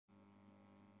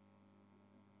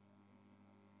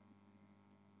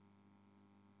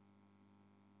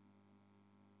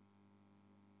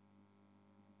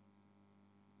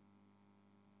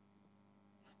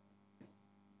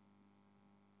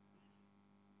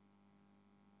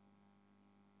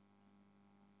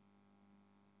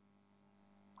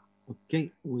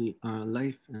Okay, we are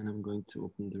live and I'm going to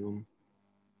open the room.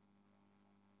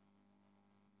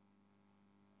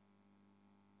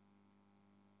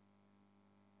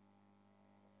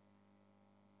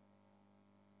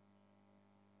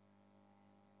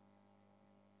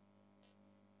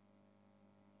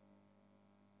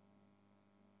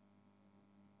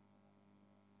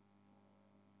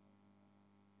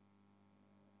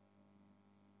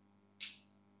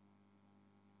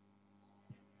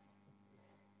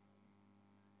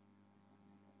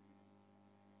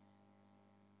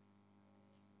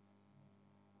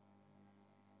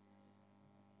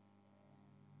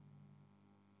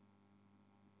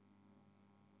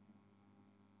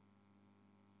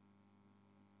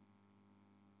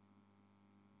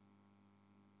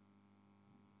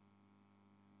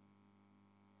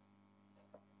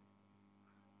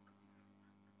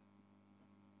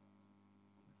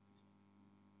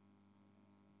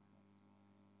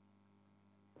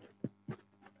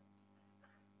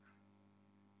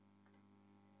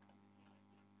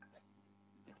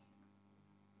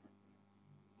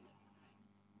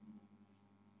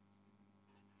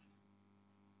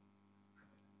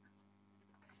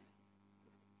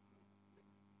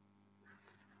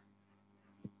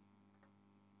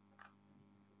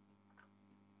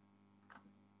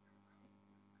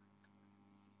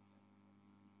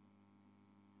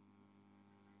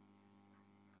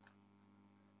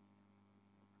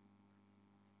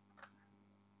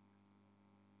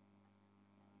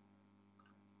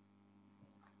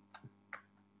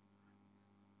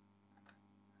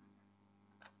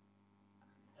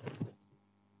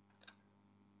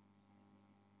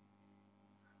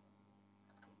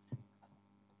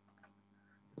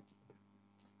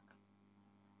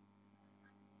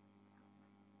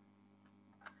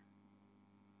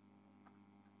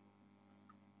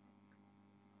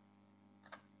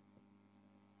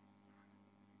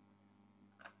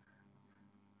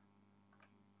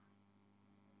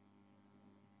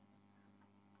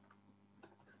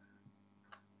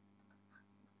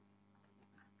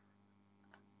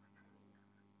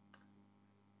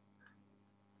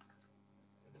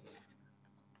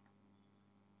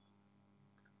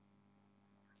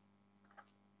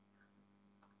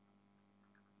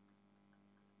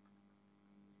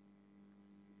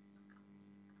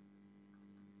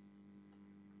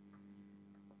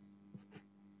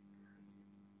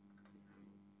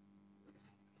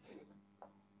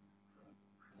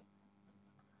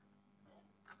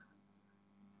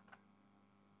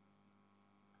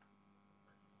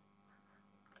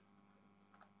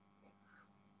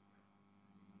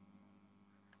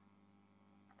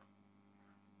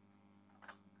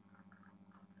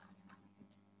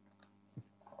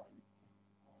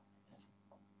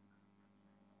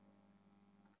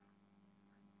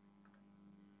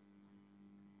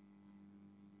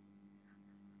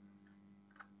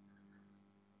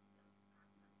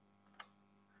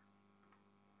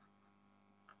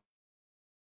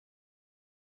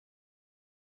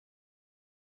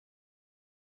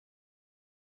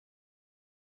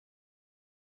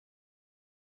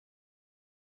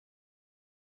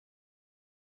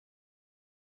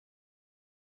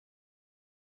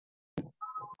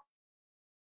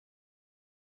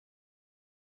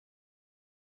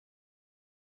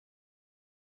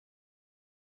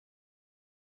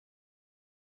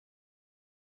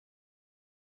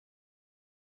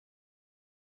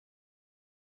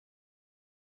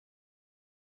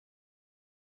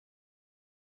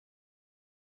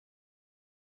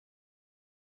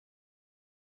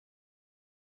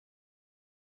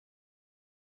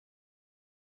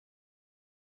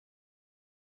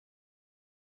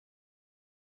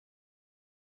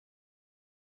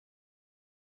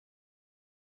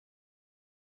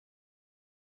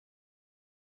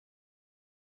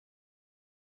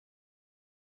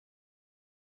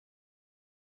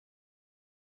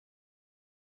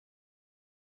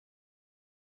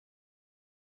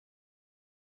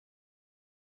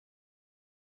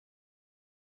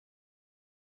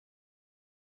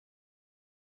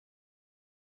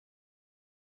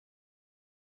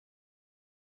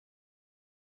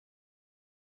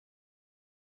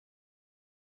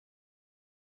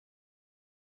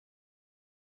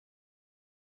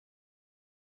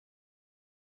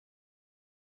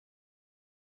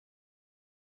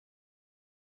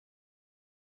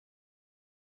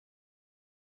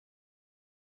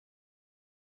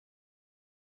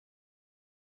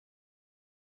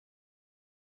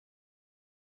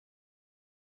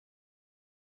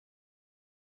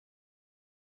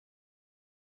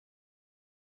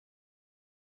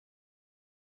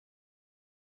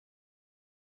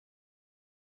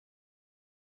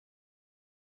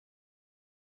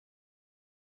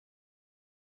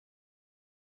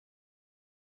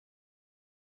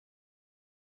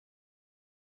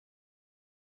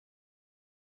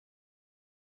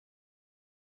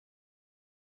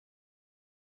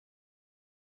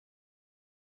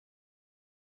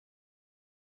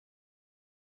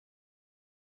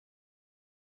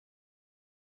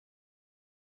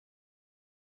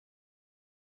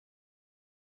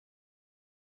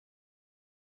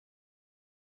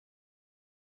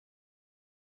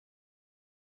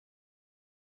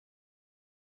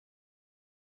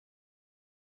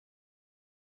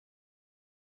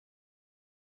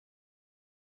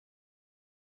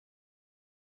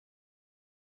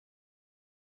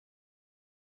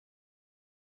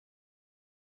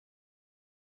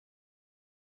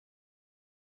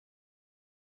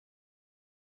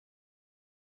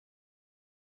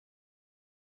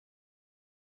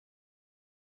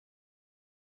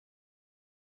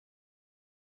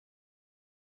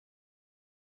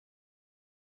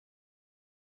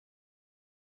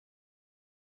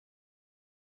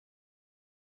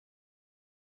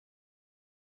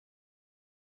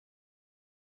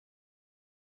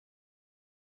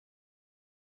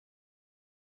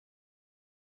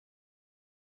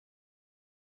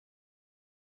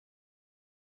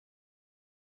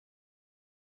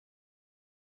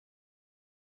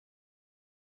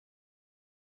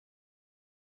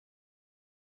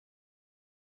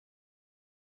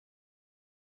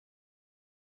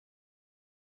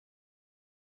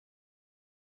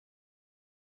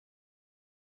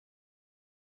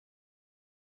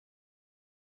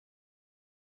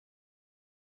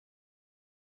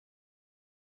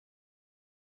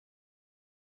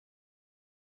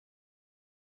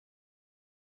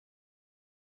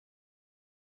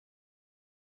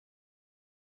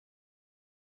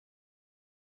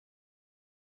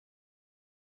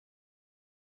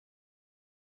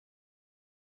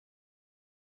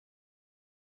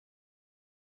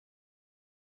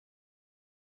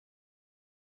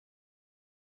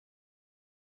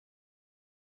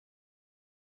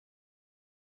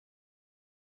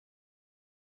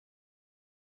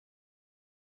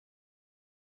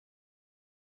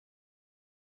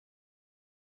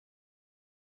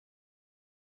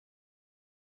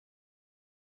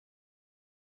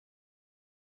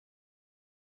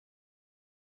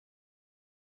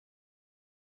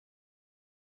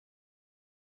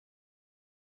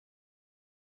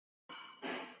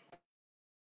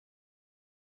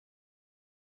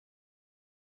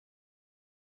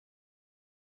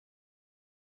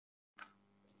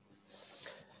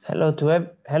 Hello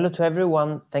to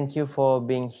everyone. Thank you for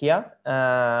being here.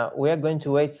 We are going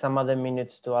to wait some other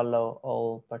minutes to allow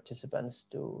all participants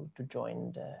to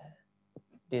join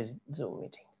this Zoom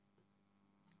meeting.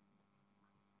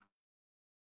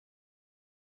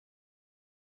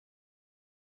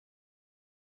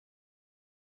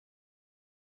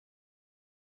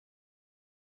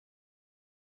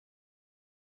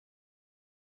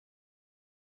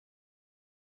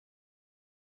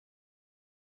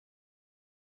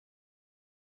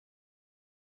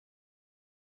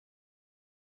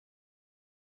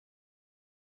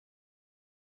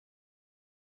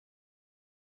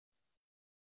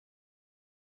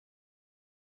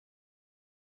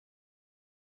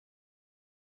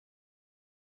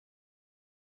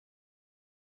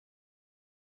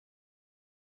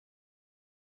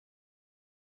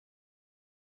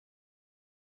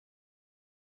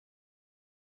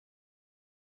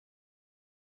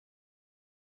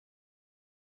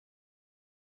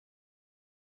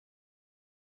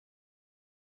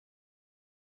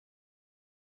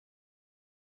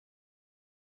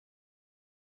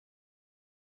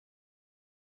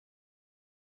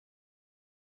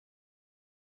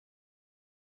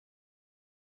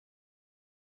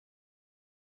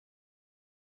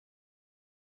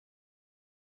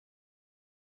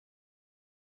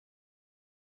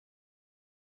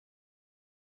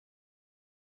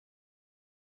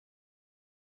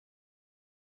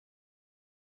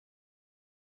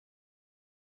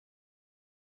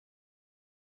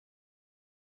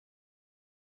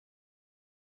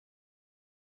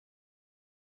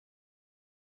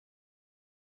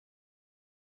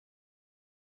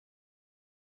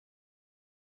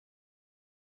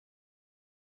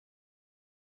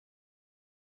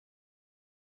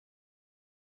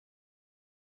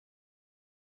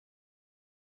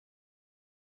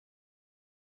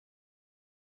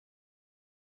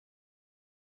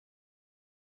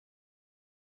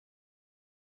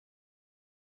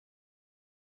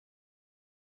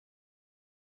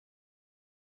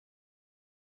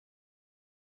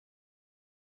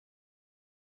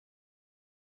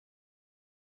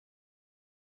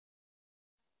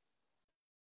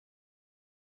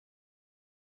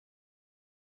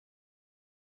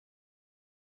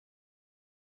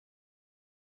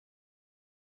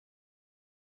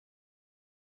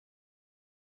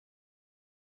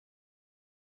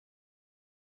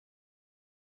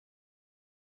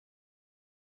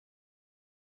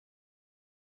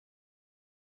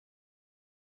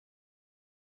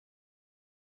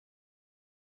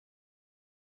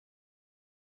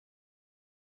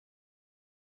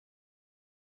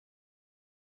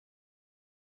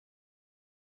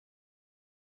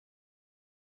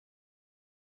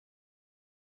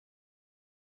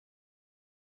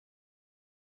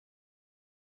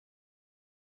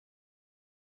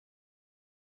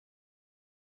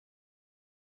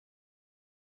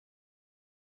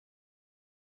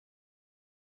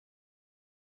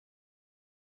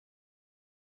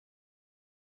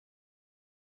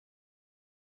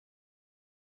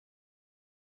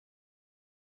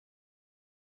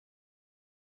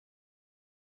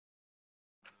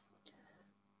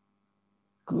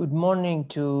 Good morning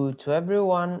to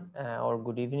everyone, or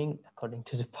good evening, according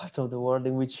to the part of the world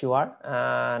in which you are.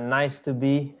 Nice to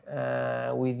be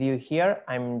with you here.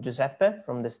 I'm Giuseppe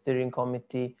from the steering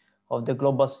committee of the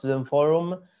Global Student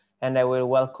Forum, and I will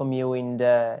welcome you in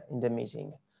the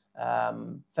meeting.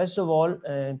 First of all,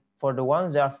 for the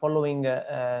ones that are following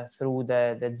through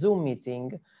the Zoom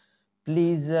meeting,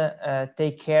 please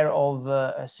take care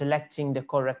of selecting the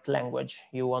correct language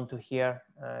you want to hear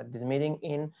this meeting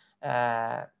in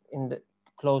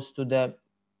close to the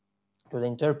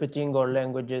interpreting or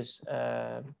languages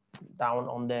down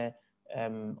on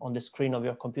the screen of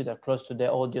your computer, close to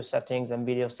the audio settings and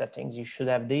video settings. You should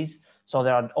have these, so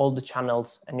there are all the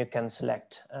channels, and you can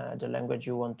select the language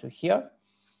you want to hear.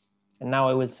 And now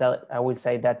I will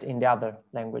say that in the other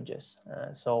languages,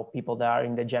 so people that are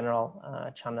in the general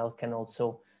channel can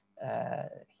also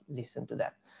listen to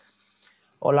that.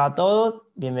 Hola a todos,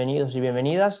 bienvenidos y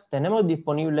bienvenidas. Tenemos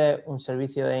disponible un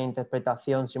servicio de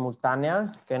interpretación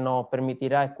simultánea que nos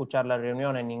permitirá escuchar la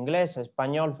reunión en inglés,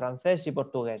 español, francés y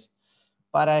portugués.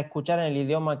 Para escuchar en el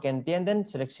idioma que entienden,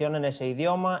 seleccionen ese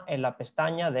idioma en la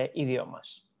pestaña de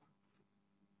idiomas.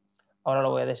 Ahora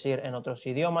lo voy a decir en otros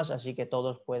idiomas, así que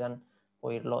todos puedan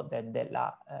oírlo desde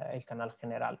el canal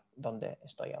general donde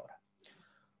estoy ahora.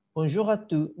 Bonjour à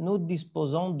tous, nous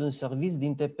disposons d'un service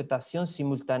d'interprétation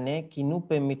simultanée qui nous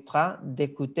permettra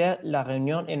d'écouter la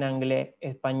réunion en anglais,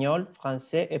 espagnol,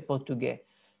 français et portugais.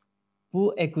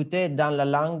 Pour écouter dans la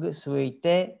langue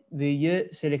souhaitée, veuillez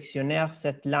sélectionner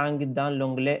cette langue dans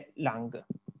l'onglet Langue.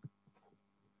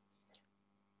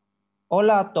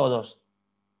 Hola a todos.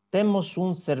 Tenemos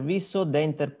un servicio de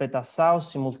interpretación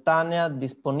simultánea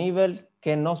disponible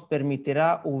que nos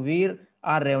permitirá oír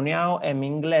a reunión en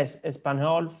inglés,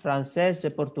 español, francés y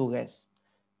portugués.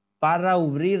 Para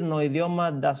abrir no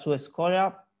idioma de su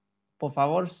escuela, por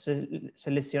favor,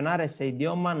 seleccionar ese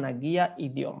idioma en la guía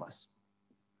idiomas.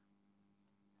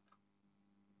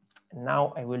 And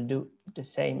now I will do the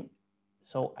same.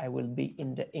 So I will be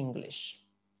in the English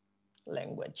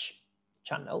language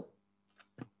channel.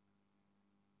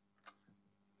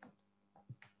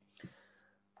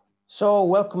 So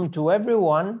welcome to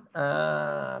everyone.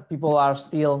 People are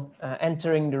still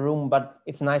entering the room, but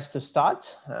it's nice to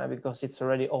start because it's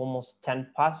already almost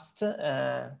 10 past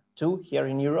 2 here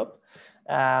in Europe.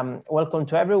 Welcome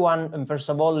to everyone. And first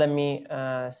of all, let me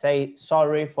say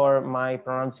sorry for my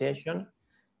pronunciation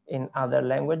in other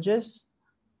languages.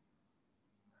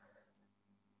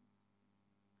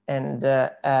 And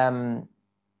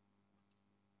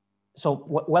so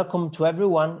welcome to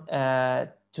everyone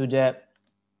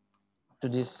to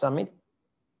this summit.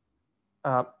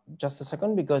 Just a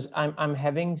second, because I'm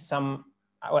having some,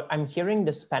 well, I'm hearing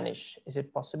the Spanish. Is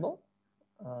it possible?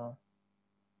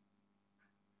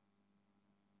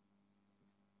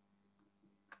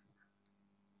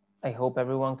 I hope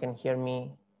everyone can hear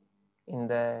me in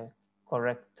the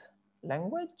correct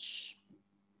language.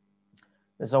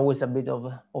 There's always a bit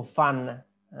of fun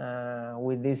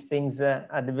with these things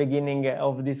at the beginning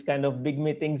of this kind of big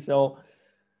meeting. So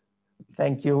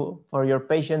thank you for your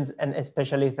patience, and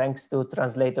especially thanks to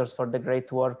translators for the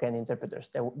great work, and interpreters,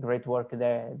 the great work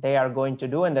they are going to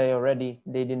do, and they already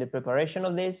did in the preparation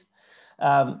of this.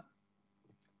 I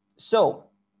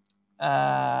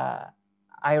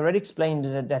already explained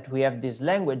that we have these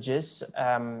languages.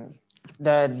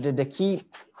 The key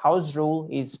house rule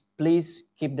is please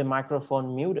keep the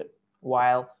microphone muted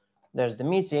while there's the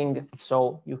meeting,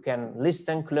 so you can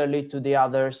listen clearly to the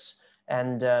others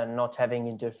and not having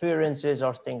interferences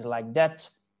or things like that.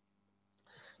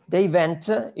 The event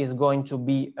is going to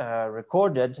be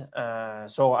recorded,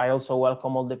 so I also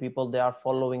welcome all the people that are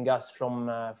following us from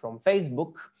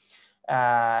Facebook,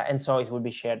 and so it will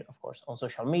be shared, of course, on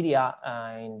social media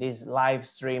in this live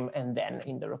stream and then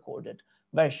in the recorded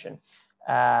version.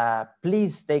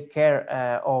 Please take care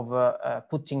of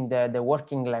putting the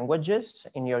working languages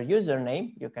in your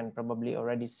username. You can probably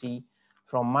already see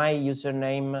from my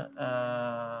username,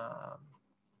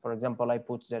 for example, I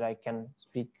put that I can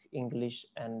speak English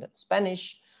and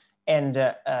Spanish, and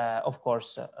of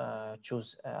course,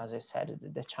 choose, as I said,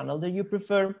 the channel that you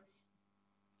prefer.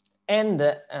 And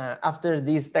after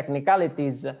these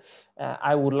technicalities,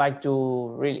 I would like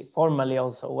to really formally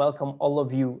also welcome all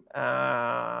of you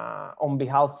on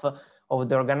behalf of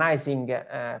the organizing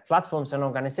platforms and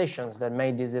organizations that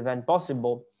made this event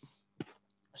possible.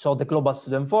 So the Global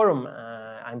Student Forum,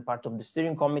 I'm part of the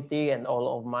steering committee, and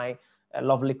all of my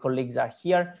lovely colleagues are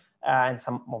here, and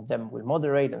some of them will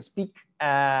moderate and speak,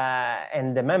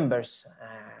 and the members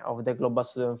of the Global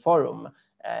Student Forum,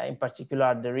 in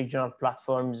particular the regional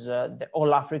platforms, the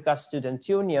All Africa Student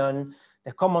Union,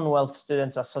 the Commonwealth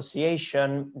Students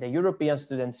Association, the European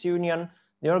Students Union,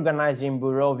 the Organizing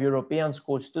Bureau of European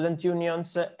School Student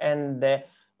Unions, and the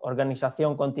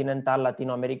Organización Continental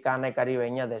Latinoamericana y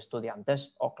Caribeña de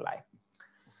Estudiantes, OCLAE.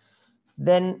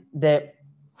 Then the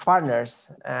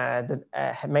partners that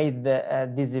made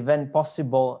this event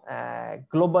possible: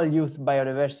 Global Youth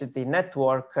Biodiversity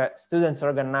Network, Students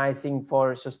Organizing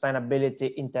for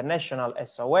Sustainability International,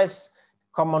 SOS,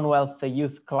 Commonwealth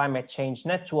Youth Climate Change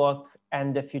Network,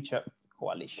 and the Future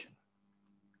Coalition.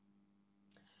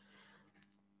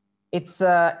 It's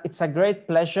a great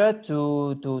pleasure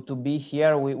to be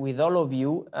here with all of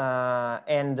you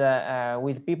and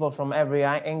with people from every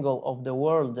angle of the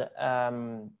world.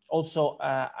 Also,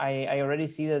 I already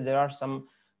see that there are some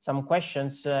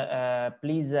questions.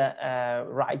 Please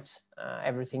write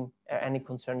everything, any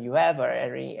concern you have, or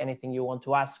anything you want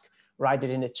to ask, write it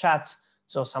in the chat,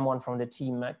 so someone from the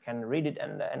team can read it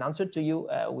and answer to you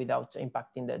without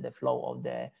impacting the flow of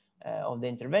the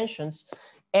interventions.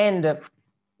 And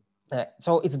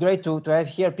so it's great to have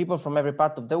here people from every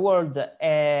part of the world,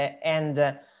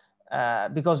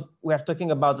 because we are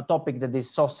talking about a topic that is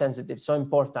so sensitive, so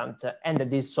important, and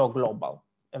that is so global: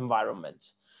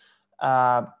 environment.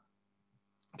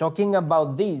 Talking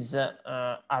about this,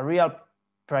 a real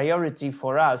priority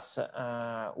for us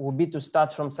would be to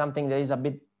start from something that is a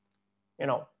bit,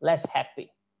 less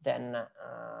happy than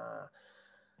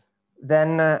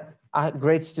a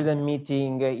great student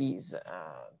meeting is.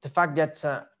 The fact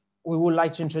that we would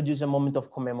like to introduce a moment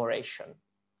of commemoration.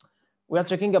 We are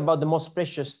talking about the most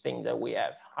precious thing that we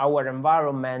have, our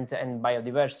environment and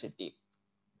biodiversity.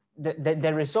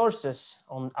 the resources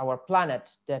on our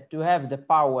planet that do have the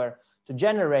power to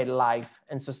generate life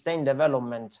and sustain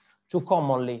development too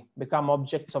commonly become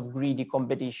objects of greedy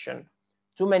competition.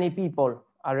 Too many people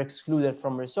are excluded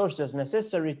from resources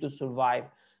necessary to survive.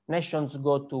 Nations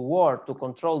go to war to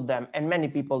control them, and many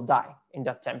people die in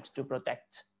the attempt to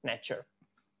protect nature.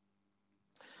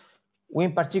 We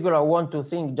in particular want to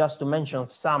think, just to mention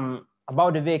some,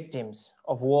 about the victims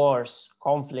of wars,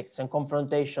 conflicts, and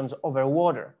confrontations over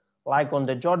water, like on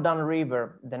the Jordan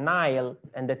River, the Nile,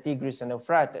 and the Tigris and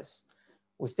Euphrates.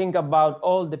 We think about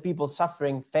all the people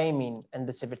suffering famine and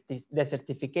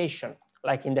desertification,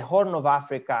 like in the Horn of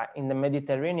Africa, in the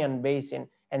Mediterranean basin,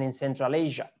 and in Central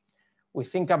Asia. We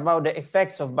think about the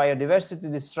effects of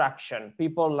biodiversity destruction,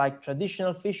 people like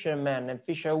traditional fishermen and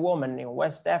fisherwomen in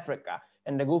West Africa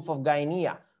and the Gulf of Guinea,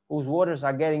 whose waters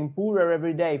are getting poorer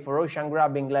every day for ocean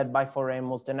grabbing led by foreign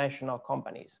multinational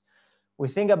companies. We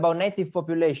think about native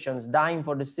populations dying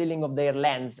for the stealing of their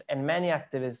lands, and many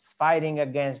activists fighting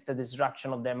against the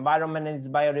destruction of the environment and its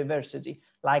biodiversity,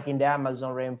 like in the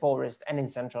Amazon rainforest and in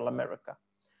Central America.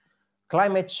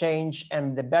 Climate change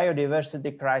and the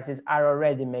biodiversity crisis are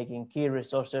already making key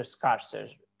resources scarcer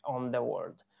on the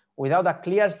world. Without a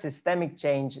clear systemic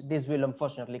change, this will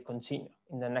unfortunately continue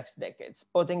in the next decades,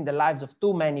 putting the lives of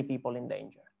too many people in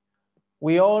danger.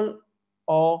 We all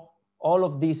owe all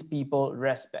of these people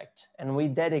respect, and we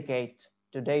dedicate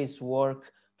today's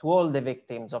work to all the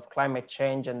victims of climate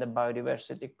change and the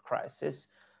biodiversity crisis,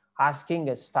 asking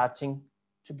and starting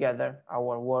together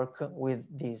our work with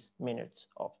these minutes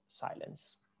of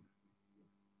silence.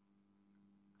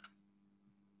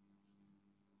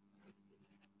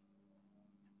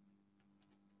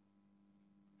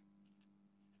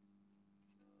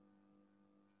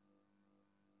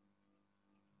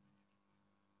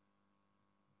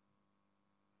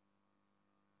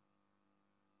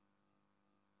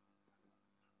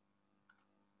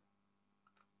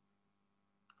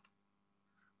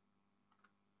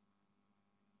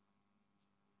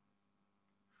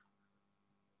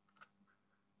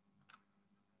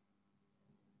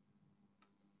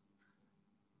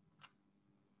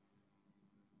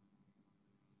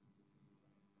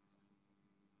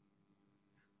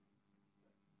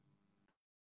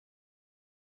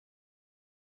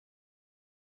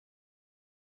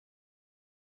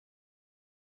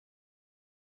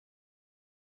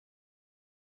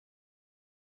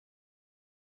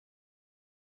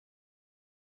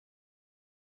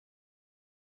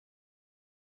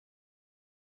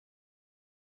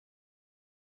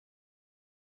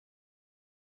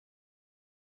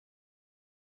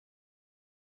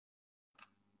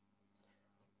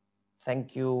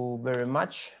 Thank you very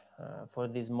much for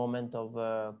this moment of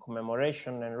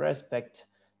commemoration and respect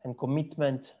and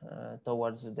commitment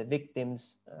towards the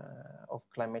victims of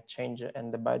climate change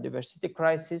and the biodiversity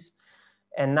crisis.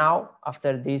 And now,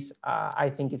 after this,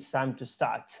 I think it's time to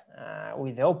start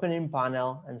with the opening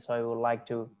panel. And so I would like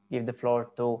to give the floor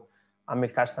to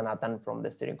Amilcar Sanatan from the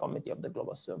steering committee of the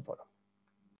Global Student Forum.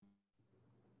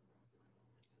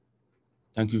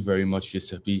 Thank you very much,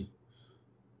 Giuseppe.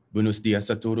 Buenos dias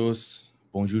a todos.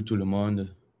 Bonjour tout le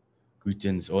monde.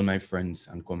 Greetings, all my friends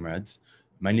and comrades.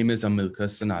 My name is Amilcar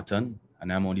Sanatan,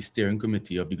 and I'm on the steering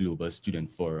committee of the Global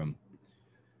Student Forum.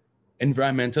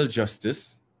 Environmental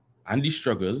justice and the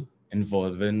struggle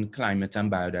involving climate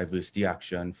and biodiversity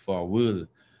action for a world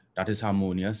that is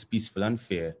harmonious, peaceful, and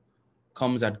fair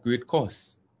comes at great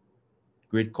cost.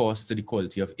 Great cost to the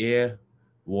quality of air,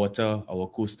 water, our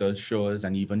coastal shores,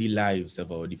 and even the lives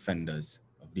of our defenders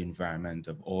of the environment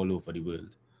of all over the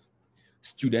world.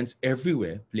 Students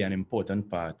everywhere play an important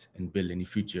part in building the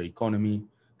future economy,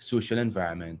 social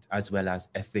environment, as well as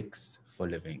ethics for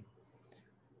living.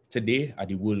 Today, at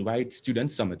the WorldWide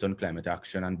Student Summit on Climate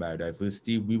Action and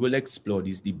Biodiversity, we will explore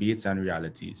these debates and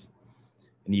realities.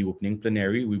 In the opening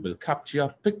plenary, we will capture a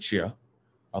picture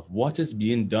of what is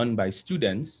being done by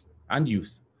students and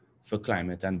youth for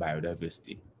climate and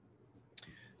biodiversity.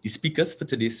 The speakers for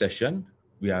today's session,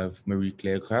 we have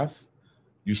Marie-Claire Graff,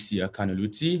 Lucia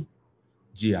Canoluti,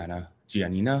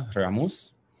 Giannina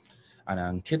Ramos, and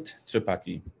Ankit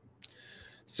Tripathi.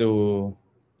 So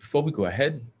before we go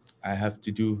ahead, I have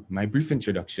to do my brief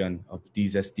introduction of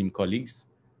these esteemed colleagues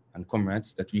and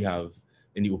comrades that we have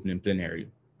in the opening plenary.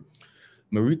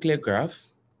 Marie-Claire Graff,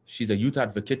 she's a youth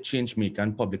advocate, change maker,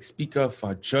 and public speaker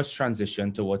for a just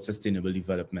transition towards sustainable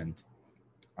development,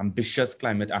 ambitious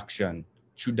climate action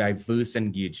through diverse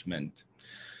engagement.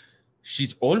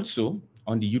 She's also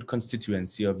on the youth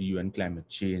constituency of UN Climate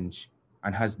Change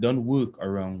and has done work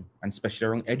around, and especially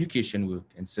around education work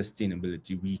in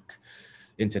Sustainability Week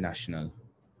International.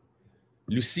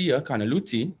 Lucia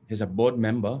Canaluti is a board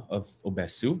member of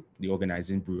OBESU, the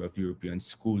Organizing Bureau of European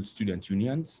School Student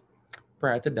Unions.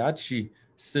 Prior to that, she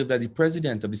served as the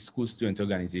president of the School Student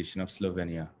Organization of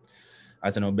Slovenia.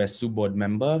 As an OBESU board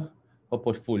member, her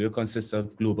portfolio consists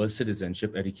of global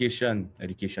citizenship education,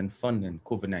 education funding,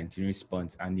 COVID-19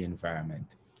 response, and the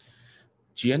environment.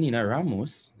 Giannina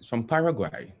Ramos is from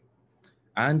Paraguay,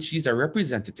 and she's a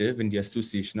representative in the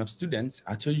Association of Students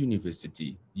at her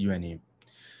university, UNA.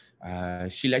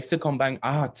 She likes to combine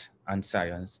art and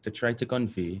science to try to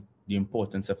convey the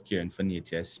importance of caring for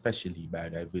nature, especially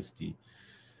biodiversity.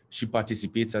 She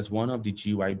participates as one of the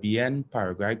GYBN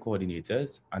Paraguay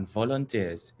coordinators and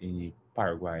volunteers in the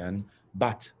Paraguayan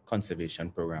bat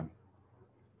conservation program.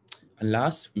 And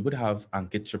last, we would have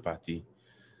Ankit Tripathi.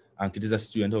 Ankit is a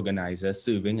student organizer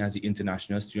serving as the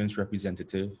international students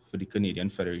representative for the Canadian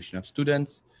Federation of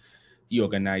Students. He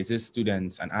organizes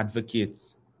students and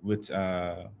advocates with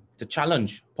to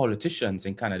challenge politicians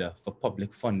in Canada for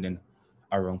public funding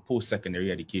around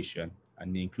post-secondary education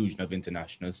and the inclusion of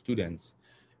international students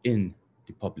in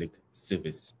the public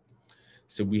service.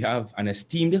 So we have an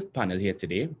esteemed panel here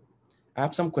today. I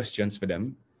have some questions for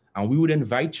them, and we would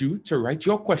invite you to write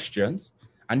your questions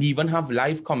and even have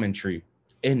live commentary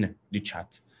in the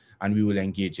chat, and we will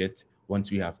engage it once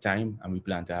we have time, and we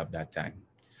plan to have that time.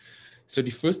 So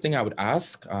the first thing I would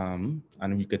ask, and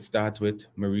we could start with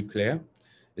Marie-Claire,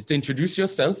 is to introduce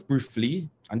yourself briefly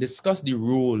and discuss the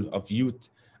role of youth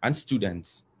and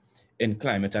students in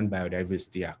climate and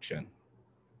biodiversity action.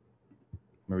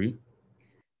 Marie?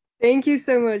 Thank you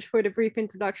so much for the brief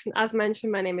introduction. As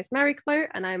mentioned, my name is Marie-Claire,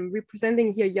 and I'm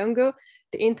representing here YOUNGO,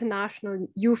 the International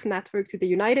Youth Network to the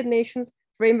United Nations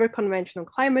Framework Convention on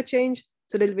Climate Change.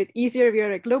 So a little bit easier, we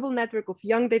are a global network of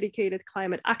young, dedicated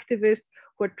climate activists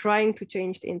who are trying to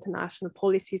change the international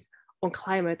policies on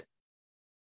climate.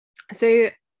 So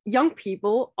young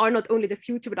people are not only the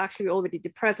future, but actually already the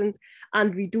present,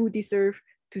 and we do deserve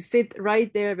to sit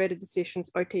right there where the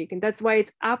decisions are taken. That's why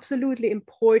it's absolutely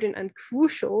important and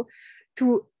crucial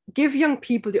to give young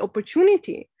people the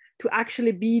opportunity to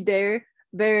actually be there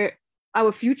where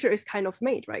our future is kind of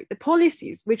made, right? The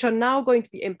policies which are now going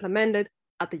to be implemented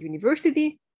at the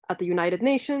university, at the United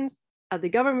Nations, at the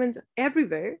governments,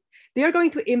 everywhere, they are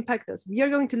going to impact us. We are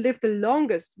going to live the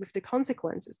longest with the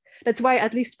consequences. That's why,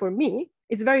 at least for me,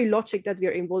 it's very logical that we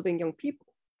are involving young people.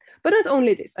 But not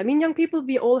only this, I mean, young people,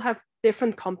 we all have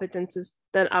different competences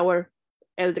than our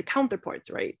elder counterparts,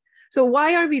 right? So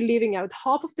why are we leaving out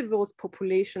half of the world's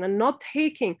population and not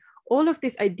taking all of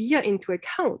this idea into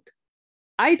account?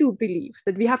 I do believe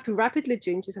that we have to rapidly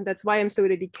change this, and that's why I'm so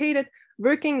dedicated,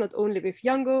 working not only with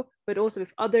YOUNGO, but also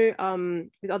with other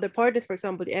partners, for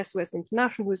example, the SOS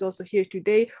International, who is also here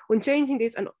today, on changing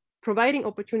this and providing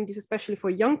opportunities, especially for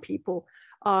young people,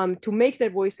 to make their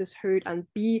voices heard and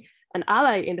be an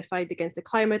ally in the fight against the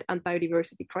climate and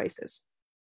biodiversity crisis.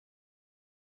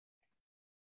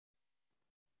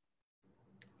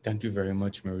 Thank you very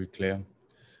much, Marie-Claire.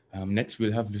 Next,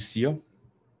 we'll have Lucia.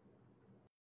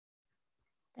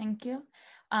 Thank you.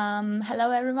 Hello,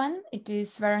 everyone. It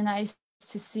is very nice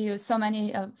to see you, so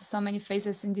many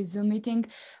faces in this Zoom meeting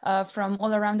from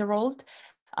all around the world.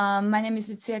 My name is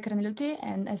Lucia Craneluti,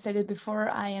 and as I said before,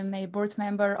 I am a board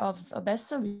member of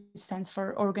OBESU, which stands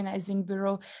for Organizing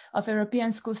Bureau of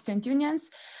European School Student Unions.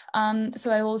 So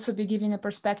I will also be giving a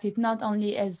perspective not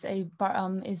only as a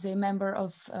member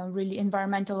of a really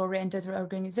environmental-oriented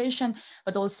organization,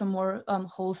 but also more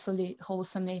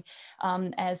wholesomely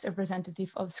as a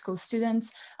representative of school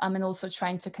students, and also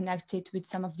trying to connect it with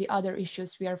some of the other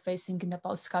issues we are facing in the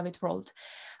post-COVID world.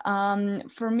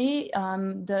 For me,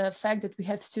 the fact that we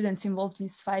have students involved in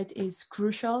this fight is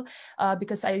crucial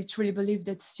because I truly believe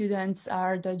that students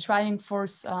are the driving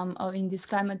force in this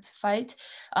climate fight.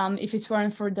 If it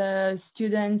weren't for the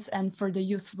students and for the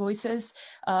youth voices,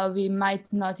 we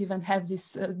might not even have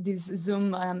this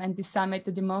Zoom and this summit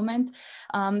at the moment.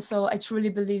 So I truly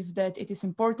believe that it is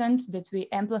important that we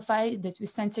amplify, that we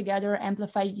stand together,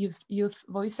 amplify youth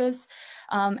voices,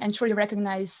 and truly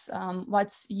recognize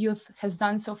what youth has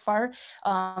done so far,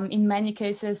 in many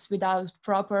cases without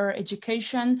proper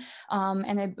education.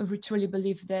 And I truly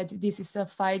believe that this is a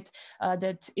fight,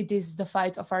 that it is the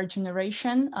fight of our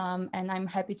generation. And I'm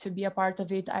happy to be a part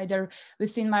of it, either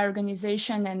within my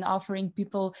organization and offering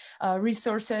people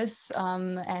resources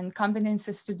and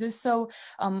competences to do so,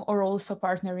 or also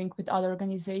partnering with other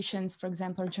organizations, for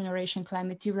example, Generation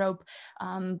Climate Europe,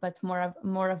 but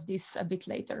more of this a bit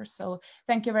later. So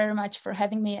thank you very much for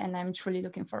having me, and I'm truly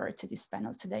looking forward to this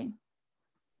panel today.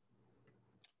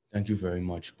 Thank you very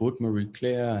much. Both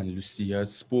Marie-Claire and Lucia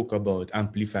spoke about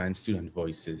amplifying student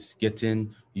voices,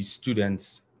 getting these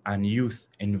students and youth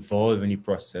involved in the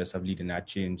process of leading that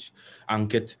change?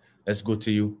 Ankit, let's go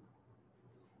to you.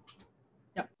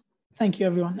 Yeah, thank you,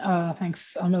 everyone.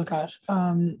 Thanks, Amilcar.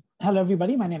 Hello,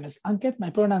 everybody. My name is Ankit.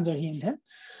 My pronouns are he and him.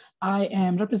 I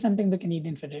am representing the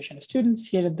Canadian Federation of Students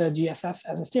here at the GSF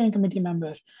as a steering committee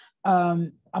member.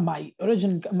 My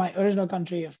original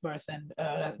country of birth and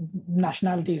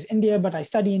nationality is India, but I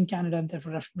study in Canada and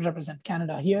therefore represent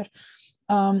Canada here.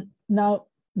 Now,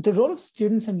 the role of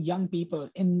students and young people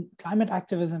in climate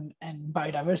activism and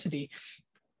biodiversity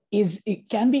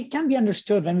can be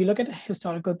understood when we look at a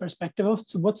historical perspective of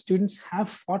what students have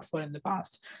fought for in the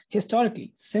past.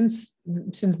 Historically, since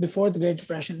before the Great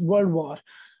Depression, World War,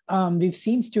 we've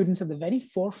seen students at the very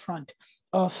forefront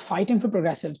of fighting for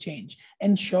progressive change,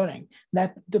 ensuring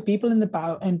that the people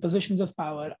in positions of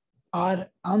power are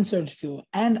answered to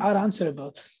and are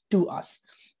answerable to us.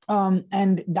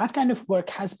 And that kind of work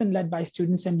has been led by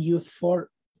students and youth for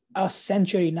a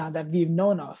century now that we've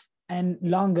known of, and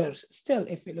longer still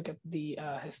if we look at the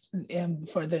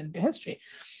further into history.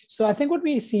 So I think what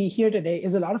we see here today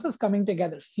is a lot of us coming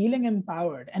together, feeling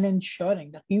empowered and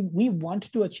ensuring that we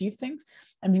want to achieve things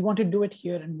and we want to do it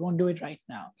here and we want to do it right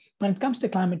now. When it comes to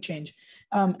climate change,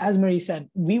 as Marie said,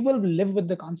 we will live with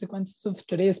the consequences of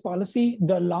today's policy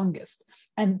the longest.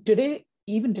 And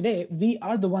even today, we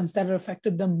are the ones that are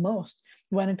affected the most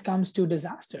when it comes to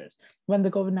disasters. When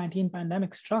the COVID-19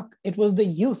 pandemic struck, it was the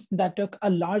youth that took a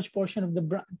large portion of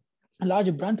a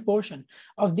large brunt portion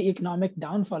of the economic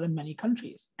downfall in many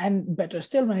countries. And better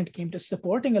still, when it came to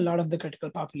supporting a lot of the critical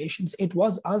populations, it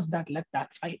was us that led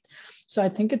that fight. So I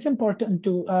think it's important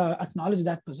to acknowledge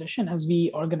that position as we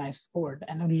organize forward.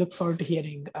 And I look forward to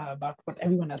hearing about what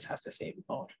everyone else has to say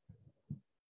more.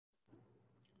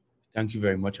 Thank you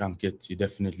very much, Ankit. You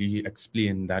definitely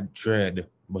explained that dread,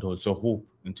 but also hope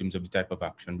in terms of the type of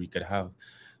action we could have.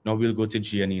 Now we'll go to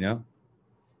Giannina.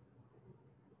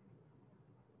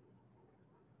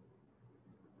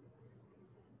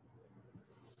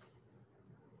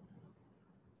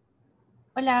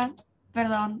 Hola,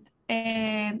 perdón.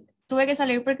 Tuve que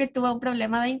salir porque tuve un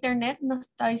problema de internet. No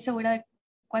estoy segura de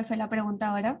cuál fue la pregunta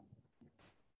ahora.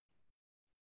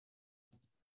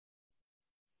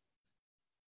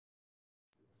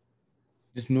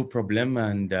 There's no problem,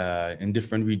 and in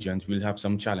different regions, we'll have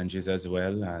some challenges as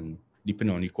well, and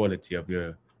depending on the quality of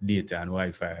your data and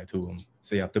Wi-Fi at home.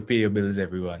 So you have to pay your bills,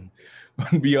 everyone.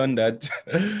 Beyond that,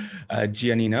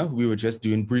 Giannina, we were just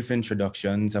doing brief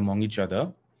introductions among each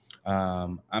other,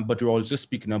 but we're also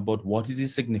speaking about what is the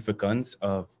significance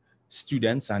of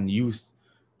students and youth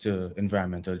to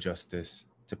environmental justice,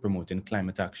 to promoting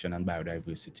climate action and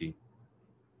biodiversity.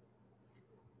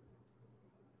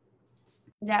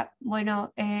 Ya,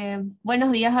 bueno,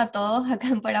 buenos días a todos. Acá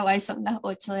en Paraguay son las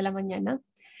 8 de la mañana.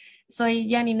 Soy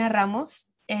Giannina Ramos,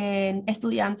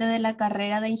 estudiante de la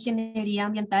carrera de Ingeniería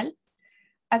Ambiental.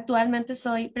 Actualmente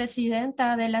soy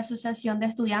presidenta de la Asociación de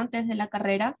Estudiantes de la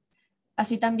carrera.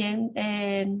 Así también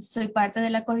soy parte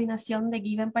de la coordinación de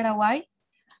GIVE en Paraguay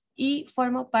y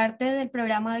formo parte del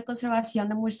programa de conservación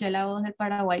de murciélagos del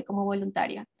Paraguay como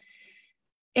voluntaria.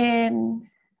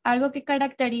 Algo que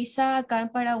caracteriza acá en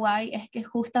Paraguay es que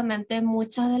justamente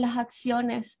muchas de las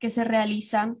acciones que se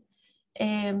realizan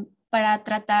para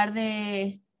tratar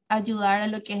de ayudar a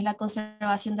lo que es la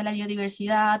conservación de la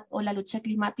biodiversidad o la lucha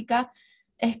climática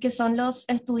es que son los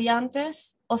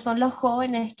estudiantes o son los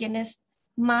jóvenes quienes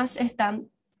más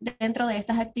están dentro de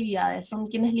estas actividades, son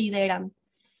quienes lideran.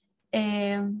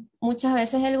 Muchas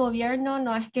veces el gobierno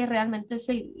no es que realmente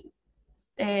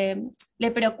le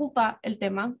preocupa el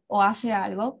tema o hace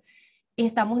algo, y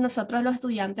estamos nosotros los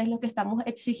estudiantes los que estamos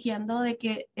exigiendo de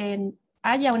que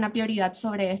haya una prioridad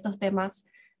sobre estos temas.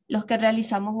 Los que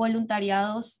realizamos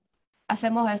voluntariados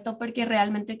hacemos esto porque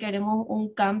realmente queremos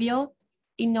un cambio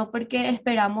y no porque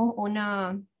esperamos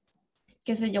una,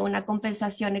 qué sé yo, una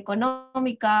compensación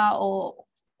económica o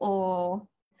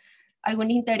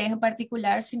algún interés en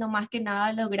particular, sino más que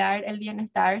nada lograr el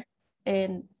bienestar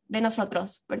de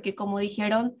nosotros, porque como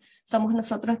dijeron, somos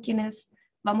nosotros quienes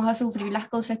vamos a sufrir las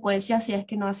consecuencias si es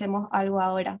que no hacemos algo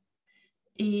ahora.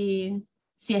 Y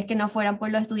si es que no fueran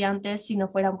por los estudiantes, si no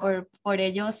fueran por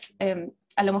ellos,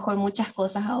 a lo mejor muchas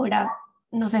cosas ahora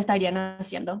no se estarían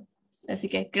haciendo. Así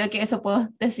que creo que eso puedo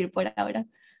decir por ahora.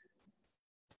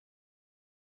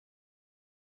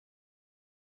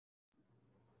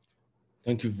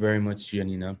 Thank you very much,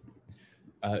 Giannina.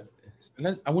 I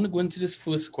want to go into this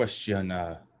first question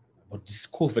about this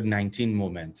COVID-19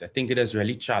 moment. I think it has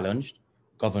really challenged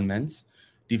governments,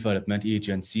 development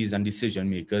agencies, and decision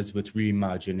makers with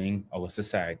reimagining our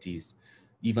societies.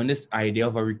 Even this idea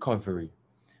of a recovery.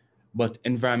 but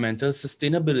environmental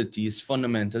sustainability is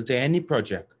fundamental to any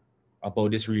project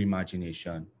about this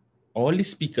reimagination. All the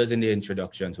speakers in the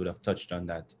introductions would have touched on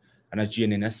that. And as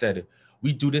Giannina said,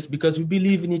 we do this because we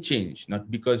believe in a change, not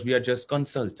because we are just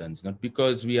consultants, not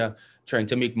because we are trying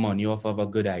to make money off of a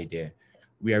good idea.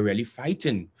 We are really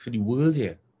fighting for the world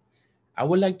here. I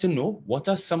would like to know, what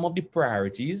are some of the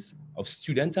priorities of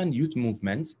student and youth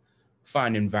movements for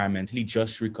an environmentally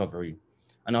just recovery?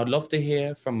 And I'd love to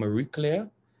hear from Marie-Claire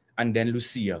and then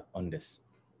Lucia on this.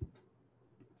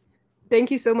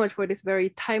 Thank you so much for this very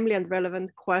timely and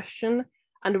relevant question.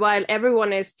 And while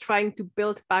everyone is trying to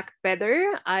build back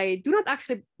better, I do not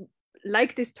actually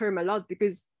like this term a lot,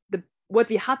 because what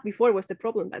we had before was the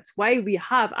problem. That's why we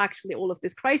have actually all of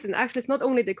this crisis. And actually, it's not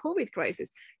only the COVID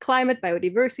crisis, climate,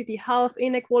 biodiversity, health,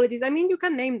 inequalities. I mean, you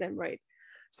can name them, right?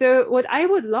 So what I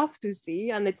would love to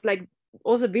see, and it's like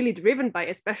also really driven by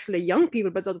especially young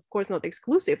people, but of course not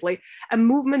exclusively, a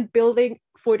movement building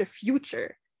for the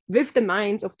future with the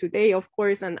minds of today, of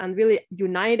course, and really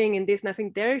uniting in this. And I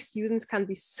think their students can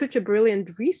be such a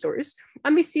brilliant resource,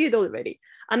 and we see it already.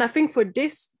 And I think for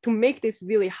this, to make this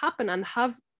really happen and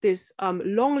have this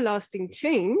long-lasting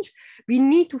change, we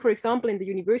need to, for example, in the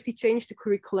university, change the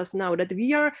curriculums now, that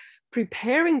we are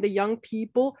preparing the young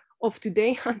people of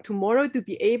today and tomorrow to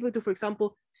be able to, for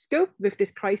example, cope with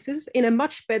this crisis in a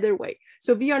much better way.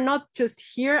 So we are not just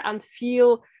here and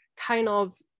feel kind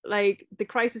of like the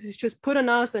crisis is just put on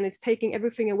us and it's taking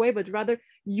everything away, but rather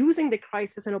using the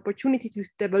crisis as an opportunity to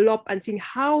develop and seeing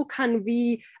how can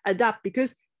we adapt,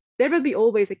 because there will be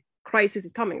always a crisis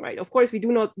is coming, right? Of course, we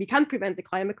can't prevent the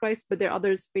climate crisis, but there are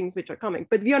other things which are coming,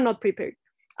 but we are not prepared.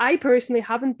 I personally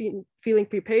haven't been feeling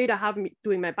prepared. I haven't been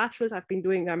doing my bachelor's.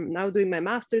 I'm now doing my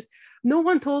master's. No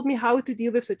one told me how to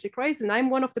deal with such a crisis, and I'm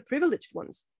one of the privileged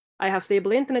ones. I have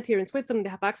stable internet here in Switzerland.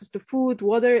 They have access to food,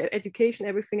 water, education,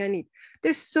 everything I need.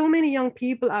 There's so many young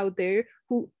people out there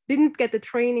who didn't get the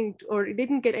training or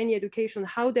didn't get any education on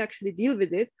how they actually deal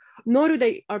with it, nor do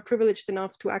they are privileged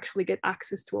enough to actually get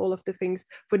access to all of the things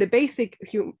for the basic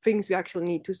things we actually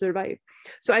need to survive.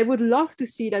 So I would love to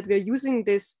see that we're using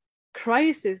this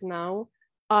crisis now,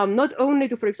 not only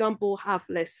to, for example, have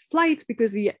less flights,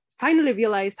 because we finally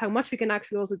realized how much we can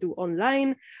actually also do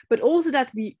online, but also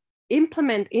that we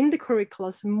implement in the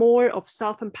curriculums more of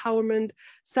self-empowerment,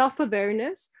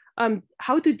 self-awareness,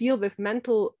 how to deal with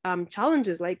mental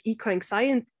challenges like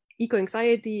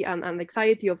eco-anxiety and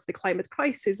anxiety of the climate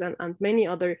crisis and many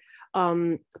other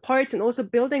parts, and also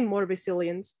building more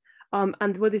resilience.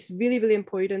 And what is really, really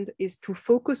important is to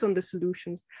focus on the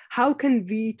solutions. How can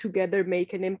we together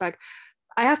make an impact?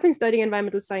 I have been studying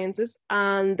environmental sciences,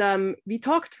 and we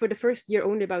talked for the first year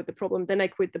only about the problem, then I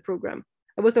quit the program.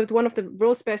 I was at one of the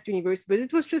world's best universities, but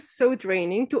it was just so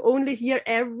draining to only hear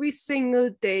every single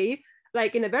day,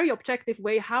 like in a very objective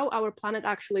way, how our planet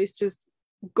actually is just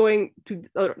going to,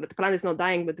 or the planet is not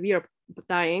dying, but we are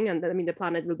dying. And I mean, the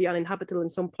planet will be uninhabitable in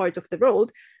some parts of the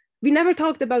world. We never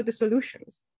talked about the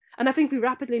solutions. And I think we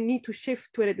rapidly need to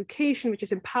shift to an education which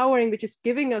is empowering, which is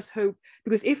giving us hope,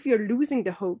 because if we are losing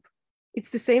the hope, it's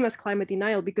the same as climate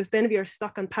denial, because then we are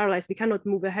stuck and paralyzed. We cannot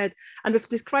move ahead. And with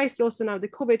this crisis, also now the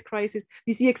COVID crisis,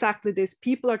 we see exactly this.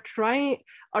 People are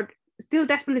still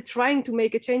desperately trying to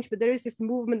make a change, but there is this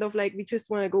movement of like, we just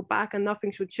want to go back and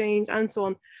nothing should change and so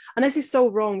on. And this is so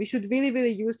wrong. We should really,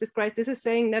 really use this crisis. This is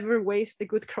saying never waste a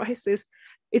good crisis.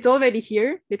 It's already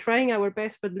here. We're trying our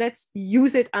best, but let's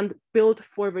use it and build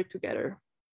forward together.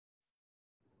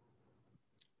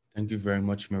 Thank you very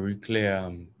much,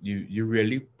 Marie-Claire. You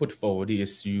really put forward the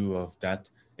issue of that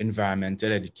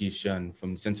environmental education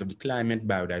from the sense of the climate,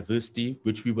 biodiversity,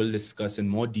 which we will discuss in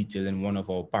more detail in one of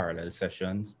our parallel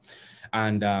sessions.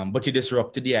 And but you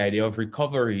disrupted the idea of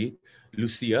recovery.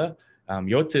 Lucia,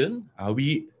 your turn.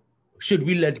 Should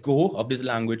we let go of this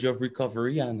language of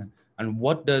recovery, and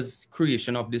what does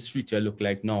creation of this future look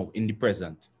like now in the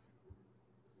present?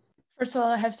 First of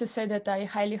all, I have to say that I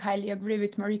highly, highly agree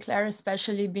with Marie-Claire,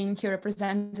 especially being here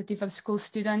representative of school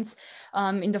students.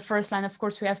 In the first line, of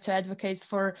course, we have to advocate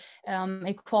for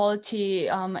equality,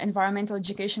 environmental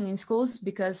education in schools,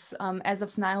 because as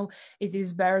of now, it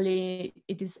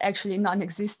is actually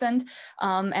non-existent.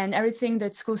 And everything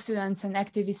that school students and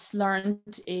activists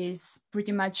learned is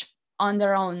pretty much on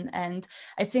their own. And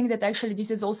I think that actually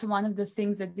this is also one of the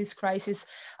things that this crisis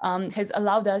has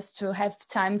allowed us to have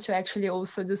time to actually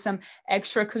also do some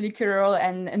extracurricular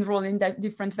and enroll in that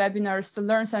different webinars to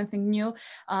learn something new.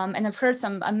 And I've heard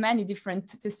many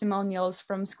different testimonials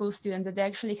from school students that they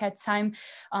actually had time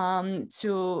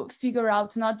to figure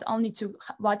out not only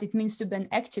what it means to be an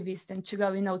activist and to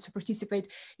go, to participate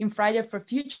in Friday for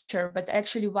Future, but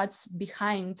actually what's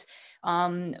behind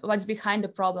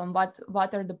the problem,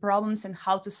 what are the problems and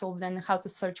how to solve them, and how to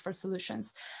search for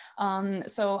solutions.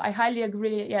 So I highly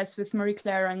agree, yes, with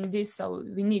Marie-Claire on this. So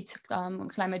we need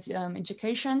climate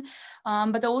education,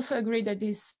 but I also agree that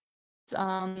this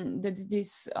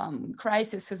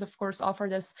crisis has, of course,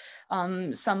 offered us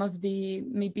some of the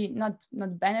maybe not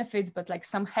benefits, but like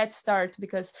some head start,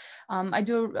 because I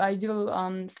do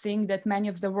think that many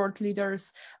of the world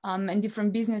leaders and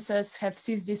different businesses have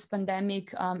seized this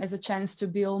pandemic as a chance to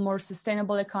build more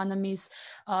sustainable economies,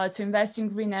 to invest in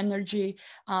green energy,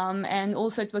 and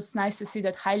also it was nice to see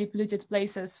that highly polluted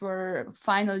places were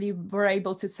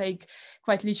able to take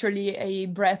quite literally a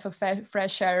breath of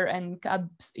fresh air, and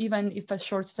even if a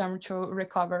short term to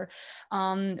recover.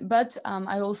 But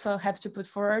I also have to put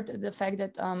forward the fact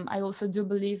that I also do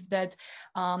believe that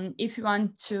if you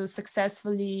want to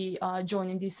successfully join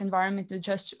in this environment to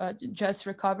just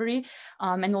recovery,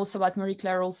 and also what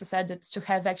Marie-Claire also said, that to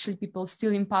have actually people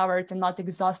still empowered and not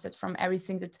exhausted from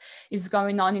everything that is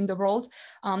going on in the world,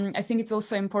 I think it's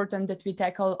also important that we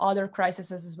tackle other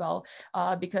crises as well,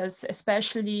 because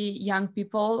especially young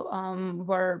people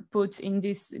were put in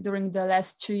this during the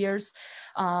last 2 years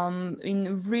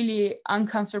in really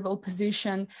uncomfortable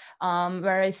position,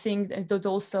 where I think that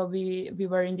also we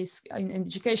were in this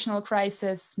educational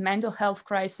crisis, mental health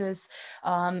crisis,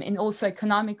 and also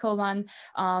economical one.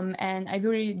 And I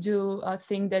really do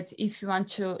think that if you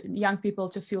want young people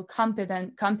to feel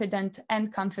competent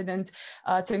and confident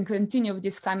to continue with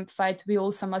this climate fight, we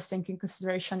also must take in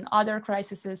consideration other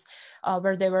crises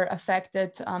where they were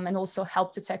affected, and also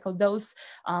help to tackle those,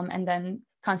 and then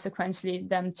consequently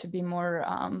them to be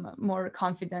more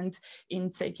confident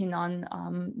in taking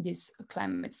on this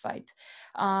climate fight.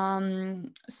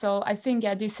 So I think,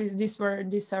 yeah, these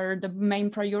are the main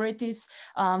priorities,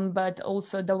 but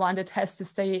also the one that has to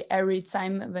stay every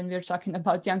time when we're talking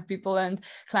about young people and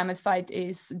climate fight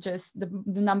is just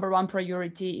the number one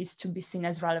priority is to be seen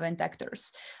as relevant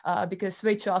actors, because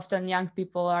way too often young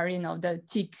people are, the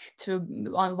tick to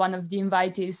one of the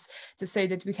invitees to say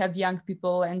that we have young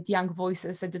people and young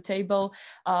voices at the table,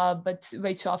 but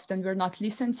way too often we're not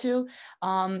listened to.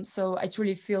 So I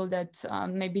truly feel that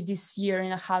maybe this year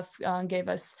and a half gave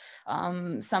us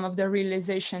some of the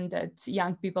realization that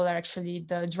young people are actually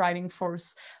the driving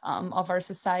force of our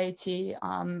society,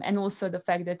 and also the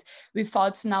fact that we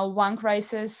fought now one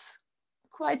crisis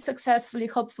quite successfully,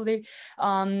 hopefully,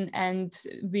 and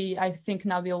I think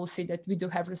now we all see that we do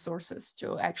have resources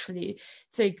to actually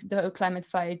take the climate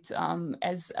fight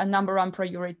as a number one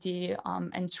priority,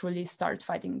 and truly start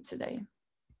fighting today.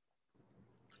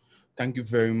 Thank you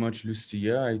very much,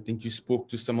 Lucia. I think you spoke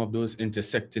to some of those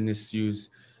intersecting issues,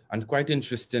 and quite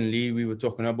interestingly, we were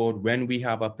talking about when we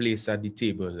have a place at the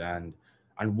table and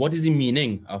what is the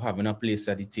meaning of having a place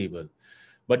at the table.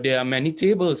 But there are many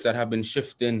tables that have been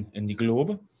shifting in the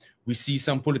globe. We see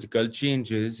some political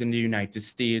changes in the United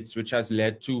States, which has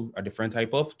led to a different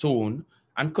type of tone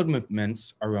and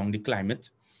commitments around the climate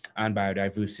and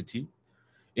biodiversity.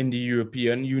 In the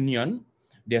European Union,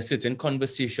 there are certain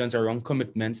conversations around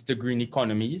commitments to green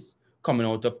economies coming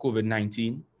out of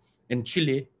COVID-19. In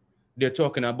Chile, they're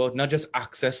talking about not just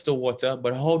access to water,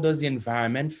 but how does the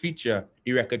environment feature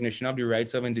the recognition of the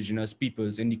rights of indigenous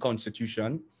peoples in the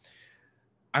Constitution.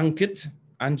 Ankit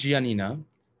and Giannina,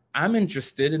 I'm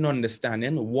interested in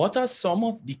understanding what are some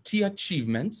of the key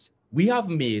achievements we have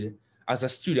made as a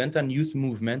student and youth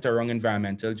movement around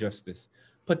environmental justice,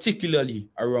 particularly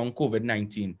around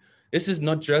COVID-19. This is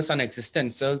not just an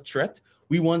existential threat.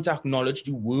 We want to acknowledge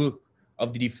the work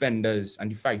of the defenders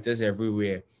and the fighters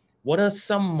everywhere. What are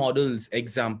some models,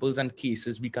 examples, and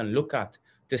cases we can look at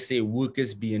to say work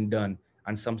is being done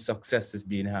and some success is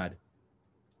being had?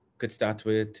 Could start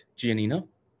with Giannina.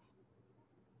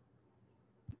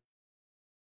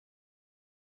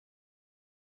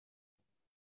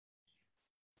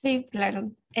 Sí,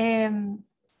 claro.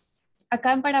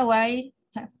 Acá en Paraguay,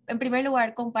 o sea, en primer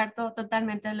lugar, comparto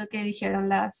totalmente lo que dijeron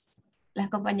las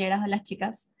compañeras o las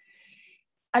chicas.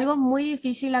 Algo muy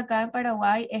difícil acá en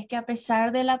Paraguay es que a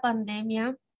pesar de la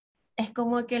pandemia, es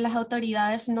como que las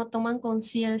autoridades no toman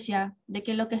conciencia de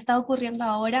que lo que está ocurriendo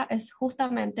ahora es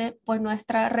justamente por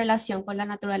nuestra relación con la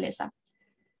naturaleza.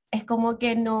 Es como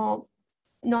que no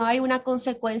no hay una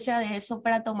consecuencia de eso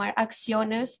para tomar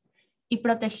acciones y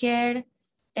proteger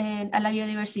a la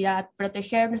biodiversidad,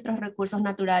 proteger nuestros recursos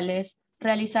naturales,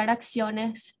 realizar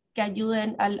acciones que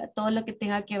ayuden a todo lo que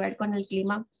tenga que ver con el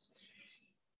clima.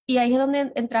 Y ahí es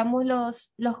donde entramos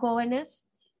los jóvenes,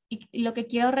 y lo que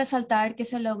quiero resaltar que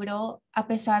se logró a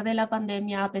pesar de la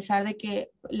pandemia, a pesar de que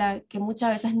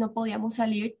muchas veces no podíamos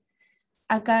salir.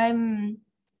 Acá en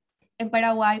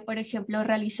Paraguay, por ejemplo,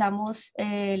 realizamos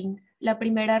la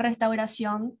primera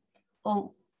restauración,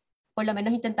 o por lo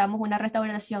menos intentamos una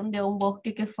restauración de un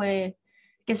bosque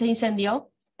que se incendió.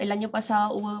 El año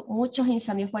pasado hubo muchos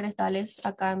incendios forestales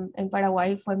acá en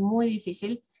Paraguay, fue muy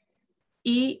difícil.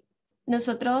 Y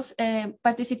nosotros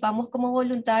participamos como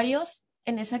voluntarios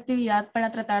en esa actividad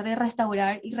para tratar de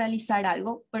restaurar y realizar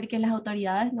algo, porque las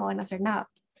autoridades no van a hacer nada.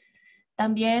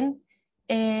 También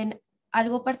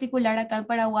algo particular acá en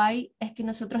Paraguay es que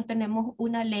nosotros tenemos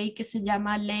una ley que se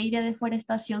llama Ley de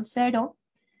Deforestación Cero,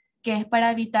 que es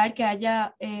para evitar que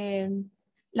haya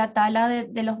la tala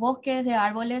de los bosques de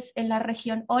árboles en la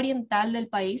región oriental del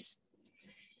país.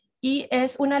 Y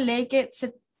es una ley que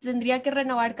se tendría que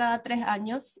renovar cada 3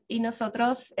 años, y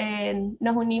nosotros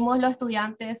nos unimos los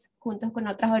estudiantes juntos con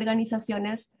otras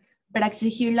organizaciones para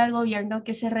exigirle al gobierno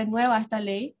que se renueva esta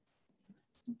ley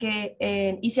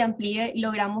y se amplíe, y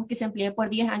logramos que se amplíe por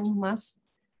 10 años más.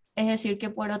 Es decir, que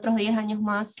por otros 10 años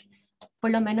más, por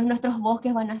lo menos nuestros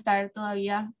bosques van a estar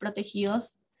todavía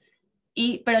protegidos,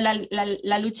 pero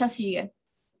la lucha sigue.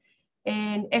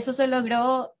 Eso se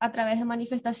logró a través de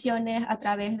manifestaciones, a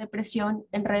través de presión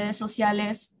en redes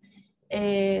sociales,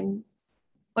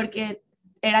 porque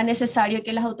era necesario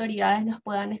que las autoridades nos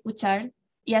puedan escuchar,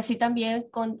 y así también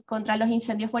contra los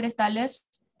incendios forestales.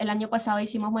 El año pasado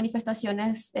hicimos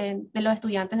manifestaciones de los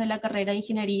estudiantes de la carrera de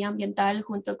Ingeniería Ambiental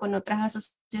junto con otras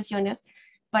asociaciones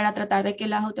para tratar de que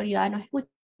las autoridades nos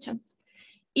escuchen.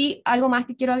 Y algo más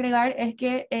que quiero agregar es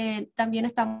que también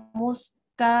estamos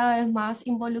cada vez más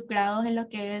involucrados en lo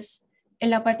que es en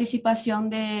la participación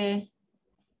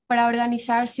para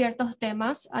organizar ciertos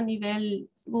temas a nivel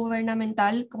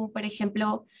gubernamental, como por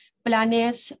ejemplo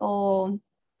planes o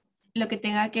lo que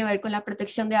tenga que ver con la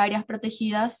protección de áreas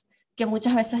protegidas, que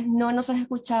muchas veces no nos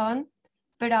escuchaban,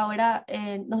 pero ahora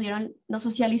nos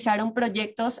socializaron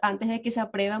proyectos antes de que se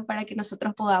aprueben para que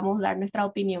nosotros podamos dar nuestra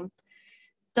opinión.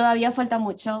 Todavía falta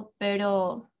mucho,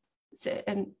 pero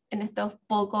en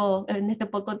este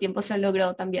poco tiempo se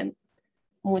logró también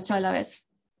mucho a la vez.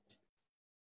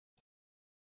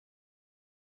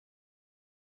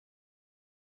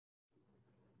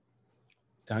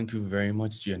 Thank you very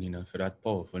much, Janina, for that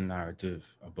powerful narrative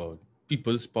about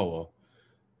people's power,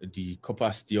 the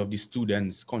capacity of the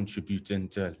students contributing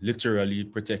to literally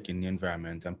protecting the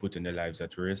environment and putting their lives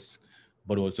at risk,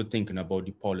 but also thinking about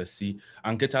the policy.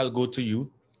 Ankit, I'll go to you.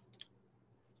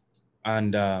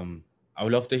 And I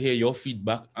would love to hear your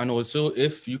feedback. And also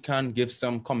if you can give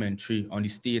some commentary on the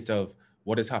state of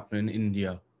what is happening in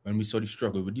India when we saw the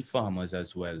struggle with the farmers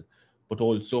as well, but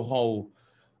also how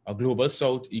a global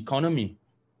South economy,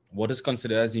 what is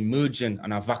considered as emerging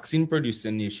and a vaccine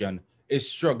producing nation, is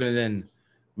struggling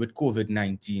with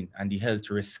COVID-19 and the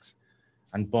health risks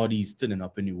and bodies turning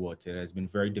up in the water. It has been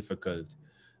very difficult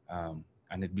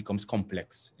and it becomes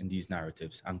complex in these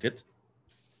narratives. Ankit?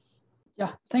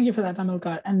 Yeah, thank you for that,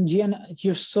 Amilcar. And Gianna,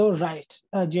 you're so right,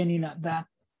 Janina, that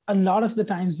a lot of the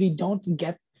times we don't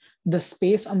get the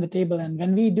space on the table. And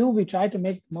when we do, we try to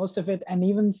make most of it. And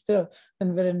even still,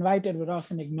 when we're invited, we're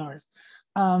often ignored.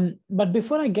 But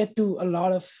before I get to a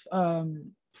lot of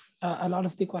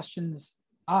the questions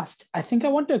asked, I think I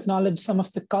want to acknowledge some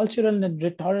of the cultural and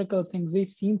rhetorical things we've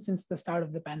seen since the start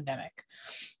of the pandemic.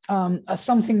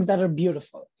 Some things that are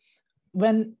beautiful.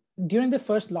 During the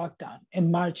first lockdown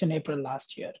in March and April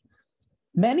last year,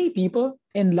 many people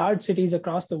in large cities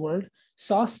across the world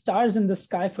saw stars in the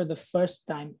sky for the first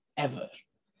time ever.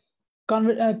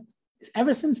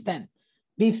 Ever since then,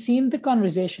 we've seen the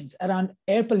conversations around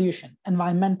air pollution,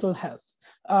 environmental health,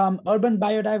 urban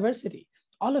biodiversity.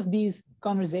 All of these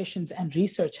conversations and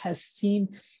research has seen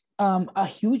a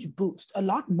huge boost. A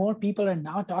lot more people are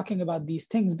now talking about these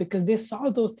things because they saw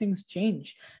those things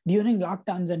change during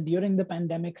lockdowns and during the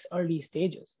pandemic's early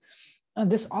stages.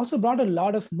 This also brought a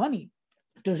lot of money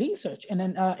to research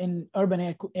in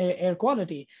urban air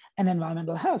quality and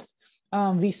environmental health.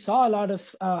 We saw a lot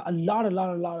of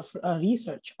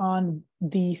research on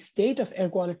the state of air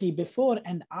quality before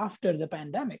and after the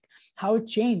pandemic, how it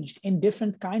changed in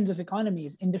different kinds of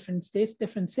economies, in different states,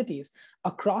 different cities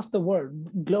across the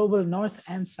world, global north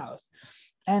and south.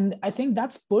 And I think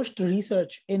that's pushed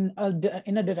research in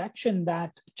a direction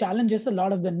that challenges a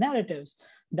lot of the narratives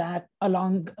that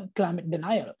along climate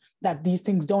denial, that these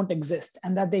things don't exist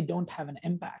and that they don't have an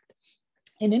impact.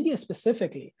 In India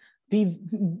specifically,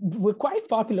 we're quite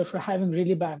popular for having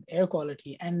really bad air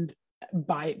quality, and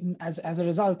as a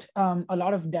result, a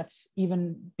lot of deaths,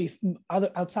 even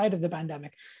outside of the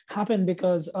pandemic, happen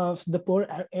because of the poor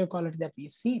air quality that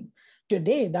we've seen.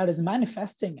 Today, that is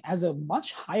manifesting as a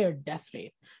much higher death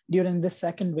rate during this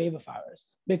second wave of ours,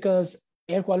 because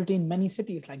air quality in many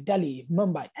cities like Delhi,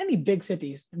 Mumbai, any big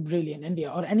cities really in India,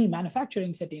 or any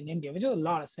manufacturing city in India, which is a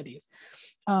lot of cities,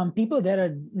 people there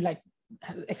are like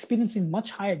experiencing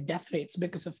much higher death rates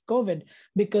because of COVID,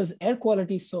 because air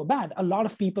quality is so bad. A lot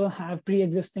of people have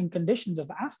pre-existing conditions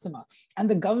of asthma, and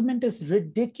the government is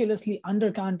ridiculously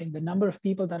undercounting the number of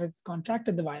people that have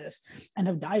contracted the virus and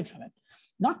have died from it.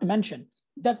 Not to mention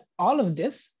that all of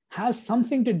this has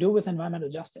something to do with environmental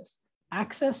justice.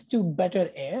 Access to better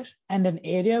air and an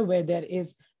area where there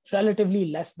is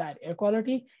relatively less bad air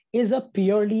quality is a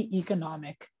purely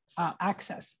economic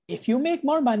access. If you make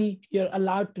more money, you're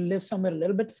allowed to live somewhere a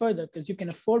little bit further because you can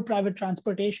afford private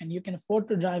transportation, you can afford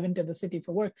to drive into the city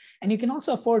for work, and you can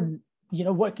also afford,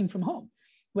 working from home.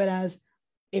 Whereas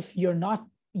if you're not,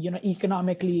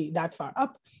 economically that far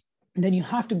up, then you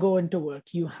have to go into work,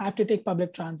 you have to take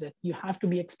public transit, you have to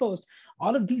be exposed.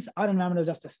 All of these are environmental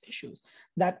justice issues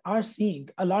that are seeing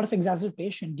a lot of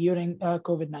exacerbation during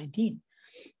COVID-19.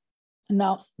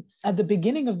 Now, at the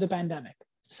beginning of the pandemic,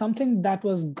 something that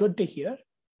was good to hear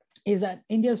is that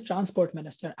India's transport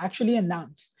minister actually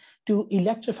announced to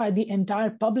electrify the entire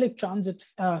public transit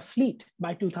fleet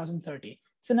by 2030.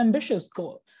 It's an ambitious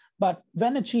goal, but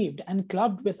when achieved and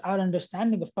clubbed with our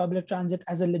understanding of public transit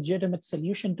as a legitimate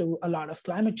solution to a lot of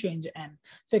climate change and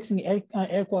fixing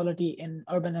air quality in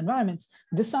urban environments,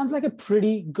 this sounds like a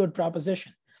pretty good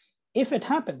proposition. If it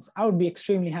happens, I would be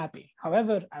extremely happy.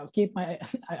 However, I will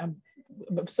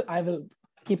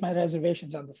keep my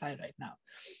reservations on the side right now.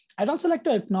 I'd also like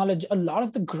to acknowledge a lot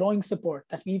of the growing support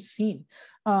that we've seen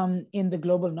in the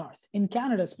global north. In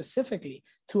Canada specifically,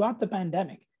 throughout the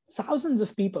pandemic, thousands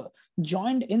of people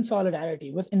joined in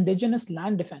solidarity with Indigenous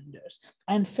land defenders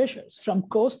and fishers from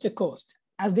coast to coast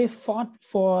as they fought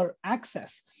for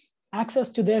access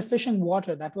to their fishing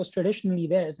water that was traditionally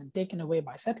theirs and taken away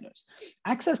by settlers,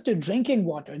 access to drinking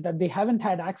water that they haven't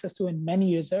had access to in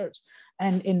many reserves,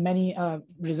 and in many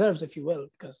reserves, if you will,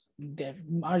 because they're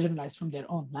marginalized from their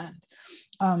own land.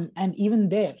 And even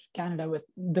there, Canada, with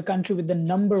the country with the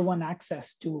 #1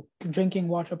 access to drinking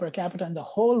water per capita in the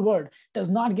whole world, does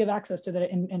not give access to their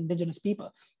Indigenous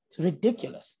people. It's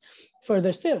ridiculous.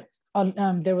 Further still,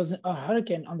 there was a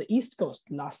hurricane on the East Coast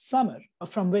last summer,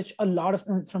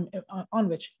 on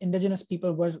which Indigenous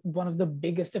people were one of the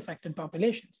biggest affected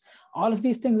populations. All of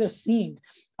these things are seeing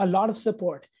a lot of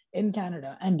support in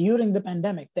Canada. And during the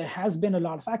pandemic, there has been a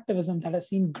lot of activism that has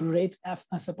seen great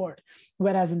support.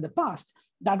 Whereas in the past,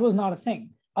 that was not a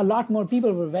thing. A lot more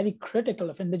people were very critical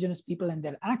of Indigenous people and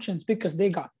their actions because they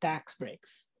got tax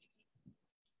breaks.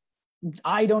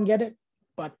 I don't get it,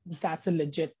 but that's a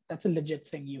legit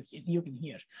thing you can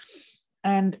hear.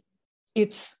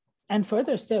 And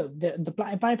further still, the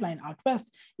pipeline out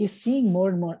west is seeing more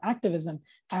and more activism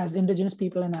as Indigenous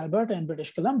people in Alberta and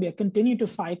British Columbia continue to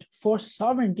fight for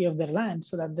sovereignty of their land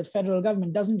so that the federal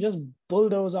government doesn't just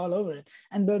bulldoze all over it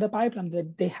and build a pipeline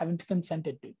that they haven't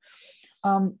consented to.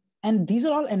 And these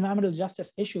are all environmental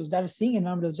justice issues that are seeing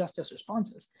environmental justice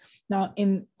responses. Now,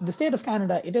 in the state of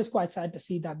Canada, it is quite sad to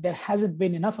see that there hasn't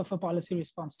been enough of a policy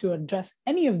response to address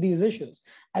any of these issues,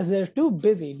 as they're too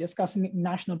busy discussing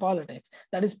national politics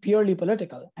that is purely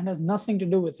political and has nothing to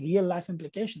do with real life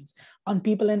implications on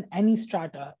people in any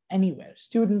strata, anywhere,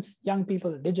 students, young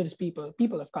people, Indigenous people,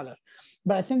 people of color.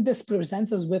 But I think this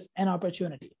presents us with an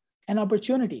opportunity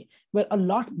where a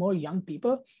lot more young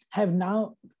people have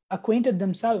now acquainted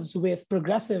themselves with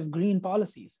progressive green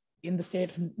policies. In the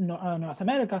state of North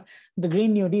America, the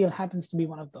Green New Deal happens to be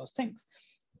one of those things.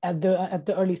 At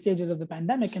the early stages of the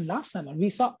pandemic and last summer, we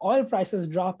saw oil prices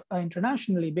drop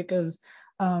internationally because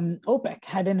OPEC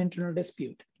had an internal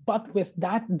dispute. But with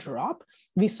that drop,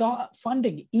 we saw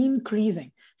funding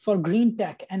increasing for green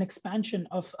tech and expansion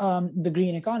of the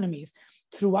green economies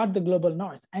throughout the global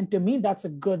north. And to me, that's a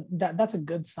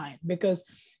good sign, because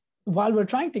while we're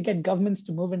trying to get governments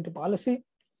to move into policy,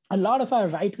 a lot of our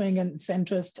right-wing and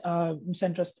centrist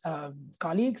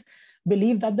colleagues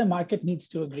believe that the market needs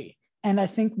to agree. And I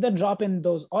think the drop in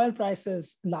those oil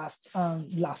prices last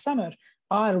summer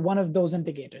are one of those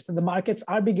indicators that the markets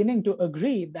are beginning to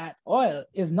agree that oil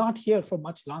is not here for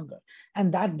much longer.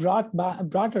 And that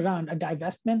brought around a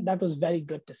divestment that was very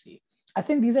good to see. I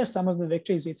think these are some of the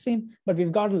victories we've seen, but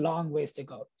we've got a long ways to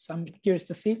go. So I'm curious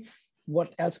to see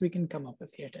what else we can come up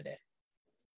with here today.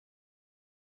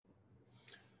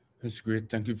 That's great.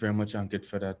 Thank you very much, Ankit,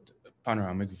 for that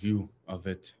panoramic view of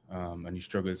it and the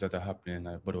struggles that are happening,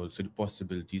 but also the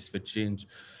possibilities for change.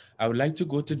 I would like to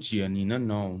go to Giannina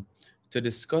now to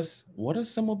discuss what are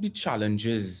some of the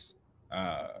challenges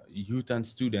youth and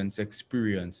students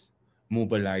experience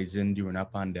mobilizing during a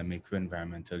pandemic for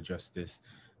environmental justice.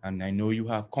 And I know you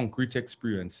have concrete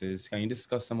experiences. Can you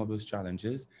discuss some of those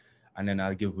challenges? And then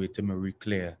I'll give way to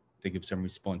Marie-Claire to give some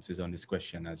responses on this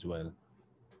question as well.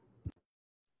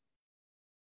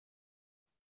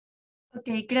 Ok,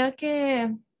 creo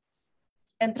que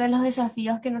entre los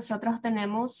desafíos que nosotros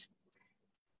tenemos,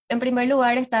 en primer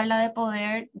lugar está la de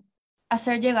poder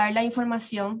hacer llegar la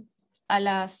información a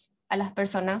las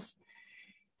personas.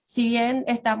 Si bien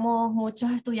estamos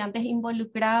muchos estudiantes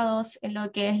involucrados en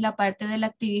lo que es la parte del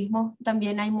activismo,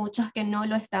 también hay muchos que no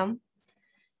lo están.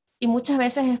 Y muchas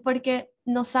veces es porque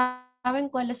no saben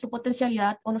cuál es su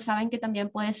potencialidad o no saben que también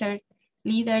pueden ser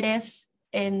líderes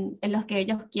en los que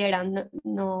ellos quieran.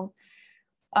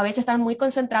 A veces están muy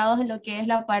concentrados en lo que es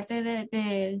la parte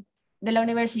de la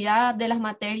universidad, de las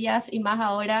materias, y más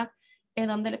ahora en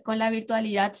donde con la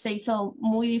virtualidad se hizo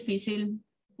muy difícil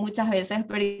muchas veces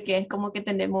porque es como que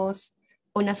tenemos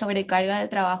una sobrecarga de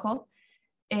trabajo.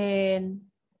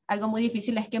 Algo muy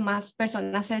difícil es que más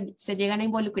personas se llegan a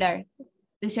involucrar.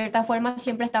 De cierta forma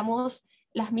siempre estamos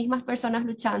las mismas personas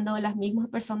luchando, las mismas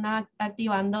personas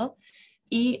activando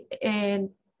y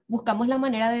buscamos la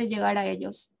manera de llegar a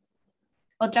ellos.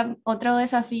 Otro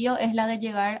desafío es la de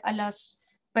llegar a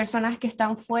las personas que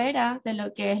están fuera de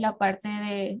lo que es la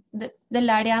parte del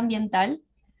área ambiental.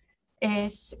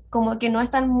 Es como que no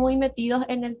están muy metidos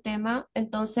en el tema,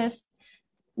 entonces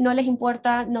no les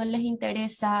importa, no les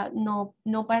interesa,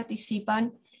 no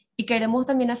participan, y queremos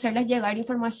también hacerles llegar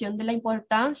información de la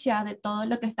importancia de todo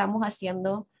lo que estamos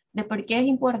haciendo, de por qué es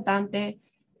importante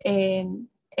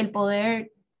el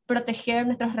poder proteger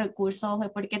nuestros recursos, de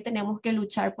por qué tenemos que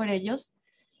luchar por ellos.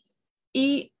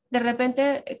 Y de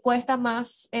repente cuesta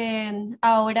más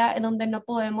ahora en donde no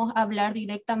podemos hablar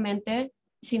directamente,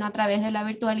 sino a través de la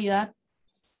virtualidad,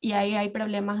 y ahí hay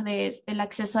problemas del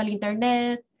acceso al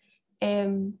internet,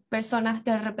 personas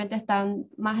que de repente están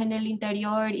más en el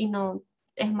interior y no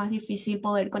es más difícil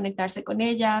poder conectarse con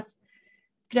ellas.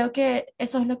 Creo que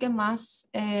eso es lo que más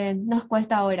nos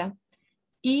cuesta ahora.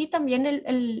 Y también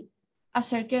el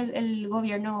hacer que el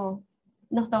gobierno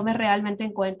nos tome realmente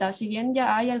en cuenta. Si bien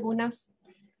ya hay algunas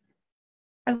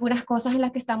cosas en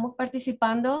las que estamos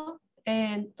participando,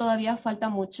 todavía falta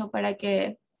mucho para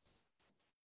que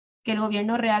el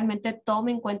gobierno realmente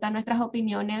tome en cuenta nuestras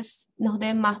opiniones, nos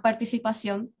dé más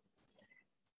participación,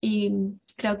 y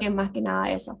creo que más que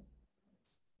nada eso.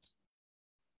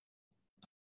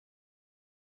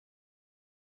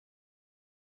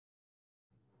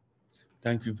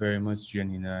 Thank you very much,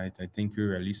 Giannina. I think you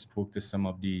really spoke to some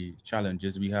of the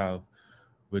challenges we have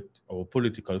with our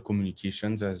political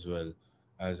communications, as well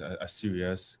as a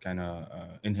serious kind of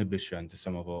inhibition to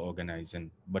some of our organizing.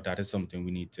 But that is something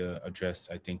we need to address,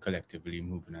 I think, collectively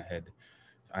moving ahead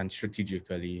and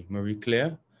strategically.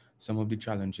 Marie-Claire, some of the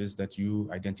challenges that you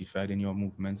identified in your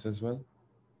movements as well?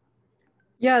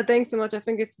 Yeah, thanks so much. I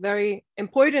think it's very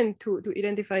important to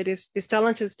identify these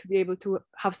challenges, to be able to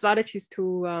have strategies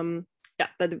to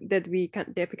that we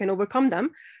can overcome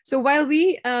them. So while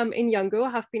we in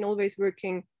Youngo have been always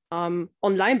working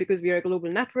online, because we are a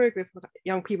global network with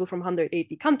young people from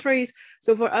 180 countries.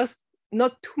 So for us,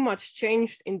 not too much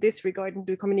changed in this regard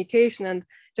into communication. And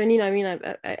Janine, I mean,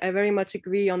 I very much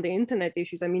agree on the internet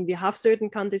issues. I mean, we have certain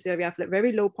countries where we have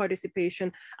very low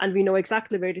participation, and we know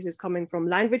exactly where this is coming from: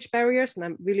 language barriers. And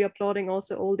I'm really applauding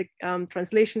also all the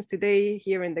translations today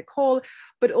here in the call,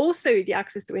 but also the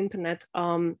access to internet,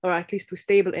 or at least to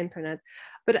stable internet.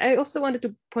 But I also wanted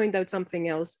to point out something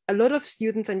else. A lot of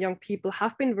students and young people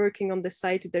have been working on the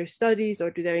side to their studies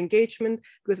or to their engagement,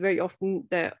 because very often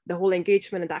the whole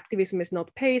engagement and activism is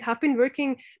not paid, have been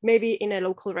working maybe in a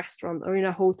local restaurant or in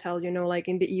a hotel, you know, like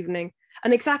in the evening.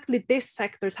 And exactly these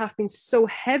sectors have been so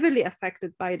heavily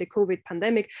affected by the COVID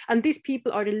pandemic. And these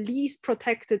people are the least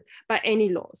protected by any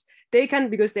laws. They can,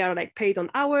 because they are like paid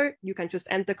on hour, you can just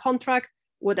end the contract,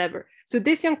 whatever. So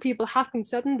these young people have been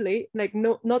suddenly like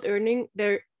not earning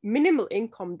their minimal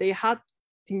income they had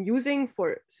been using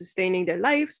for sustaining their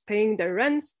lives, paying their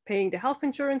rents, paying the health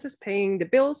insurances, paying the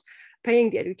bills,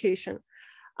 paying the education.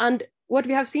 And what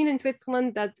we have seen in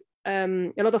Switzerland, that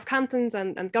a lot of cantons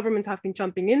and governments have been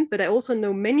jumping in, but I also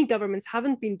know many governments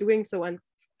haven't been doing so, and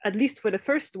at least for the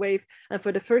first wave and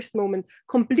for the first moment,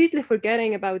 completely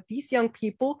forgetting about these young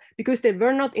people because they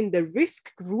were not in the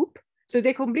risk group. So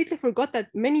they completely forgot that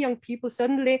many young people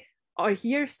suddenly are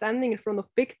here standing in front of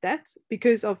big debts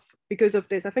because of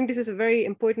this. I think this is a very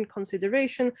important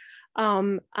consideration,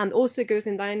 and also goes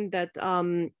in line that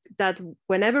that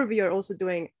whenever we are also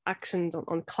doing actions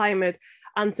on climate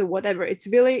and so whatever, it's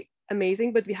really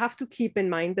amazing, but we have to keep in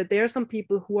mind that there are some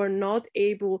people who are not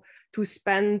able to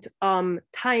spend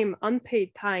time,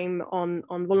 unpaid time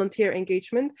on volunteer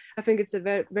engagement. I think it's a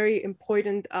very, very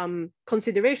important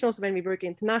consideration also when we work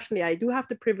internationally. I do have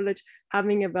the privilege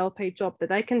having a well-paid job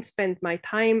that I can spend my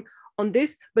time on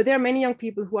this, but there are many young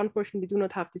people who unfortunately do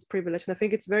not have this privilege. And I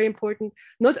think it's very important,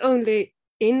 not only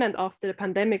in and after the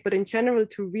pandemic, but in general,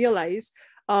 to realize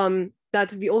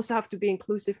that we also have to be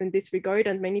inclusive in this regard,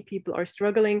 and many people are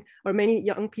struggling, or many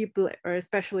young people are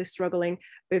especially struggling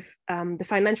with the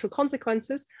financial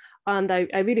consequences. And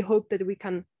I really hope that we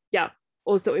can,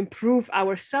 also improve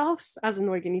ourselves as an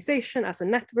organization, as a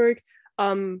network,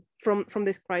 from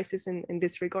this crisis in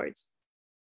this regards.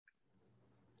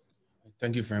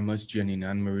 Thank you very much, Janina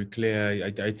and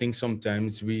Marie-Claire. I think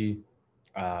sometimes we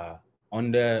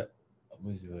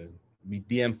we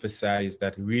de-emphasize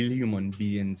that real human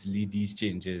beings lead these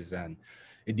changes, and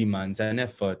it demands an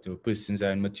effort. Persons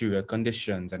are in material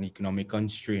conditions and economic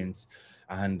constraints,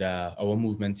 and our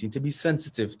movements need to be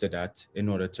sensitive to that in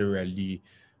order to really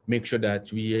make sure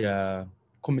that we are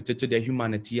committed to their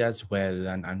humanity as well,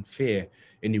 and fair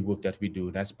in the work that we do.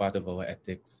 That's part of our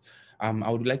ethics. I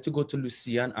would like to go to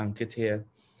Lucia and Ankit here.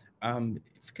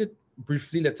 If you could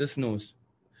briefly let us know,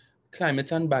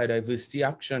 climate and biodiversity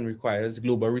action requires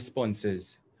global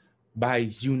responses by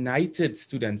united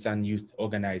students and youth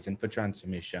organizing for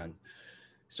transformation.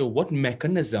 So what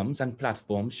mechanisms and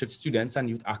platforms should students and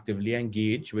youth actively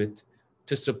engage with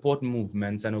to support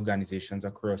movements and organizations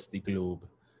across the globe?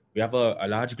 We have a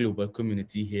large global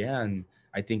community here, and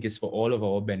I think it's for all of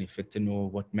our benefit to know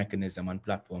what mechanism and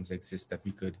platforms exist that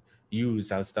we could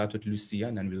use. I'll start with Lucia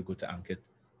and then we'll go to Ankit.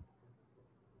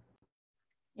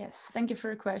 Yes, thank you for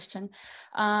your question.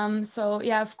 So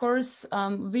yeah, of course,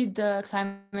 with the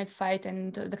climate fight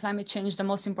and the climate change, the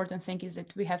most important thing is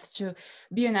that we have to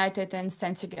be united and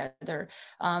stand together.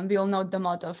 We all know the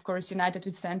motto, of course, united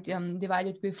we stand,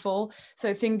 divided we fall. So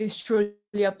I think this truly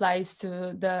applies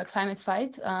to the climate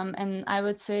fight. And I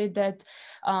would say that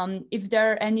if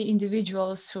there are any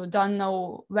individuals who don't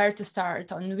know where to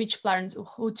start, on which plans,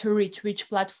 who to reach, which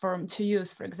platform to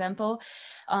use, for example,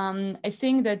 I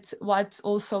think that what's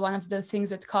also one of the things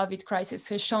that COVID crisis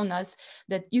has shown us,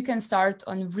 that you can start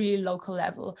on really local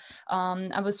level.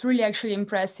 I was really actually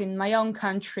impressed in my own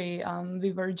country.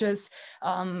 We were just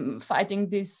fighting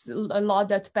this law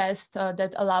that passed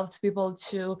that allowed people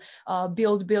to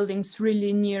build buildings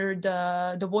really near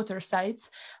the water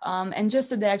sites. And just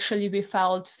today, actually, we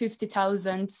filed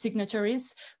 50,000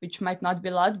 signatories, which might not be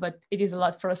a lot, but it is a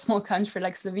lot for a small country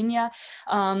like Slovenia,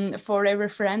 for a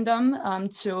referendum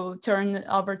to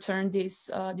overturn this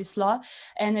law.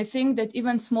 And I think that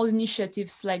even small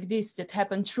initiatives like this that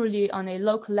happen truly on a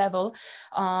local level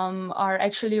are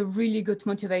actually a really good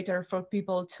motivator for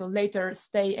people to later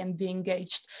stay and be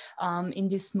engaged in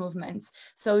these movements.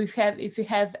 So if you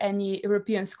have any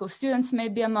European school students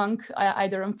maybe among,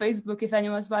 either on Facebook if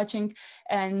anyone's watching,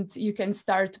 and you can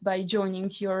start by joining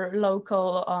your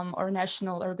local or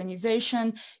national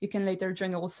organization. You can later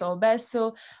join also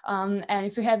BESO. And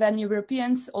if you have any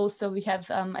Europeans, also we have,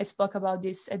 I spoke about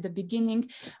this at the beginning,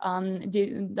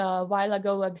 a while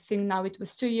ago, I think now it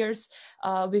was 2 years,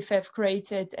 we have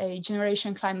created a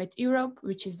Generation Climate Europe,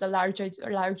 which is the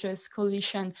largest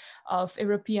coalition of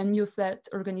European youth-led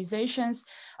organizations.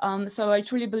 So I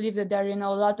truly believe that there are a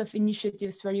lot of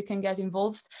initiatives where you can get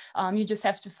involved. You just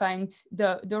have to find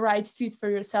the right fit for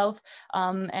yourself,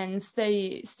 and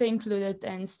stay included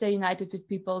and stay united with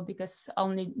people, because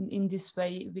only in this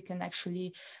way we can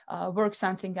actually work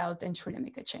something out and truly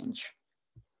make a change.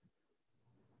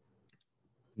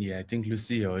 Yeah, I think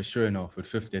Lucia was showing off with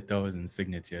 50,000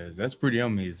 signatures. That's pretty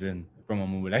amazing from a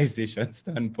mobilization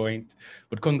standpoint.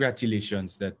 But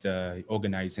congratulations that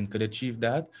organizing could achieve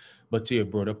that. But to your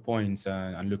broader points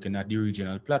and looking at the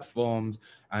regional platforms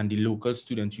and the local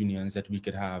student unions that we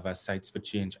could have as sites for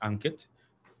change. Ankit?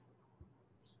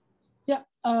 Yeah,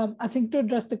 I think to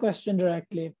address the question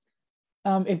directly,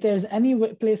 if there's any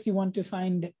place you want to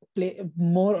find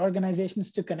more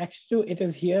organizations to connect to, it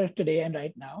is here today and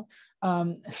right now.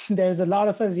 There's a lot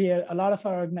of us here, a lot of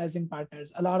our organizing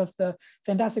partners, a lot of the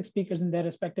fantastic speakers in their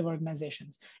respective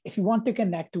organizations. If you want to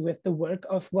connect with the work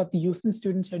of what the youth and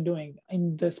students are doing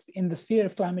in the sphere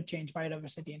of climate change,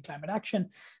 biodiversity, and climate action,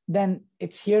 then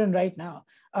it's here and right now.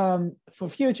 For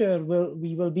future,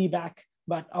 we will be back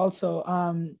but also,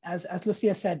 as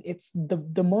Lucia said, it's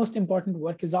the most important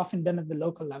work is often done at the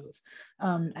local levels.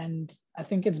 And I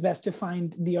think it's best to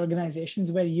find the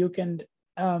organizations where you can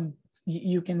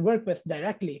work with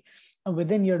directly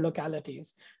within your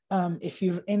localities. If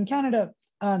you're in Canada,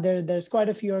 there's quite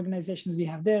a few organizations we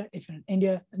have there. If you're in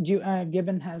India,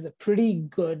 Gibbon has a pretty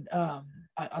good,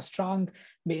 a strong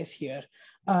base here.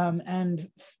 And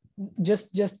just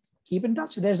keep in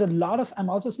touch. There's a lot of, I'm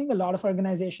also seeing a lot of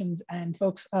organizations and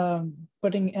folks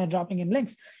dropping in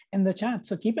links in the chat.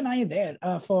 So keep an eye there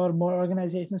for more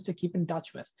organizations to keep in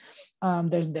touch with.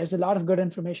 There's a lot of good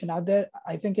information out there.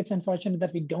 I think it's unfortunate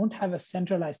that we don't have a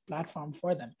centralized platform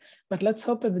for them, but let's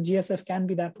hope that the GSF can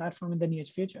be that platform in the near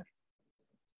future.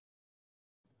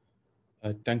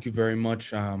 Thank you very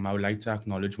much. I would like to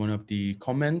acknowledge one of the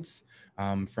comments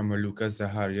from Lucas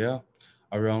Zaharia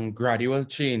around gradual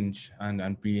change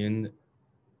and being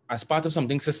as part of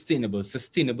something sustainable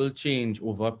change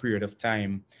over a period of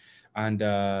time. And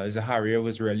Zaharia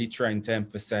was really trying to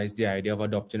emphasize the idea of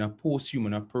adopting a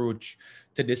post-human approach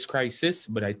to this crisis,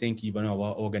 but I think even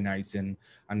our organizing,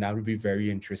 and that would be very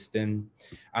interesting.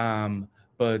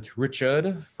 But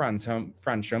Richard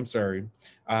Fransham,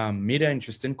 made an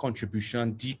interesting contribution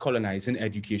on decolonizing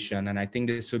education. And I think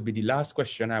this would be the last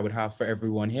question I would have for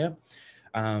everyone here.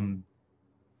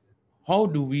 How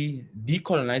do we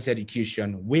decolonize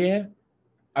education where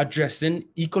addressing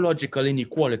ecological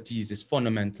inequalities is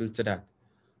fundamental to that?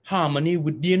 Harmony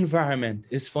with the environment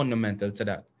is fundamental to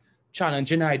that.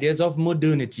 Challenging ideas of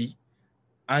modernity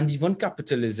and even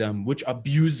capitalism, which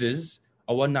abuses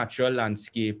our natural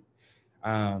landscape,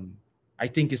 I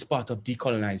think is part of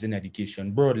decolonizing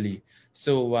education broadly.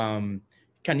 So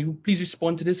can you please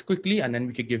respond to this quickly, and then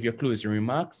we could give your closing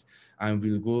remarks, and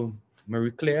we'll go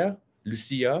Marie-Claire,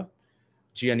 Lucia,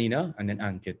 Giannina, and then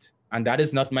Ankit. And that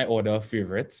is not my order of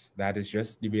favorites. That is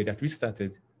just the way that we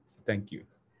started. So thank you.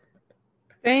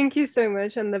 Thank you so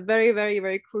much. And the very, very,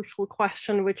 very crucial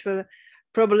question, which will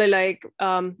probably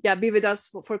be with us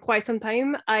for quite some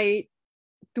time. I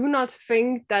do not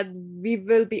think that we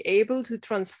will be able to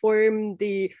transform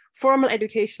the formal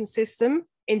education system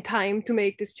in time to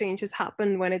make these changes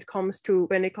happen when it comes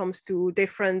to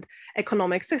different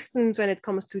economic systems, when it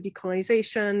comes to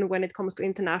decolonization, when it comes to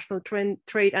international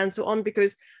trade and so on,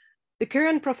 because the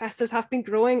current professors have been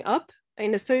growing up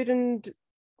in a certain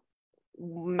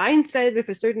mindset with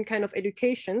a certain kind of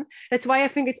education. That's why I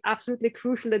think it's absolutely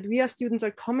crucial that we as students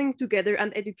are coming together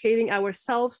and educating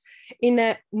ourselves in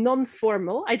a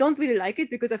non-formal, I don't really like it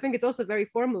because I think it's also a very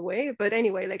formal way, but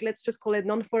anyway, like let's just call it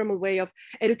non-formal way of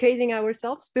educating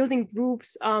ourselves, building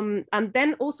groups, and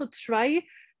then also try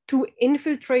to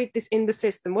infiltrate this in the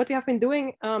system. What we have been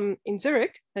doing in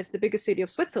Zurich, that's the biggest city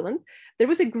of Switzerland, there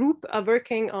was a group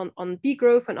working on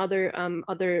degrowth and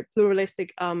other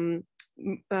pluralistic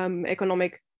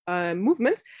economic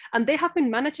movements, and they have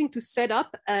been managing to set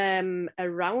up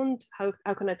around,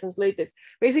 how can I translate this?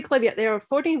 Basically, there are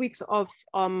 14 weeks of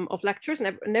lectures,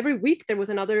 and every week there was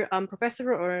another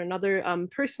professor or another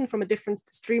person from a different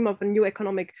stream of a new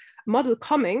economic model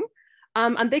coming.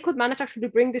 And they could manage actually to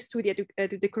bring this to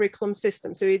the curriculum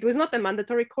system. So it was not a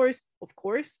mandatory course, of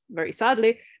course, very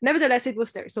sadly. Nevertheless, it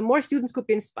was there. So more students could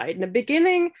be inspired. In the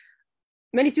beginning,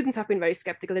 many students have been very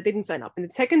skeptical. They didn't sign up. In the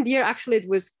second year, actually, it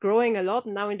was growing a lot.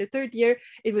 And now in the third year,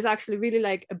 it was actually really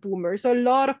like a boomer. So a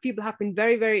lot of people have been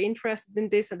very, very interested in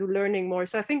this and learning more.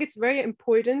 So I think it's very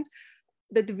important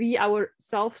that we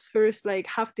ourselves first like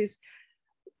have this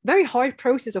very hard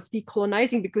process of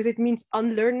decolonizing, because it means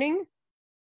unlearning,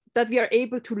 that we are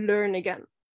able to learn again.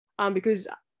 Because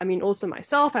I mean, also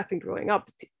myself, I've been growing up,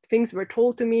 things were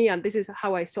told to me and this is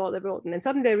how I saw the world. And then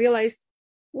suddenly I realized,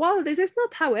 well, this is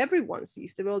not how everyone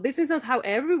sees the world. This is not how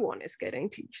everyone is getting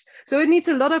taught. So it needs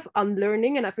a lot of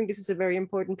unlearning. And I think this is a very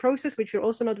important process, which we're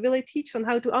also not really teach on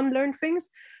how to unlearn things.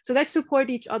 So let's support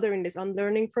each other in this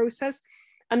unlearning process.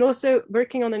 And also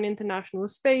working on an international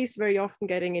space, very often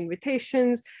getting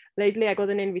invitations. Lately, I got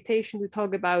an invitation to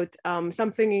talk about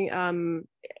something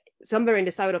somewhere in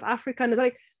the south of Africa. And it's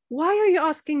like, why are you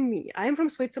asking me? I'm from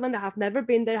Switzerland. I have never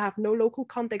been there. I have no local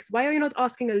context. Why are you not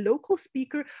asking a local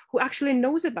speaker who actually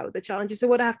knows about the challenges? So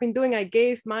what I have been doing, I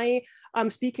gave my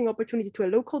speaking opportunity to a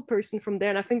local person from there.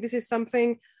 And I think this is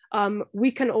something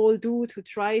we can all do to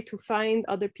try to find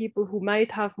other people who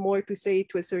might have more to say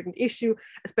to a certain issue,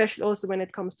 especially also when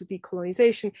it comes to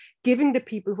decolonization, giving the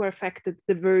people who are affected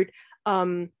the word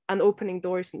and opening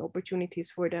doors and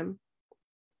opportunities for them.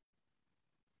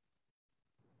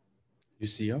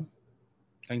 Lucia?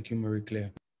 Thank you, Marie-Claire.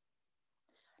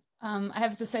 I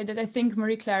have to say that I think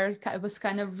Marie-Claire was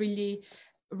kind of really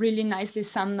really nicely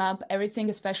summed up everything,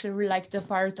 especially like the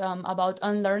part about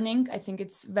unlearning. I think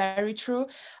it's very true.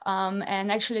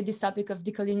 And actually this topic of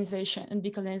decolonization and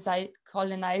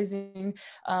decolonizing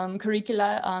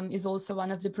curricula is also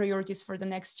one of the priorities for the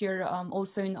next year,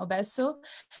 also in OBESO.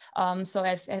 So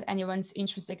if anyone's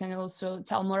interested, can also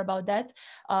tell more about that.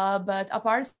 But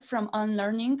apart from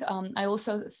unlearning, I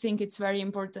also think it's very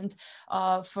important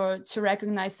to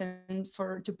recognize and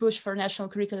to push for national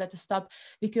curricula to stop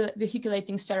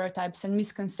vehiculating stereotypes and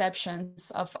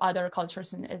misconceptions of other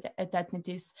cultures and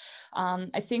ethnicities.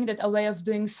 I think that a way of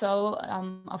doing so,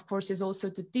 of course, is also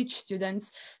to teach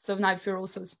students. So now if you're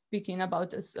also speaking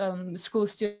about school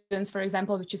students, for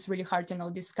example, which is really hard to know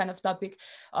this kind of topic,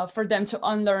 for them to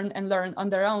unlearn and learn on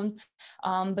their own.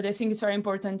 But I think it's very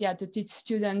important, yeah, to teach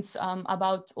students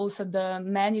about also the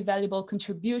many valuable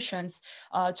contributions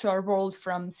to our world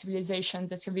from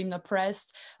civilizations that have been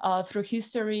oppressed through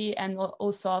history and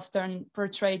also often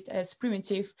portrayed as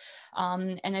primitive.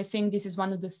 And I think this is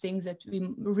one of the things that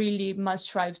we really must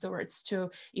strive towards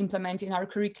to implement in our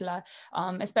curricula,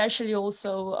 especially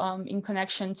also in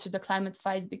connection to the climate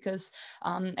fight, because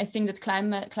I think that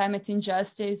climate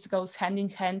injustice goes hand in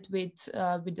hand with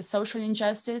the social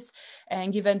injustice.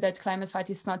 And given that climate fight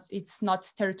is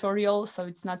not territorial, so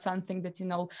it's not something that, you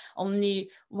know, only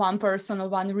one person or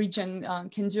one region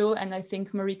can do. And I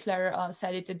think Marie-Claire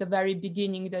said it at the very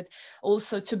beginning, that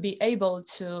also to be able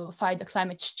to fight the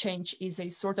climate change is a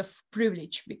sort of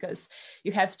privilege, because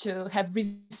you have to have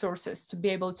resources to be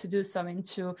able to do so and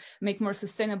to make more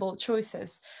sustainable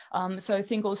choices. So I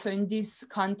think also in this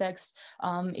context,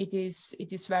 it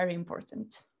is very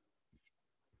important.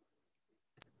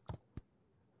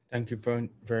 Thank you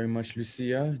very much,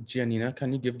 Lucia. Giannina,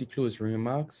 can you give the closing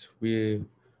remarks? We're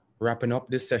wrapping up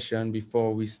this session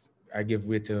before I give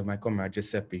way to my comrade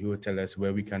Giuseppe, who will tell us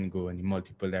where we can go in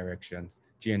multiple directions.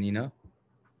 Giannina?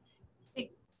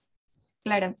 Sí,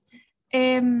 claro.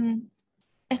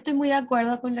 Estoy muy de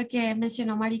acuerdo con lo que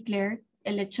mencionó Marie-Claire,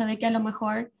 el hecho de que a lo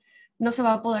mejor no se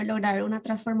va a poder lograr una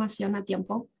transformación a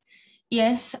tiempo. Y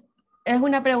es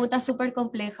una pregunta súper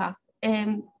compleja.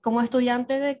 Como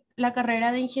estudiante de la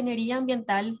carrera de Ingeniería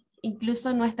Ambiental,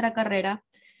 incluso nuestra carrera,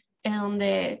 en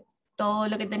donde todo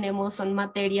lo que tenemos son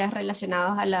materias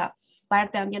relacionadas a la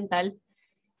parte ambiental,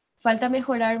 falta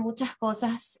mejorar muchas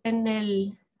cosas en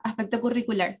el aspecto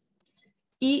curricular.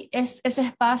 Y es ese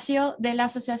espacio de la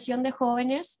Asociación de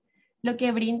Jóvenes lo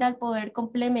que brinda el poder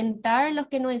complementar lo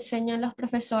que nos enseñan los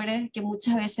profesores, que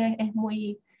muchas veces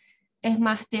es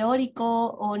más teórico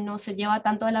o no se lleva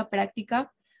tanto a la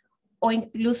práctica, o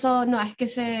incluso no es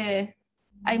que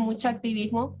hay mucho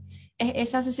activismo. Es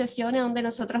esa asociación en donde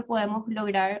nosotros podemos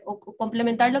lograr o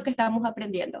complementar lo que estamos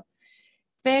aprendiendo.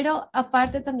 Pero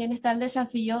aparte también está el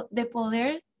desafío de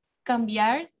poder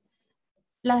cambiar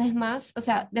las demás, o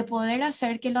sea, de poder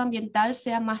hacer que lo ambiental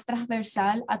sea más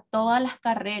transversal a todas las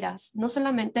carreras, no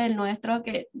solamente el nuestro,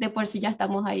 que de por sí ya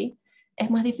estamos ahí. Es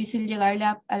más difícil llegarle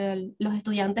a los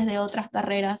estudiantes de otras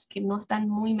carreras que no están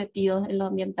muy metidos en lo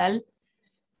ambiental,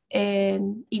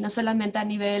 y no solamente a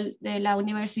nivel de la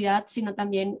universidad, sino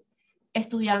también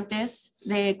estudiantes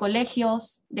de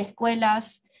colegios, de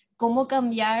escuelas, cómo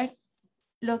cambiar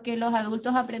lo que los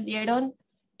adultos aprendieron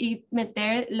y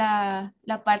meter la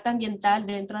parte ambiental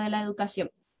dentro de la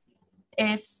educación.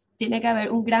 Tiene que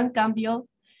haber un gran cambio,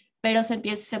 pero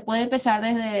se puede empezar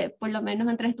desde, por lo menos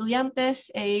entre estudiantes,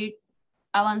 e ir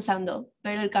avanzando,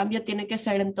 pero el cambio tiene que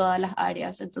ser en todas las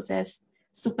áreas, entonces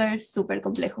súper, súper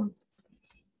complejo.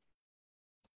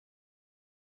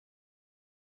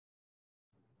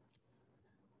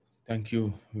 Thank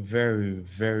you very,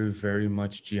 very, very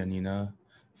much, Giannina,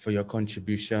 for your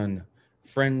contribution.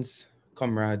 Friends,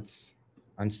 comrades,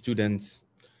 and students,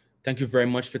 thank you very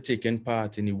much for taking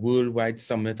part in the Worldwide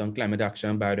Summit on Climate Action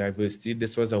and Biodiversity.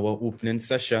 This was our opening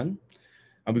session,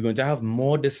 and we're going to have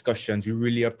more discussions. We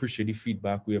really appreciate the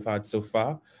feedback we have had so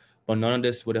far, but none of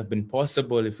this would have been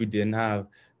possible if we didn't have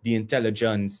the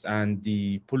intelligence and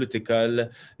the political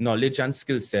knowledge and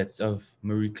skill sets of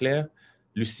Marie-Claire,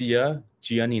 Lucia,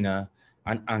 Giannina,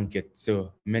 and Ankit.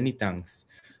 So many thanks.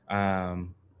 And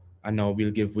now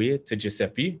we'll give way to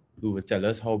Giuseppe, who will tell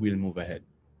us how we'll move ahead.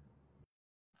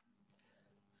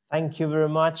 Thank you very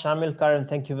much, Amilcar, and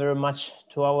thank you very much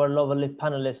to our lovely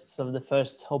panelists of the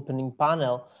first opening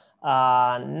panel.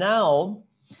 Now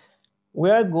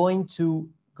we are going to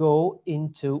go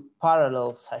into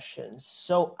parallel sessions.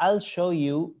 So I'll show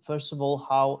you, first of all,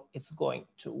 how it's going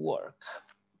to work.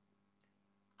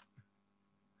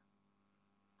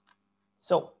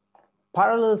 So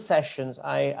parallel sessions,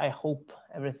 I hope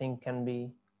everything can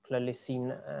be clearly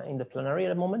seen in the plenary at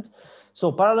the moment.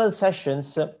 So parallel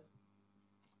sessions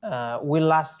will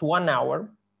last 1 hour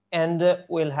and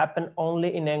will happen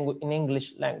only in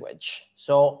English language.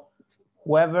 So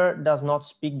whoever does not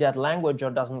speak that language or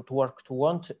does not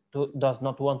want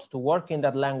to work in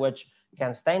that language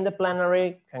can stay in the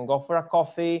plenary, can go for a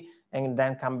coffee, and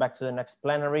then come back to the next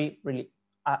plenary, really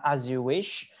as you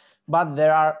wish. But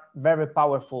there are very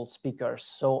powerful speakers,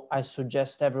 so I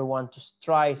suggest everyone to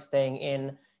try staying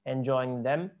in and joining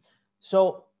them.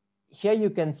 So here you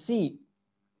can see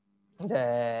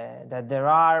that there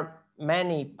are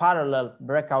many parallel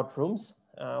breakout rooms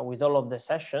with all of the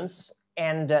sessions,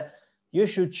 and you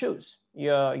should choose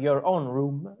your own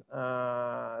room.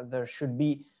 There should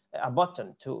be a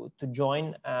button to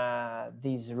join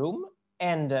this room,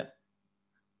 and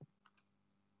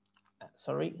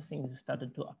sorry, things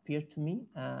started to appear to me,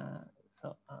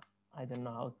 so I don't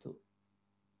know how to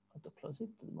close it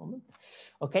at the moment.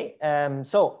 Okay,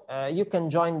 so you can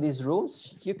join these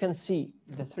rooms. You can see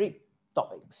the 3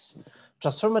 topics: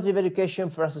 transformative education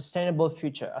for a sustainable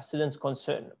future, a student's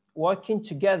concern, working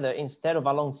together instead of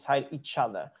alongside each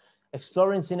other,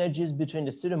 exploring synergies between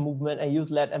the student movement and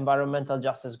youth-led environmental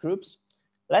justice groups,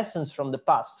 lessons from the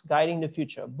past, guiding the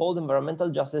future, bold environmental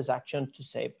justice action to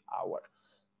save our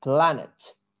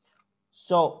planet.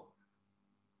 So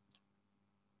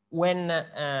when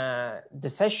the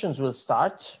sessions will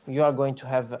start, you are going to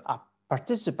have a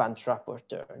participant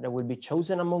rapporteur that will be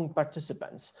chosen among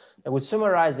participants that will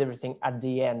summarize everything at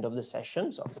the end of the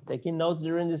session. So taking notes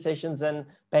during the sessions and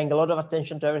paying a lot of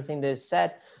attention to everything that is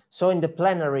said. So in the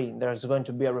plenary, there's going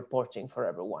to be a reporting for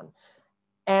everyone.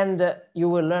 And you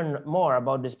will learn more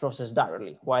about this process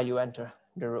directly while you enter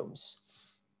the rooms.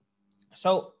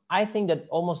 So I think that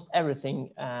almost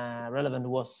everything relevant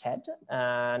was said.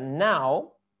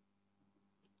 Now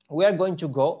we are going to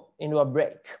go into a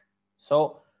break.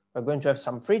 So we're going to have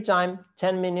some free time,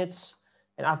 10 minutes.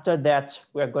 And after that,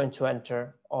 we are going to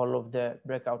enter all of the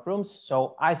breakout rooms.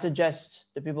 So I suggest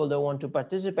the people that want to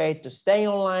participate to stay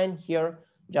online here,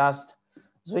 just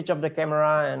switch off the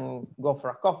camera and go for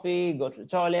a coffee, go to the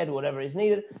toilet, whatever is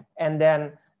needed, and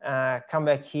then come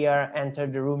back here, enter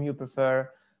the room you prefer,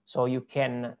 so you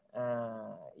can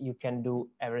do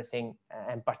everything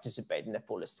and participate in the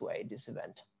fullest way in this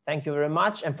event. Thank you very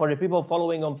much. And for the people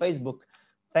following on Facebook,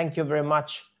 thank you very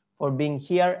much for being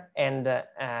here, and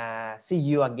see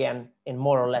you again in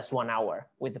more or less 1 hour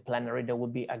with the plenary that will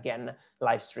be again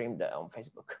live streamed on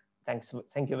Facebook.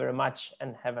 Thank you very much,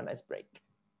 and have a nice break.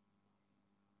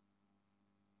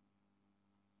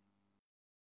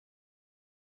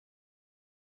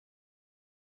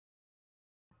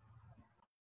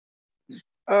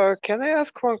 Can I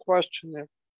ask one question, if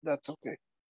that's okay?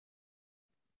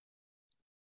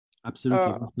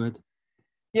 Absolutely, go ahead.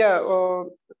 Yeah,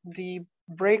 the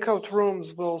breakout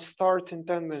rooms will start in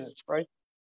 10 minutes, right?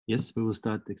 Yes, we will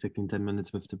start exactly in 10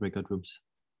 minutes with the breakout rooms.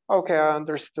 Okay, I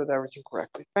understood everything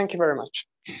correctly. Thank you very much.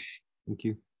 Thank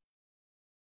you.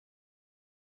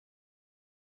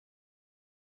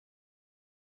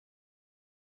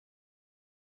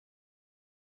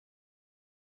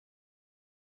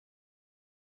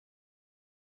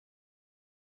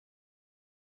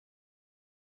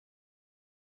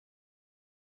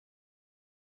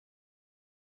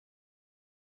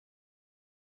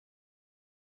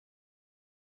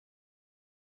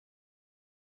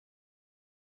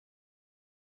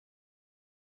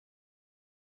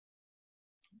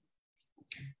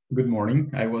 Good morning.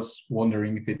 I was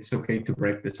wondering if it's okay to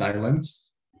break the silence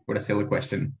with a silly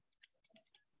question.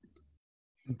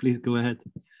 Please go ahead.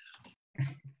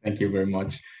 Thank you very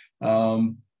much.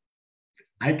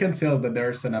 I can tell that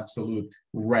there's an absolute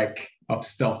wreck of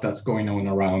stuff that's going on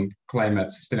around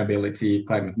climate sustainability,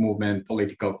 climate movement,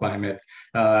 political climate,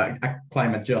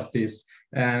 climate justice,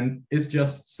 and it's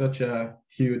just such a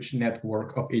huge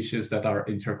network of issues that are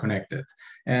interconnected.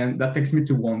 And that makes me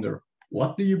to wonder,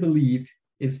 what do you believe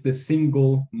is the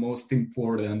single most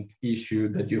important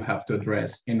issue that you have to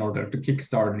address in order to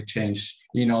kickstart the change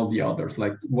in all the others?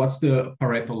 Like, what's the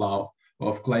Pareto law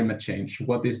of climate change?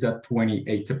 What is that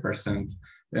 80%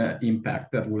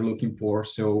 impact that we're looking for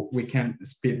so we can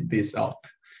speed this up?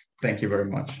 Thank you very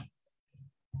much.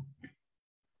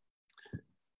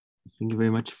 Thank you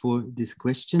very much for this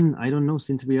question. I don't know,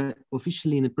 since we are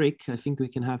officially in a break, I think we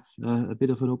can have a bit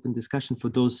of an open discussion for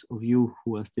those of you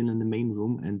who are still in the main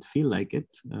room and feel like it.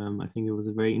 I think it was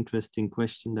a very interesting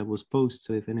question that was posed.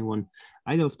 So if anyone,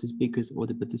 either of the speakers or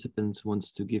the participants,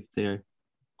 wants to give their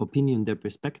opinion, their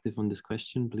perspective on this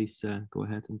question, please go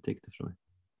ahead and take the floor.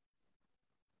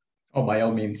 Oh, by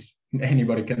all means,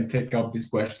 anybody can take up this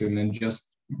question and just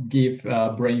give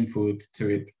brain food to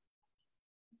it.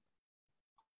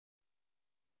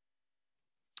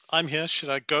 I'm here. Should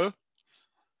I go?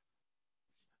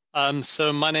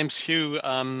 So my name's Hugh.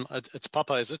 It's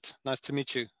Papa, is it? Nice to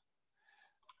meet you.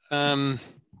 Yeah,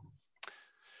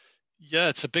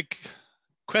 it's a big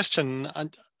question.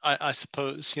 And I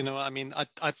suppose, you know, I mean,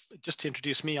 I've just to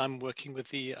introduce me, I'm working with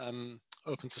the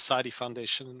Open Society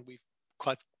Foundation, and we've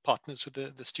quite partners with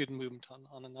the student movement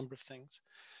on a number of things.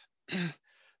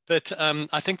 But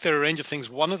I think there are a range of things.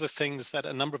 One of the things that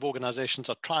a number of organizations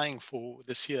are trying for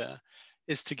this year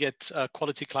is to get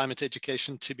quality climate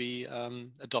education to be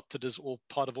adopted as all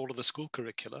part of all of the school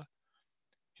curricula.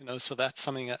 You know, so that's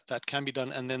something that can be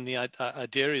done. And then the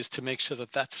idea is to make sure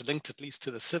that that's linked at least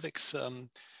to the civics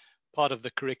part of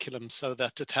the curriculum, so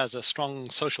that it has a strong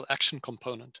social action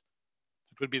component.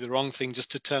 It would be the wrong thing just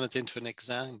to turn it into an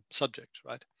exam subject,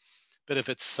 right? But if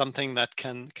it's something that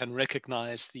can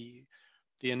recognize the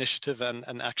initiative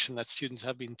and action that students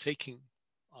have been taking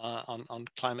on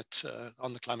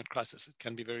the climate crisis, it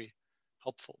can be very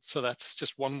helpful. So that's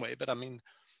just one way. But I mean,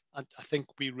 I think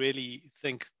we really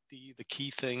think the key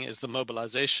thing is the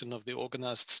mobilization of the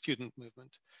organized student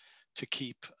movement to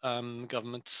keep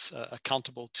governments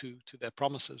accountable to their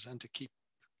promises and to keep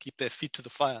their feet to the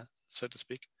fire, so to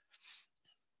speak.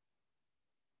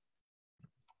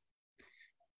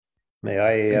 May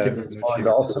I respond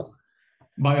also?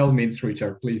 By all means,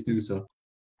 Richard, please do so.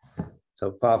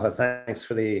 So Papa, thanks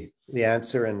for the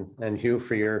answer, and Hugh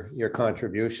for your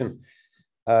contribution.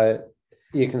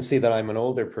 You can see that I'm an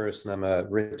older person. I'm a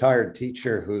retired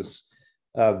teacher who's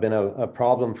been a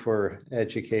problem for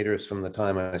educators from the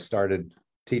time I started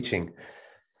teaching.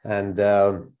 And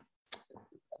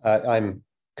I'm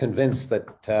convinced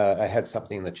that I had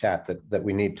something in the chat that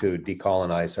we need to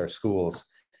decolonize our schools,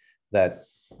 that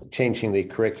changing the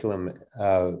curriculum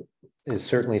is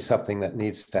certainly something that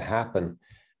needs to happen.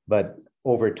 But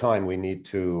over time, we need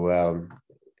to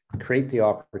create the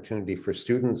opportunity for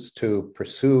students to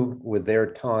pursue with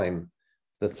their time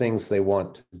the things they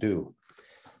want to do.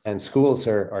 And schools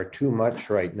are too much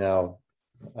right now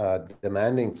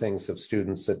demanding things of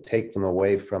students that take them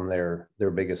away from their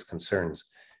biggest concerns.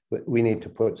 We need to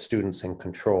put students in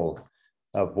control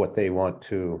of what they want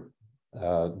to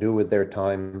do with their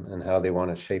time and how they want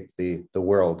to shape the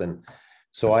world. And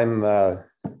so I'm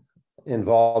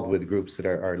involved with groups that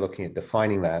are looking at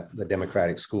defining that, the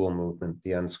democratic school movement,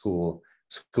 the unschool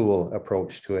school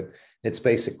approach to it. It's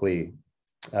basically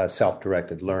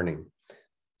self-directed learning.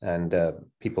 And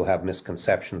people have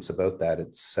misconceptions about that.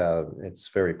 It's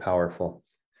very powerful.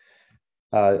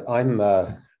 I'm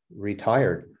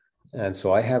retired, and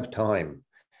so I have time.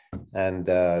 And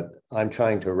I'm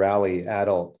trying to rally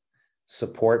adult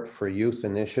support for youth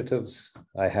initiatives.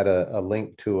 I had a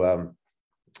link to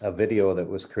a video that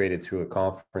was created through a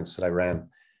conference that I ran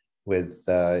with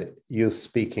youth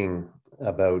speaking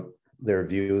about their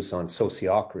views on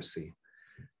sociocracy.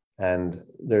 And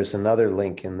there's another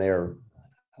link in there,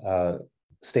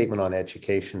 statement on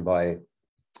education by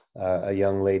a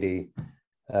young lady,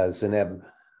 Zineb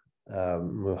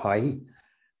Muhai,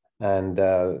 and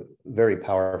very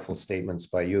powerful statements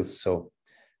by youth. So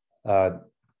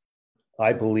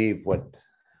I believe what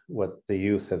the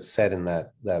youth have said in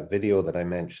that video that I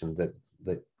mentioned, that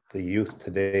the youth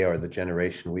today are the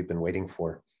generation we've been waiting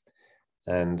for.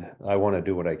 And I want to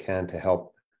do what I can to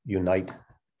help unite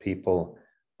people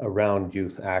around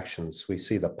youth actions. We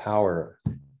see the power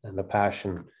and the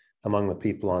passion among the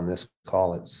people on this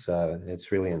call.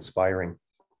 It's really inspiring.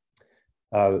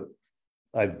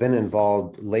 I've been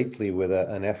involved lately with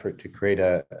an effort to create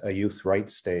a Youth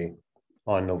Rights Day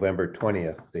on November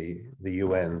 20th, the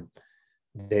UN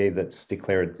day that's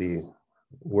declared the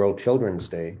World Children's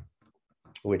Day,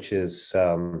 which is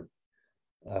to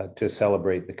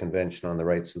celebrate the Convention on the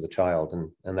Rights of the Child.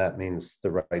 And that means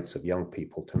the rights of young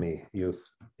people, to me,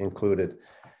 youth included.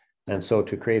 And so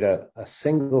to create a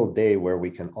single day where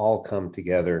we can all come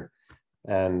together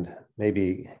and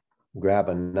maybe grab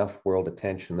enough world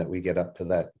attention that we get up to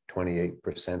that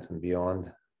 28% and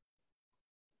beyond.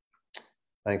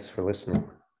 Thanks for listening.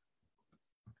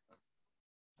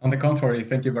 On the contrary,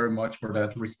 thank you very much for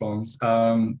that response.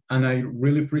 And I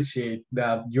really appreciate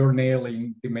that you're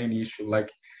nailing the main issue.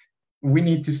 Like, we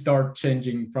need to start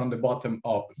changing from the bottom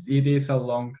up. It is a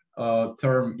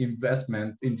long-term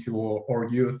investment into our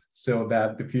youth so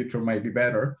that the future may be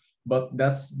better. But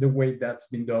that's the way that's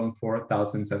been done for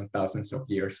thousands and thousands of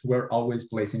years. We're always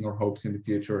placing our hopes in the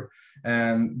future.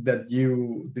 And that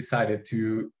you decided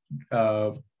to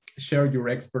share your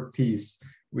expertise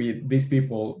with these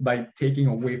people by taking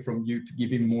away from you to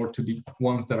giving more to the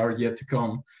ones that are yet to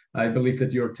come. I believe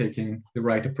that you're taking the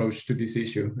right approach to this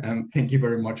issue. And thank you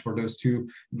very much for those two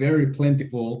very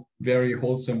plentiful, very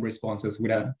wholesome responses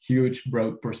with a huge,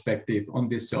 broad perspective on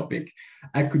this topic.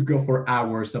 I could go for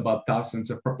hours about thousands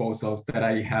of proposals that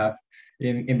I have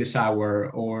in the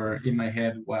shower or in my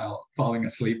head while falling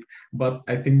asleep. But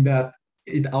I think that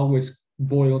it always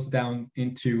boils down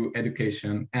into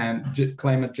education and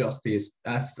climate justice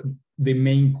as the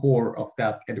main core of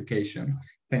that education.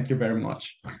 Thank you very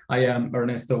much. I am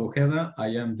Ernesto Ojeda. I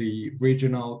am the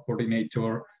regional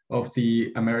coordinator of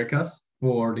the Americas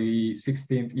for the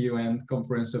 16th UN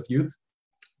Conference of Youth.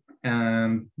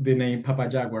 And the name Papa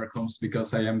Jaguar comes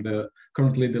because I am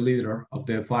currently the leader of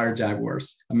the Fire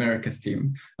Jaguars Americas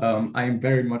team. I am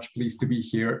very much pleased to be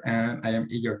here, and I am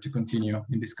eager to continue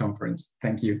in this conference.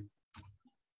 Thank you.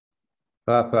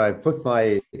 Papa, I put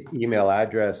my email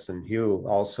address, and Hugh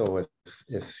also,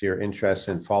 if you're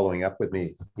interested in following up with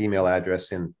me, email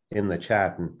address in the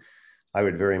chat, and I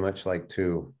would very much like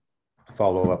to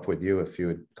follow up with you if you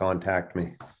would contact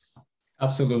me.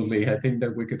 Absolutely. I think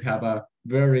that we could have a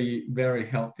very, very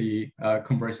healthy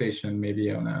conversation,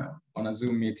 maybe on a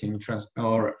Zoom meeting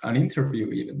or an interview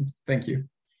even. Thank you.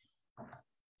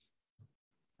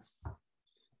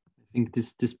 I think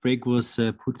this break was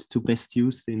put to best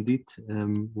use indeed.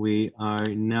 We are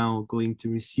now going to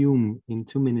resume in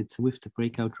 2 minutes with the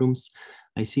breakout rooms.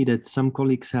 I see that some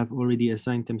colleagues have already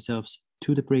assigned themselves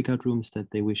to the breakout rooms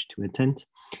that they wish to attend.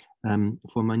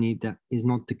 For many, that is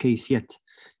not the case yet.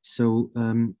 So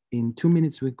in 2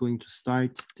 minutes, we're going to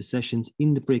start the sessions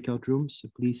in the breakout rooms. So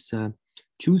please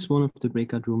choose one of the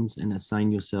breakout rooms and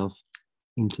assign yourself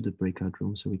into the breakout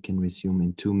room so we can resume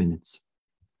in 2 minutes.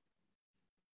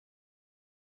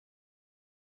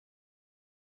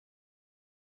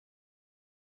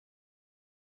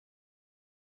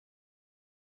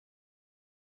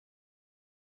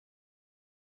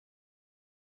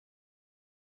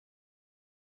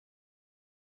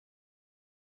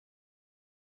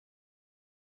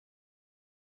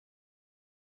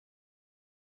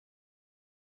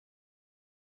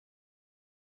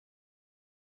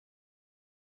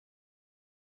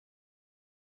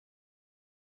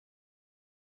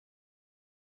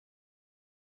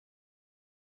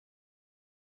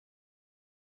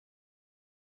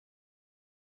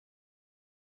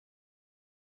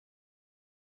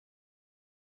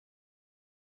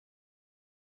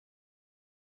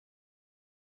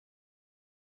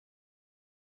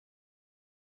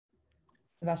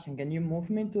 Sebastian, can you move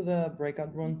me to the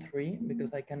breakout room 3?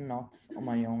 Because I cannot on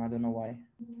my own. I don't know why.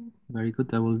 Very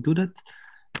good. I will do that.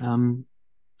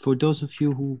 For those of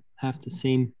you who have the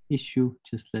same issue,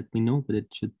 just let me know, but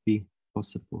it should be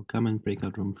possible. Come and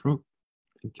breakout room 4.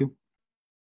 Thank you.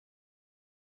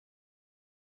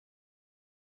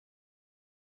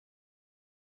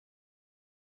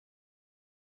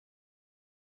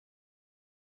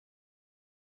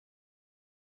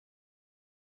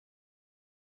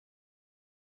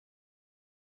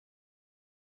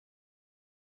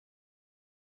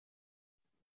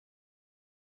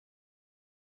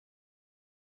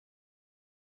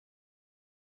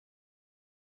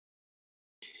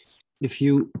 If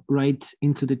you write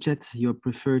into the chat your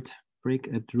preferred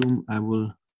breakout room, I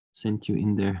will send you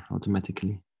in there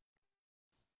automatically.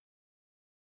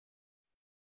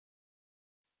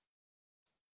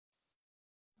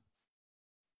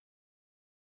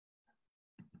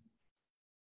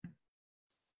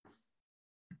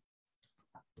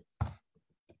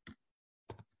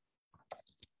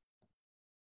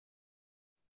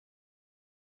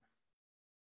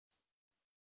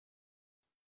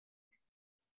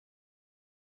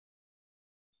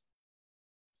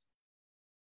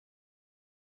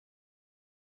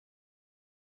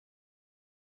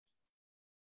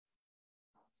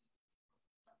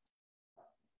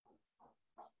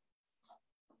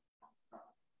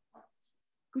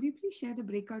 Could you please share the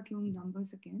breakout room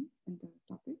numbers again and the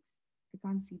topics? I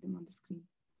can't see them on the screen.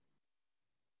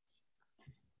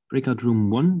 Breakout room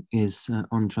 1 is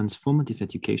on transformative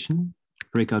education.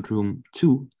 Breakout room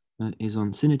 2 is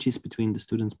on synergies between the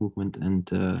students' movement and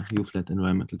youth-led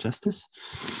environmental justice.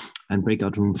 And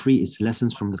breakout room 3 is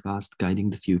lessons from the past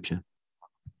guiding the future.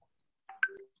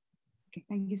 Okay,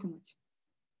 thank you so much.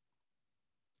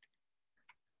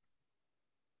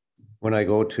 When I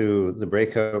go to the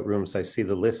breakout rooms, I see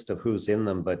the list of who's in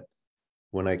them, but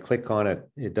when I click on it,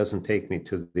 it doesn't take me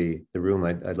to the room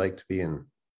I'd like to be in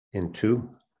 2. Thank you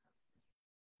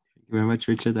very much,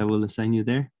 Richard. I will assign you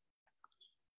there.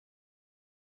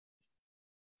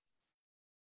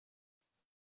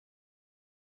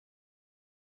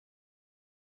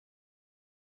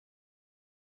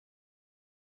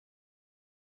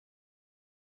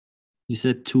 You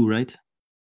said 2, right?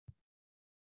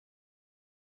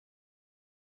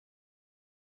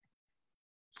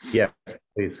 Yes,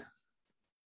 please.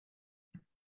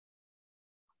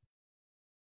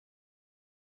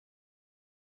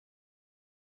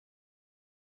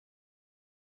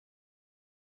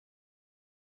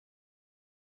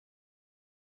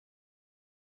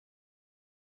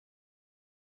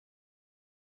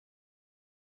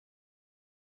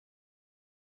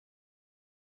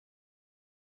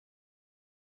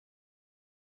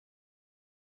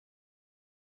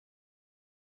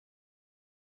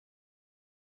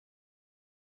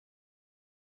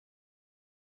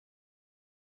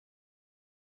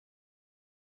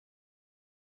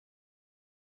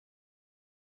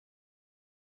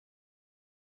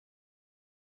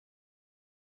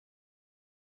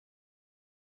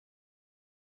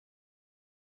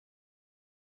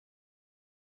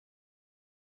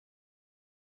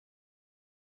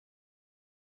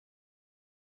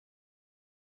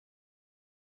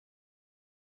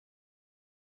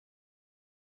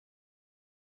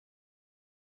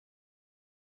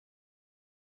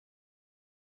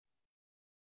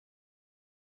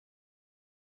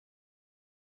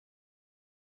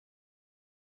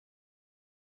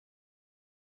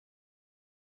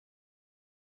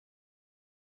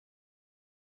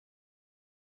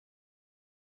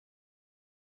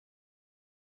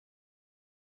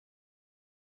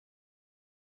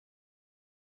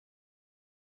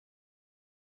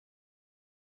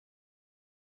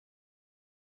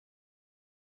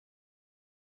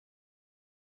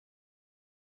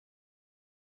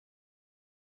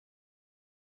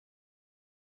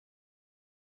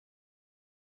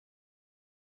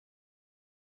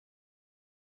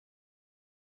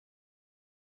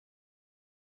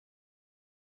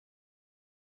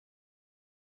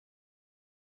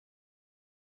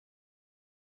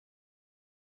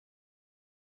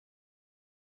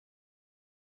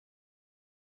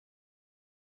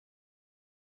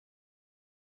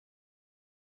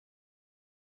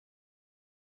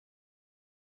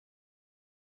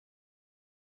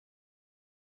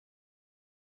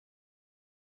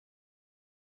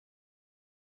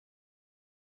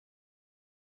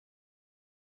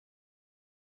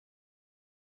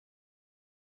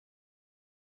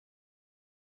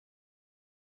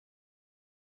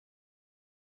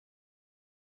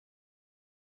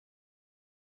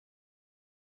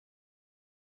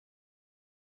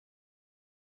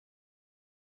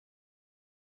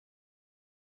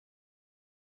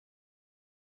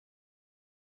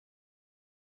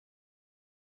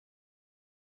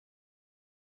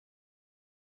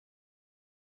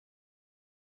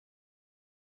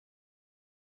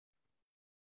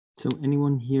 So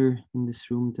anyone here in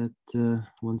this room that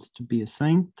wants to be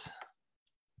assigned?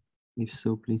 If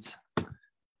so, please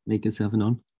make yourself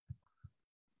known.